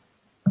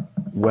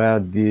where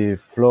the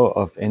flow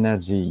of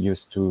energy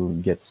used to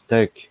get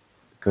stuck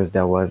because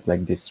there was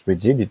like this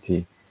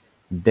rigidity,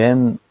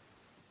 then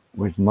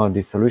with more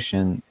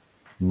dissolution,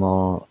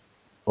 more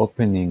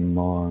opening,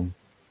 more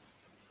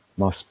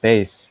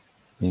space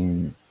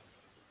being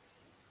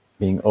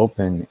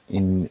open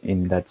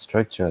in that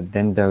structure,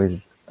 then there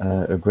is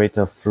a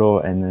greater flow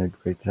and a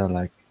greater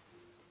like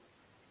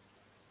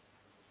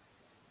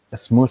a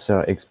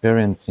smoother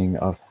experiencing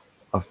of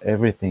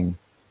everything.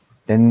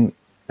 Then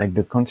like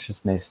the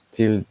consciousness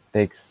still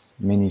takes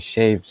many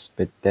shapes,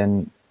 but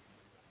then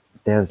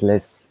there's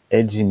less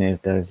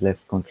edginess, there's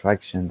less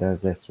contraction,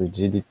 there's less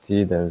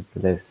rigidity, there's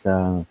less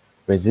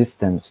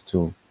resistance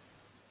to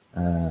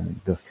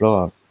the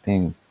flow of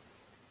things.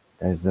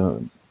 There's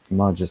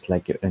more just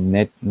like a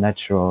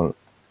natural,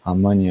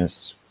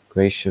 harmonious,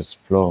 gracious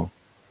flow.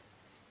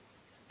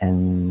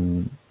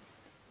 And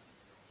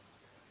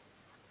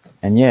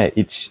yeah,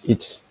 each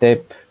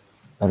step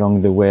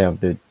along the way of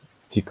the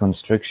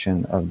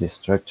deconstruction of this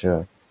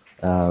structure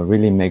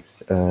really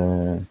makes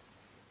a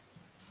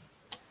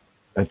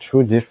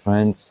true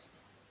difference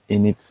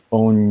in its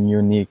own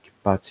unique,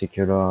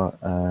 particular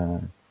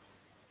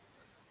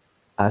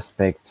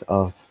aspects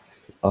of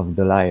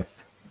the life.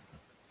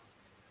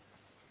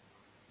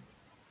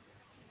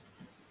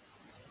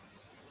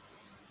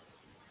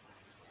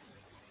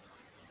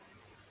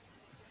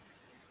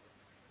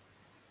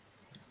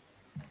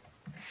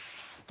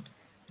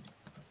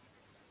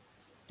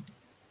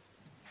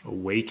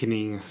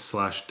 Awakening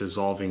 /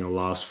 dissolving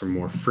allows for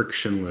more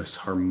frictionless,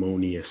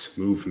 harmonious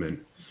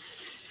movement.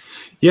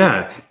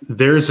 Yeah,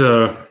 there's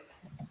a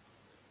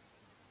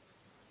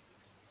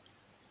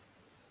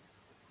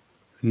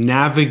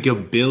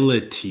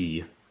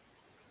navigability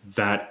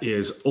that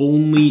is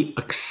only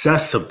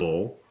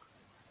accessible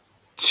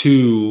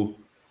to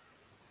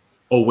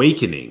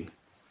awakening.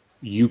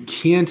 You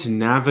can't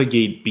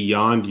navigate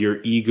beyond your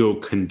ego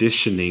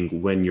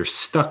conditioning when you're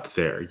stuck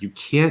there. You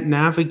can't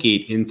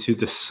navigate into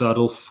the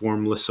subtle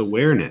formless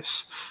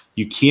awareness.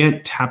 You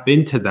can't tap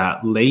into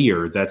that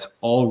layer that's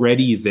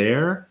already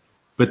there,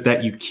 but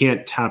that you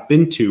can't tap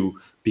into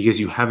because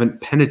you haven't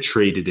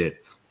penetrated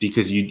it,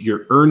 because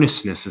your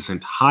earnestness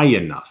isn't high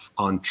enough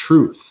on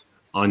truth,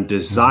 on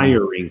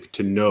desiring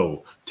to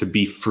know, to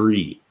be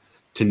free,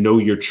 to know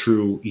your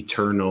true,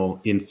 eternal,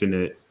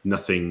 infinite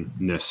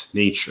nothingness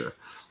nature.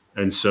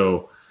 And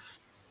so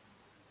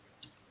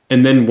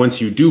And then once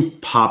you do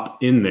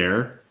pop in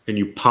there and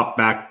you pop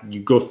back,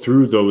 you go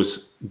through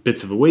those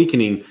bits of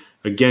awakening,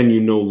 again, you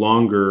no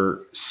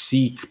longer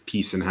seek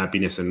peace and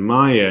happiness in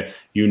Maya.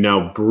 You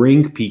now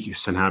bring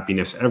peace and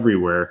happiness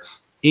everywhere.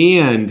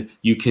 And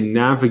you can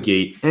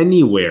navigate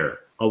anywhere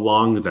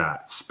along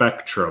that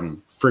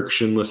spectrum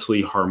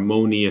frictionlessly,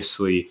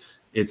 harmoniously.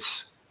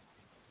 It's,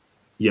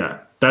 yeah,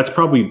 that's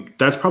probably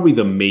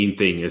the main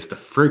thing, is the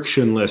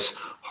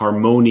frictionless,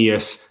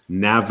 harmonious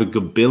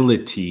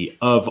navigability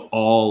of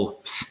all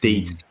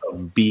states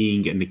of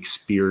being and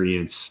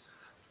experience.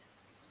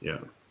 Yeah.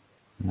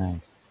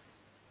 Nice.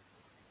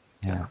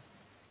 Yeah.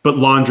 But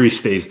laundry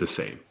stays the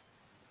same.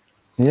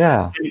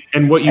 Yeah.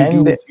 And what you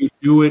do, you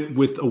do it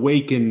with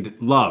awakened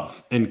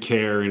love and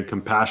care and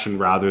compassion,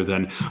 rather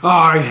than, oh,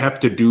 I have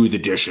to do the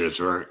dishes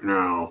right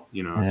now,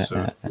 you know.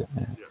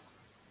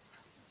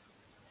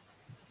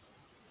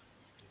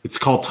 It's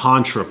called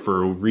Tantra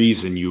for a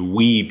reason. You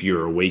weave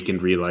your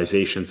awakened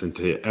realizations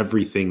into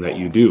everything that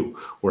you do,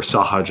 or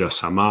Sahaja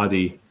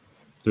Samadhi.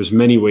 There's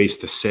many ways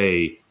to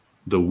say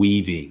the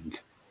weaving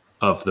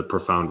of the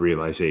profound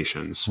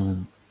realizations.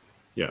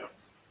 Yeah.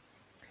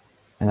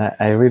 And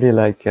I really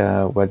like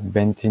what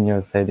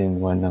Bentinho said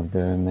in one of the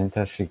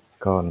mentorship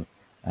calls.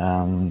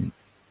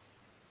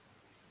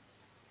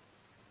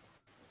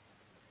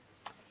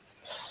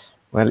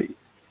 Well,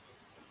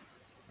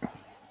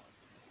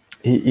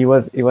 he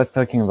was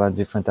talking about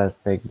different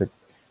aspects,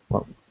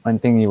 but one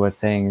thing he was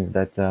saying is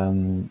that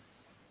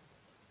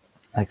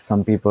like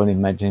some people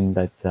imagine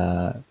that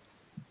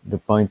the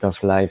point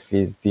of life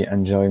is the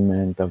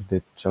enjoyment of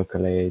the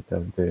chocolate,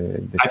 of the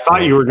I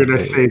thought you were going to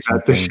say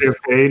that, the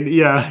champagne.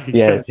 Yeah.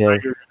 Yes, yes. You were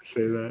going to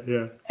say that,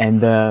 yeah.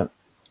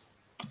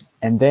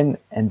 And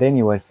then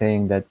he was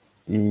saying that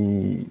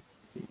he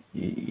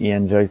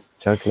enjoys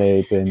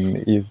chocolate and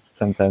he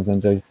sometimes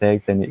enjoys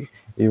sex, and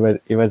he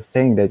was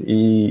saying that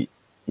he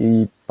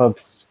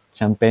pops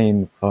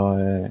champagne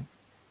for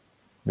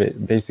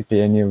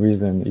basically any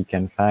reason he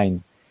can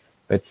find,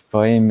 but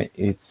for him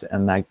it's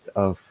an act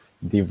of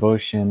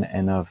devotion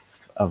and of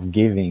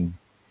giving.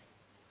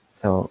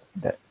 So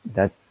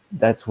that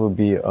will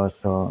be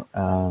also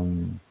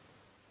an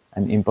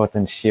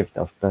important shift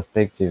of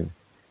perspective.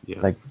 Yeah.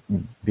 Like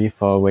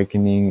before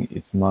awakening,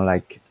 it's more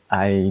like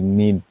I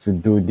need to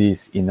do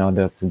this in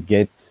order to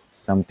get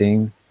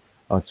something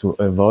or to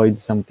avoid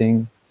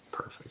something.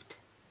 Perfect.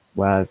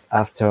 Whereas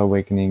after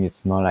awakening,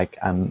 it's more like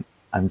I'm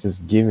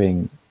just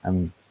giving.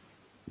 I'm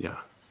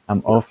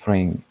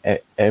offering.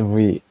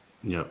 Every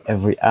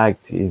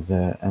act is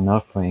an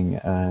offering,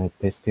 a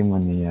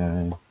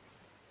testimony.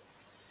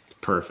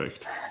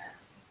 Perfect.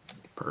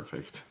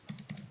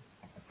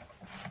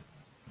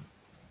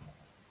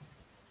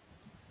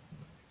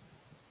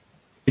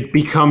 It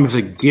becomes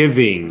a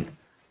giving.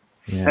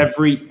 Yeah.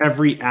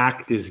 Every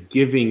act is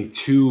giving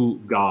to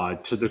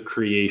God, to the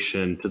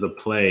creation, to the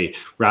play,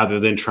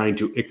 rather than trying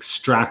to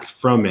extract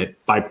from it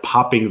by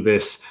popping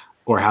this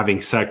or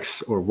having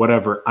sex or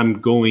whatever. I'm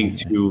going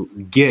to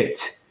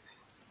get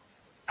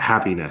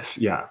happiness.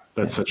 Yeah,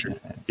 that's such a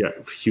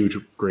huge,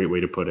 great way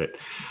to put it.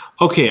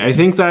 Okay, I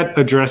think that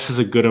addresses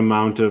a good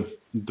amount of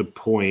the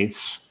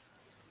points.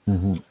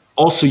 Mm-hmm.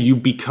 Also, you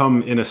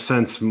become, in a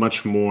sense,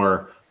 much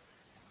more.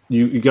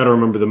 You got to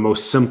remember, the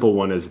most simple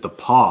one is the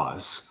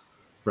pause.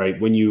 Right?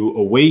 When you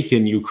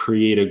awaken, you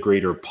create a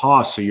greater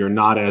pause, so you're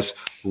not as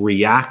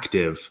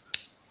reactive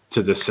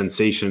to the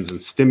sensations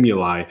and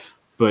stimuli,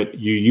 but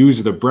you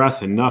use the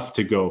breath enough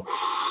to go,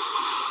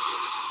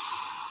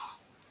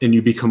 and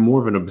you become more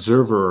of an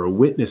observer or a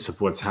witness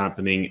of what's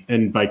happening.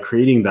 And by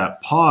creating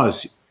that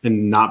pause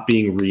and not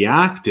being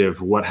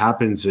reactive, what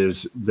happens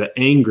is the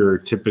anger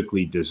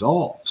typically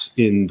dissolves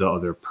in the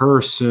other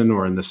person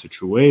or in the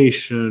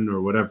situation or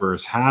whatever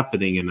is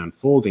happening and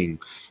unfolding.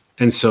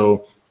 And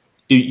so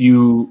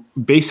you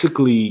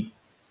basically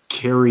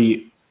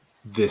carry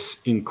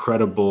this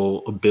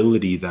incredible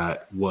ability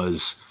that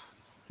was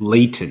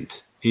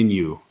latent in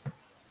you.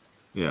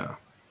 Yeah.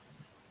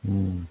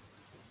 The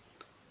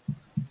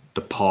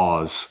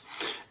pause.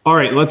 All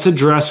right, let's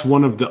address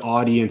one of the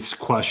audience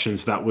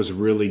questions that was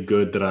really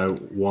good that I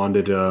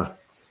wanted to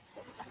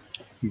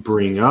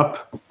bring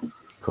up.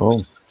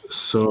 Cool.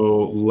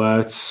 So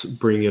let's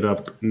bring it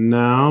up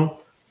now.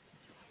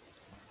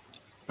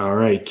 All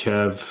right,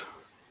 Kev's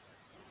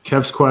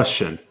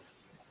question.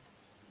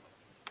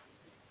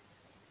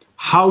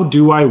 How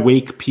do I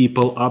wake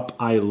people up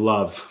I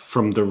love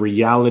from the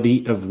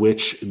reality of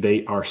which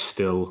they are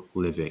still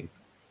living?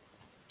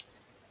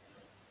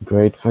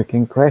 Great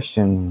fucking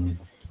question.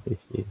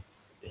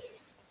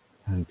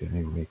 How do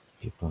I wake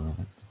people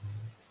up?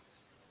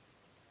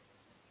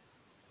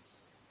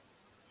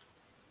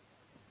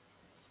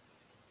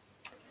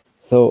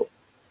 So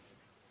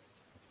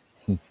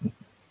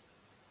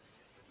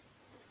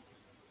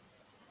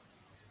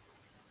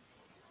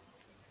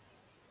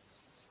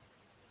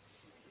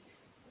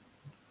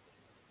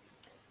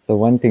so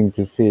one thing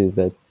to see is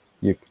that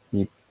you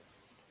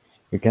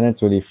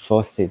cannot really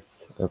force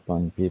it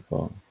upon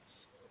people.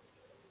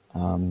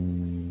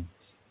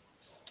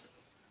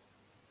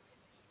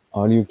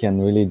 All you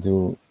can really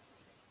do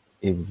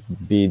is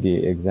be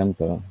the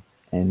example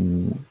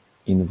and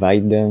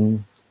invite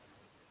them,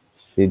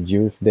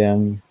 seduce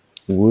them,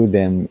 woo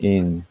them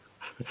in,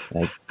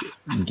 like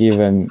give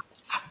them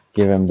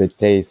the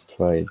taste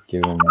for it,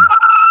 give them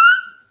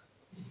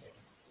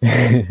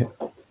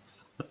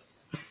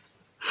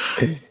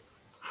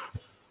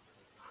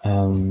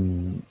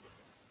um,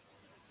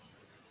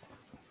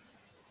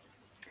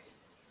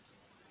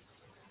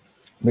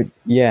 but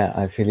yeah,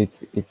 I feel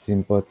it's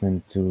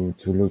important to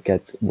look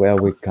at where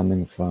we're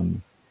coming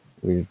from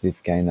with this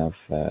kind of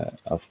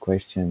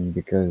question,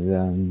 because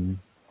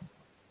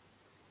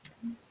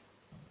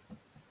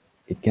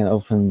it can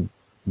often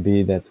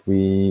be that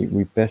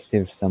we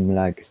perceive some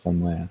lack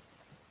somewhere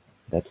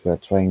that we're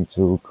trying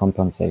to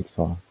compensate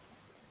for.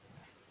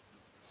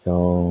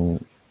 So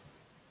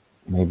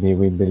maybe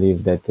we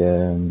believe that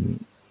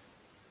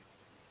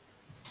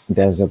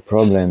there's a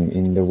problem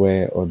in the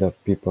way other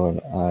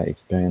people are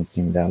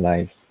experiencing their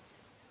lives,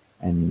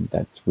 and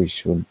that we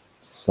should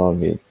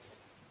solve it.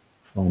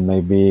 Or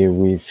maybe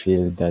we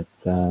feel that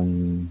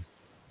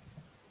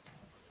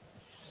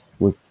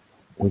we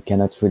we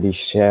cannot really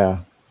share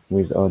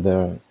with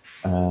other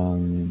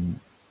on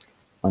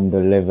the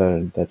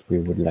level that we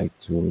would like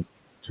to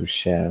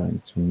share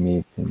and to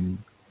meet, and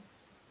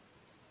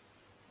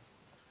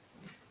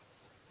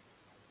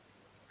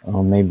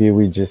or maybe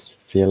we just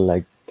feel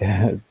like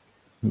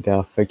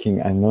they're fucking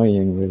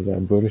annoying with their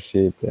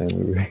bullshit,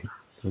 and we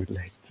would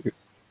like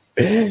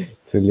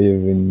to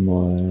live in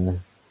more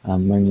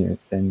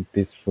harmonious and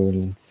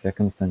peaceful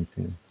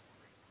circumstances.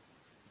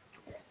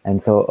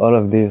 And so all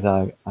of these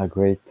are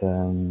great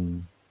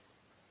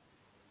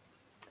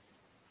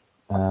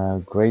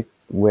great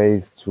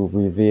ways to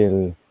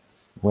reveal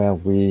where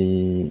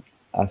we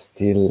are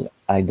still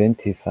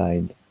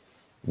identified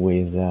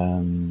with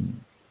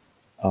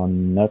our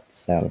not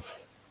self,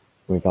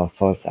 with our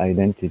false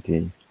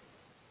identity.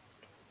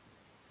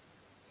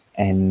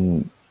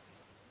 And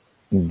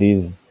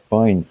these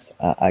points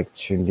are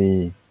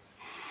actually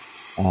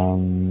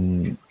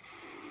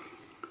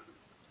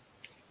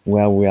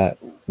where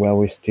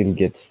we still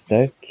get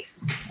stuck,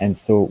 and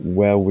so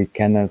where we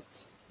cannot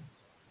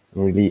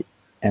really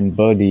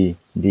embody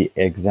the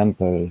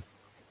example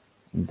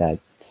that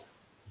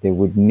they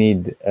would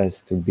need us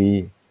to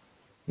be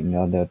in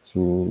order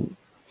to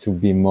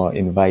be more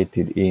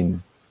invited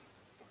in.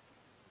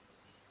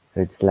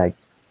 So it's like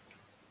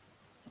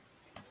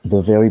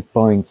the very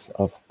points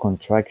of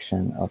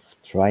contraction, of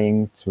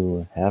trying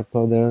to help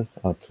others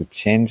or to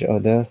change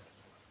others,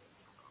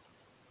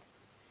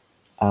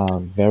 are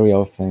very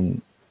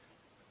often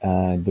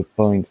the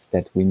points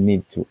that we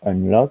need to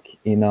unlock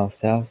in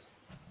ourselves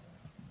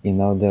in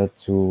order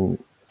to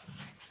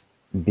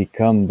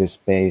become the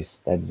space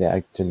that they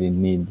actually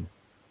need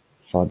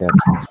for their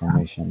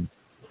transformation.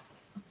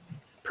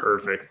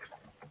 Perfect.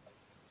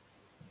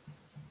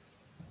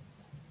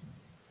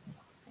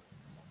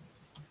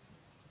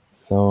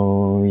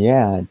 So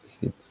yeah,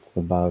 it's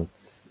about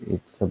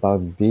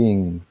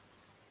being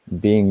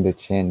the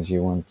change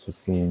you want to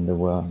see in the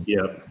world.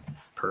 Yep.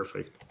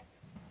 Perfect.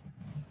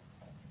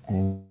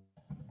 And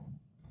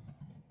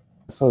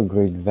also a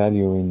great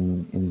value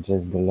in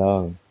just the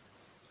love.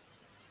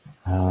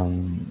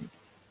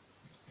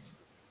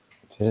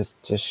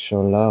 Just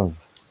show love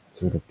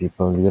to the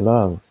people you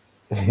love.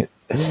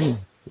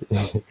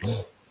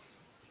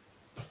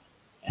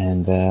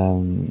 And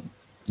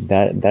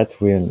that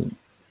will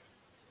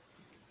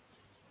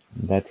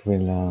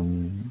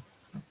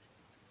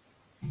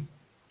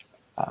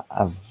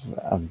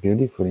have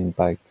beautiful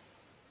impacts.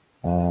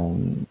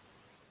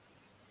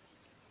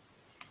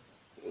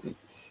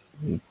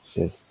 It's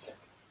just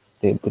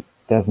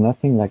there's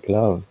nothing like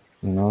love,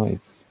 you know.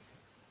 It's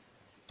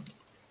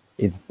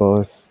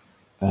both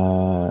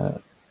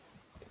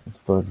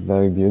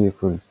very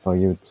beautiful for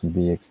you to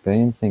be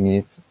experiencing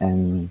it,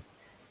 and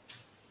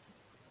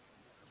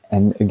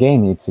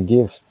again, it's a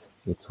gift.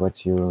 It's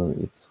what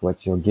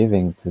you're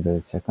giving to the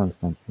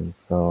circumstances.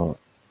 So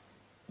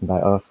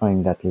by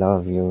offering that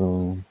love,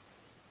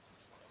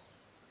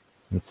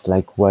 it's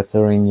like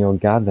watering your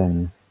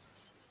garden,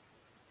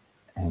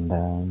 and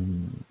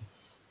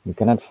you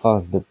cannot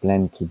force the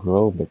plant to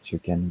grow, but you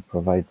can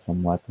provide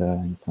some water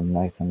and some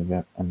nice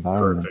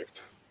environment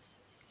Perfect.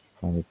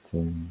 for it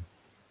to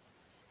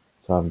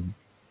have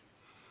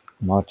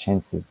more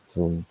chances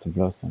to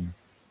blossom.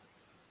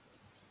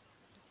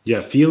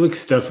 Yeah,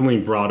 Felix definitely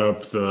brought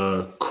up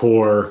the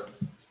core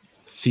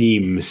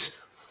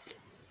themes.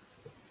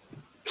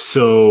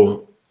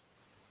 So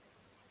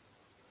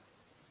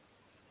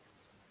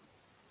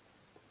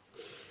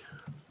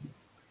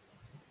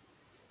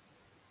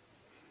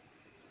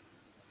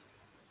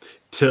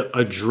to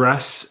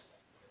address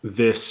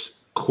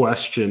this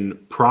question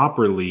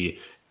properly,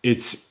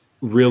 it's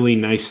really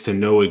nice to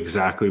know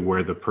exactly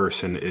where the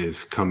person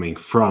is coming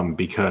from,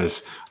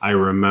 because I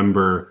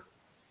remember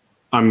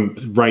I'm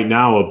right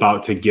now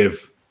about to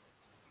give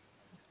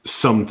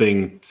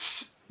something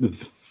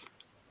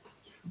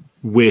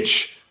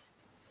which,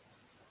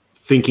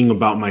 thinking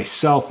about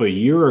myself a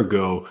year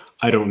ago,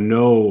 I don't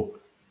know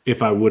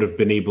if I would have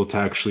been able to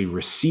actually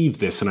receive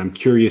this. And I'm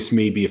curious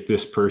maybe if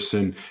this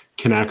person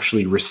can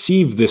actually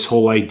receive this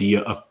whole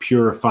idea of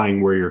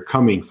purifying where you're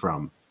coming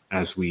from,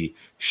 as we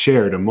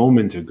shared a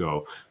moment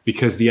ago.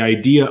 Because the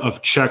idea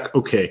of check,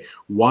 okay,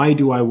 why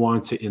do I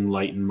want to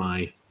enlighten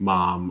my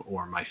mom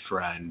or my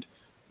friend?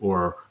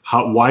 Or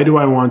why do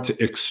I want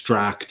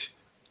to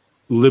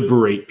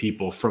liberate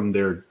people from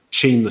their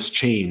chainless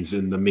chains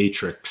in the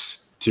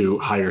matrix to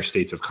higher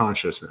states of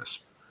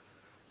consciousness?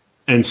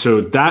 And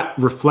so that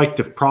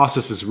reflective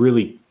process is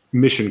really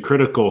mission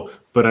critical,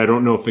 but I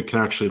don't know if it can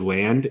actually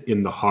land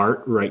in the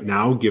heart right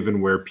now,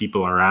 given where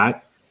people are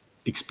at,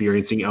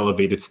 experiencing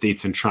elevated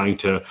states and trying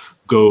to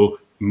go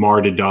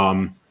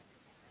martyrdom,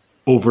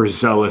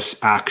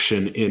 overzealous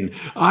action in,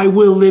 I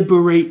will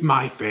liberate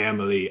my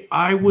family,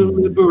 I will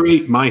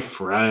liberate my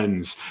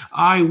friends,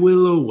 I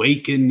will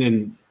awaken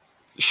and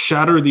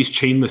shatter these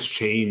chainless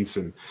chains.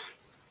 And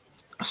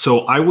so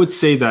I would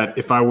say that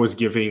if I was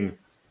giving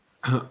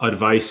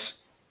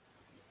advice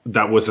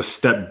that was a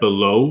step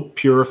below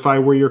purify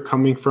where you're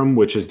coming from,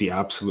 which is the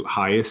absolute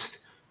highest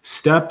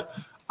step,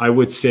 I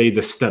would say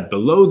the step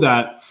below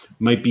that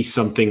might be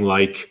something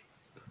like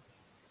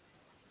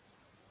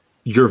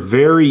your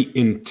very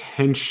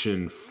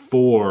intention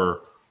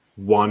for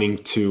wanting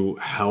to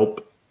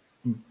help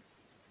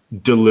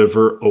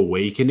deliver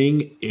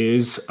awakening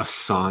is a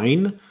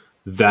sign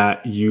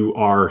that you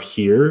are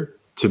here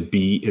to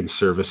be in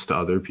service to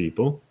other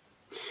people.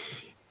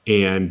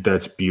 And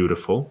that's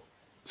beautiful.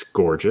 It's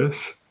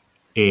gorgeous.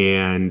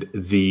 And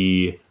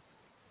the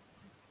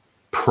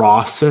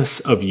process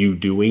of you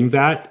doing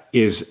that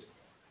is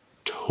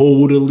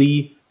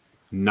totally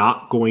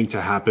not going to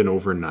happen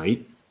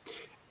overnight.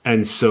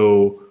 And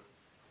so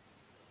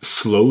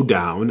slow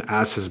down,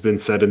 as has been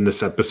said in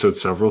this episode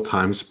several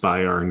times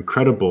by our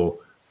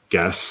incredible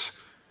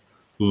guests.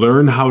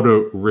 Learn how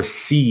to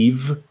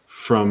receive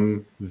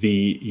from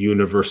the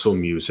universal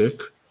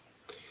music.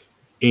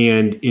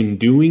 And in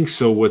doing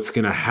so, what's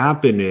going to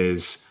happen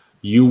is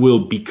you will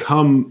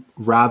become,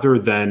 rather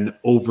than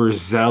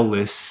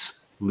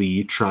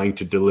overzealously trying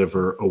to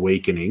deliver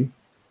awakening,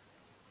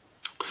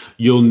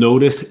 you'll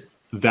notice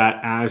that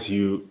as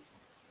you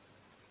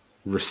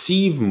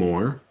receive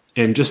more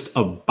and just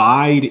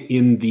abide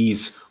in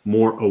these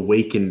more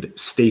awakened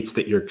states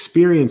that you're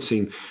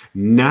experiencing,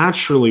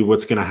 naturally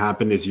what's going to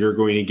happen is you're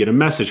going to get a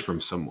message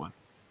from someone.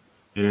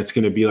 And it's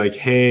going to be like,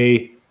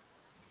 hey,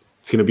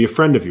 it's going to be a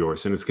friend of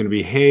yours. And it's going to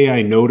be, hey,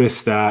 I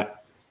noticed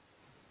that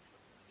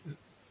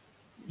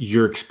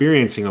you're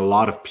experiencing a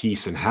lot of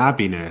peace and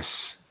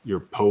happiness. Your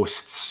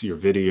posts, your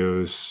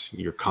videos,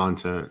 your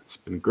content, it's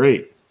been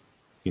great.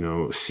 You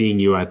know, seeing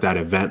you at that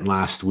event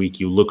last week,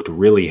 you looked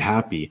really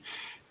happy.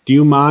 Do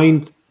you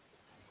mind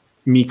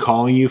me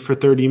calling you for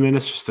 30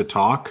 minutes just to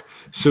talk?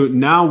 So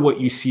now what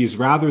you see is,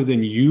 rather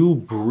than you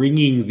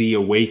bringing the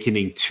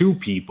awakening to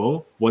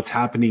people, what's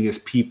happening is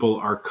people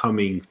are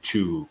coming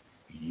to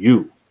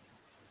you.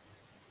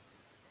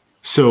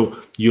 So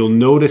you'll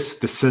notice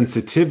the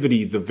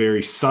sensitivity, the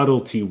very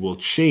subtlety will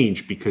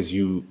change because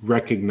you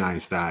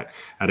recognize that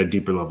at a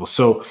deeper level.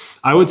 So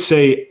I would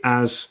say,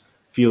 as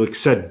Felix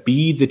said,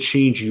 be the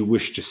change you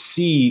wish to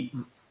see.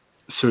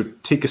 So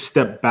take a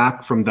step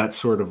back from that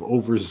sort of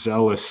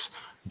overzealous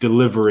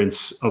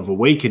deliverance of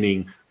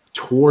awakening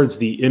towards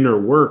the inner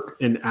work.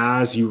 And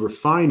as you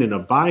refine and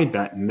abide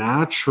that,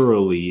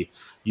 naturally,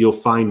 you'll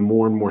find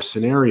more and more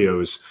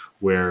scenarios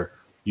where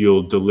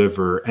you'll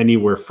deliver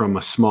anywhere from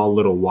a small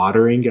little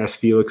watering, as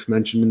Felix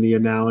mentioned in the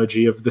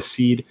analogy of the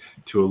seed,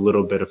 to a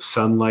little bit of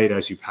sunlight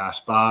as you pass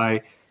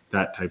by,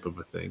 that type of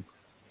a thing.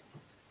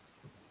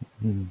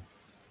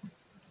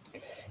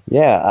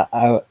 Yeah,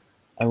 I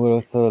would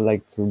also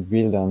like to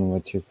build on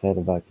what you said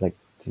about like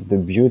just the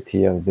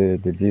beauty of the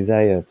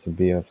desire to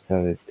be of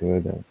service to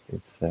others.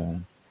 It's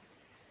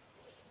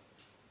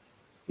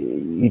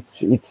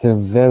a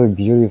very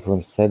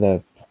beautiful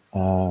setup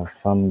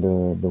from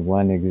the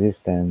one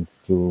existence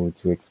to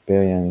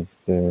experience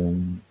the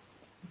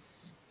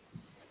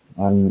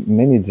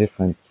many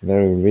different,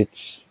 very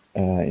rich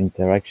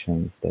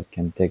interactions that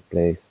can take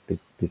place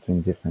between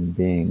different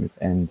beings.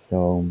 And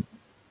so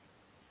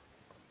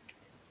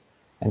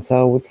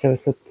I would say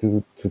also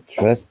to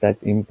trust that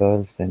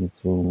impulse and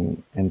to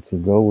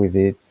go with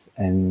it,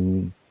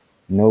 and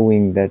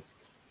knowing that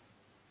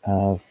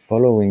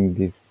following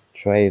this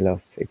trail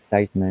of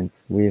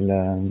excitement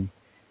will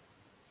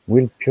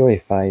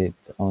purify it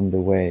on the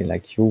way.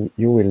 Like you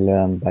will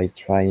learn by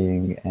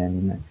trying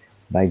and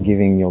by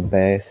giving your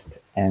best,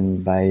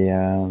 and by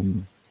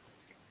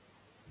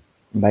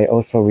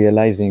also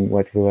realizing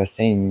what we were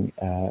saying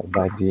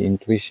about the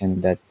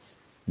intuition that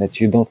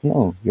you don't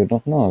know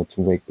how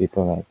to wake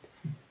people up.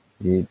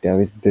 There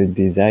is the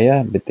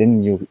desire, but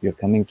then you're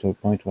coming to a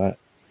point where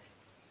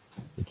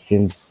it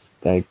feels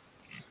like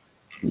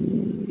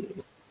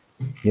you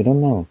don't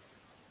know,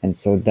 and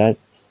so that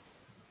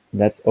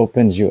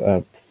opens you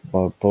up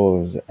for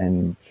pause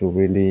and to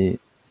really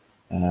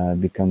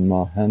become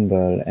more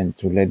humble and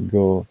to let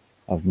go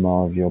of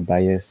more of your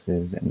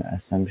biases and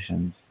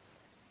assumptions,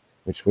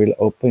 which will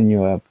open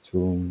you up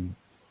to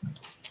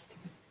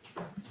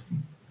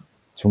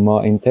to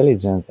more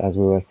intelligence, as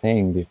we were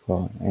saying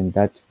before, and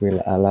that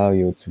will allow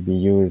you to be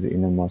used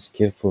in a more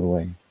skillful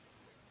way.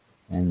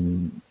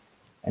 And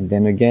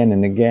then again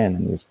and again,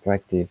 and with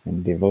practice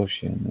and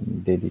devotion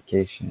and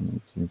dedication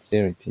and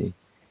sincerity,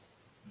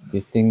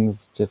 these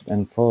things just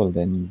unfold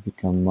and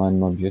become more and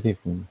more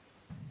beautiful.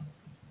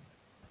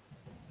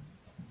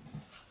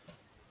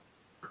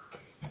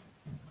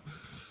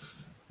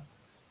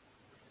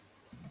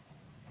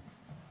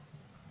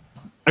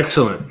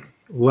 Excellent.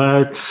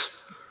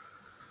 Let's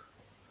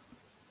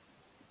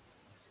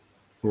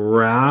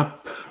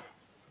wrap.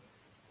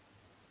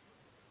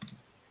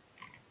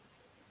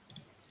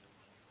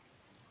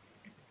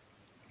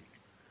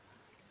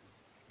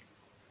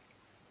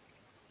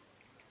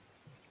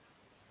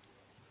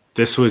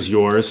 This was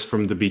yours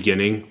from the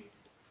beginning.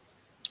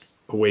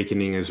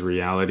 Awakening is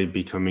reality,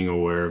 becoming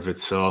aware of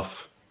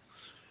itself.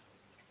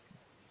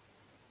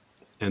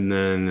 And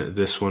then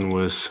this one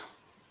was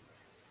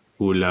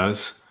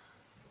Ula's.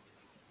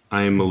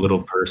 I am a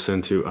little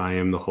person to I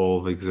am the whole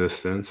of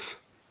existence.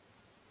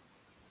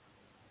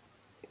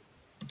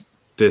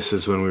 This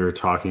is when we were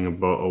talking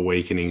about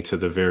awakening to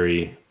the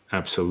very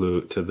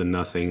absolute, to the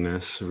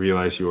nothingness.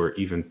 Realize you are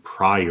even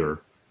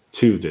prior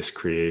to this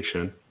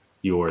creation.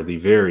 You are the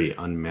very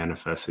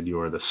unmanifested.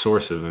 You are the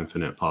source of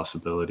infinite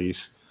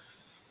possibilities.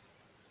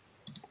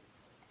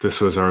 This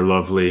was our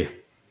lovely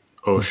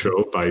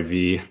Osho by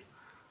V.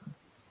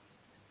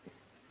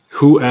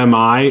 Who am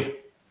I?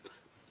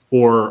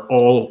 Or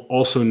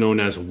also known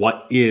as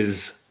What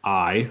is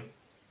I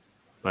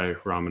by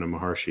Ramana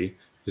Maharshi,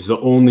 is the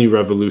only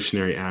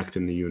revolutionary act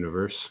in the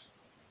universe.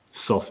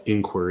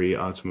 Self-inquiry,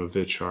 Atma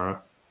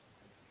Vichara.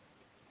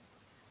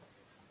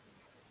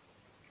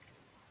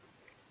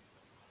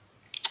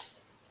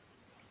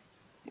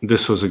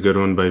 This was a good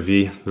one by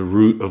V. The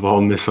root of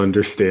all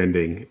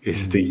misunderstanding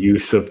is the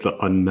use of the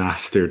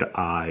unmastered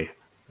I.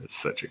 That's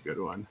such a good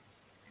one.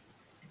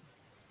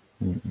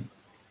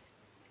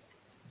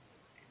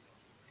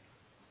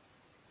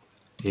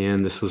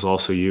 And this was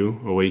also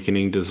you.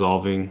 Awakening,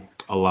 dissolving,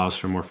 allows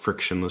for more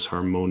frictionless,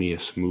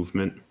 harmonious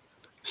movement,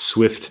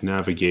 swift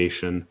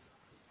navigation,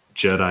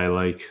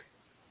 Jedi-like,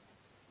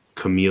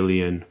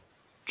 chameleon,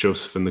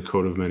 Joseph in the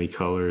coat of many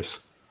colors.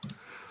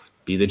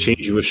 Be the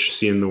change you wish to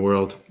see in the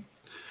world.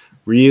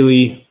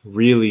 Really,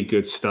 really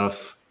good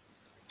stuff.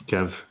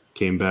 Kev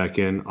came back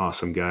in.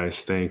 Awesome,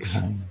 guys. Thanks.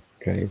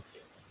 Great.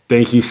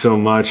 Thank you so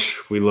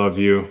much. We love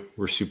you.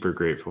 We're super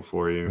grateful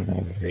for you.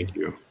 Thank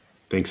you.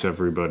 Thanks,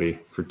 everybody,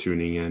 for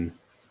tuning in.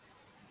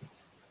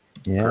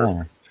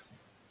 Yeah. Perfect.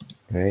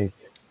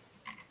 Great.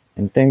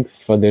 And thanks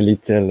for the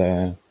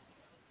little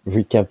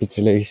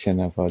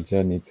recapitulation of our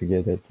journey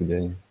together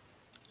today.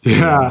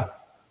 Yeah.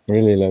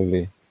 Really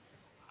lovely.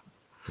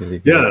 Really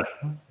good.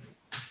 Yeah.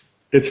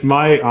 It's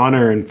my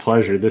honor and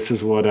pleasure. This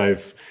is what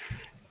I've,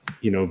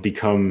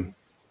 become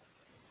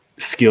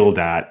skilled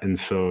at. And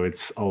so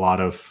it's a lot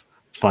of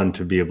fun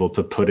to be able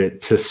to put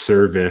it to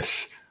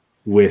service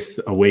with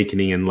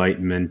Awakening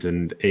Enlightenment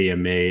and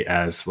AMA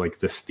as like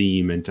this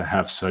theme, and to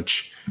have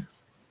such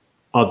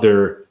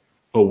other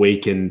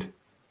awakened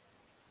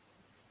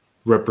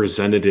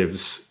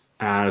representatives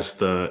as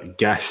the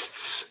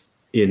guests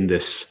in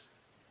this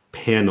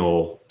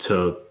panel,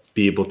 to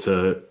be able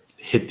to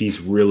hit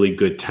these really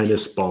good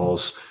tennis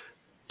balls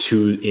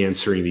to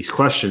answering these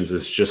questions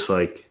is just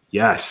like,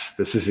 yes,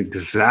 this is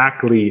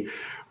exactly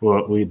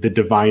what the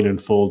divine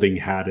unfolding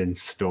had in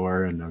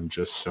store. And I'm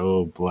just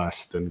so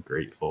blessed and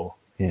grateful.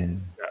 Yeah.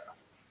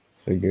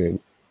 So good.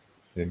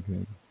 So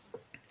good.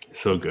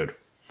 So good.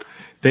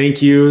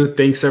 Thank you.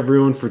 Thanks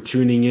everyone for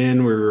tuning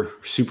in. We're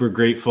super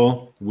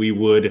grateful. We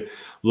would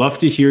love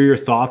to hear your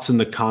thoughts in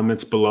the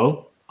comments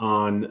below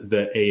on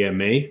the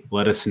AMA.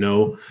 Let us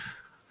know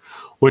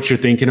what you're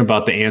thinking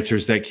about the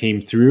answers that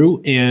came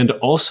through. And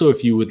also,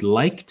 if you would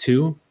like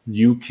to,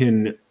 you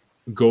can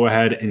go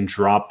ahead and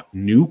drop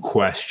new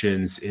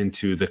questions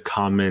into the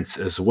comments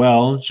as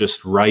well.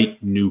 Just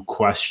write new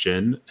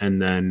question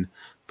and then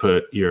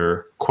put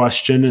your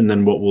question. And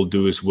then what we'll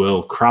do is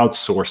we'll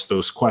crowdsource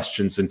those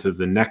questions into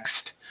the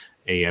next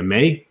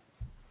AMA.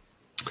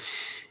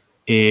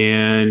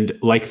 And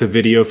like the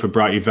video if it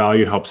brought you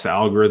value, helps the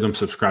algorithm.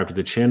 Subscribe to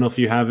the channel if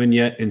you haven't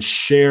yet, and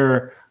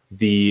share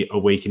the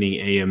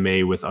Awakening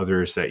AMA with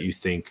others that you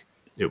think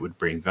it would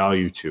bring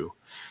value to.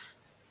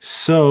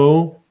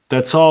 So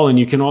that's all. And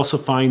you can also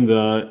find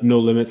the No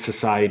Limit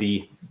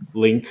Society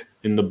link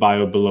in the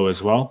bio below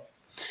as well.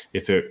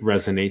 If it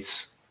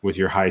resonates with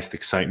your highest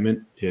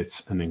excitement,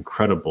 it's an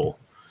incredible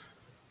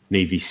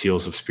Navy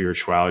SEALs of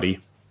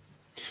spirituality.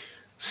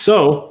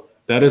 So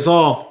that is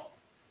all.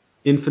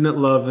 Infinite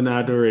love and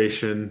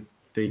adoration.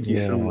 Thank you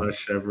so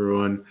much,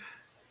 everyone.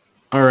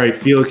 All right,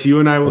 Felix, you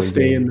and I will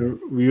stay in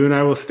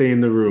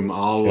the room.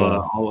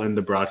 I'll end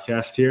the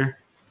broadcast here.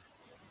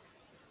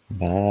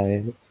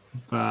 Bye.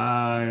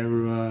 Bye,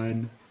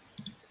 everyone.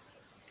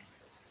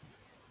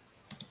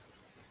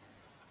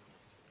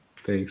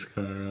 Thanks,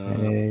 Cara.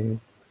 Hey.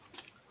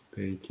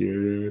 Thank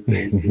you.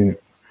 Thank you.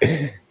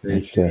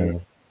 Thank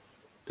you.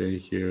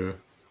 Thank you.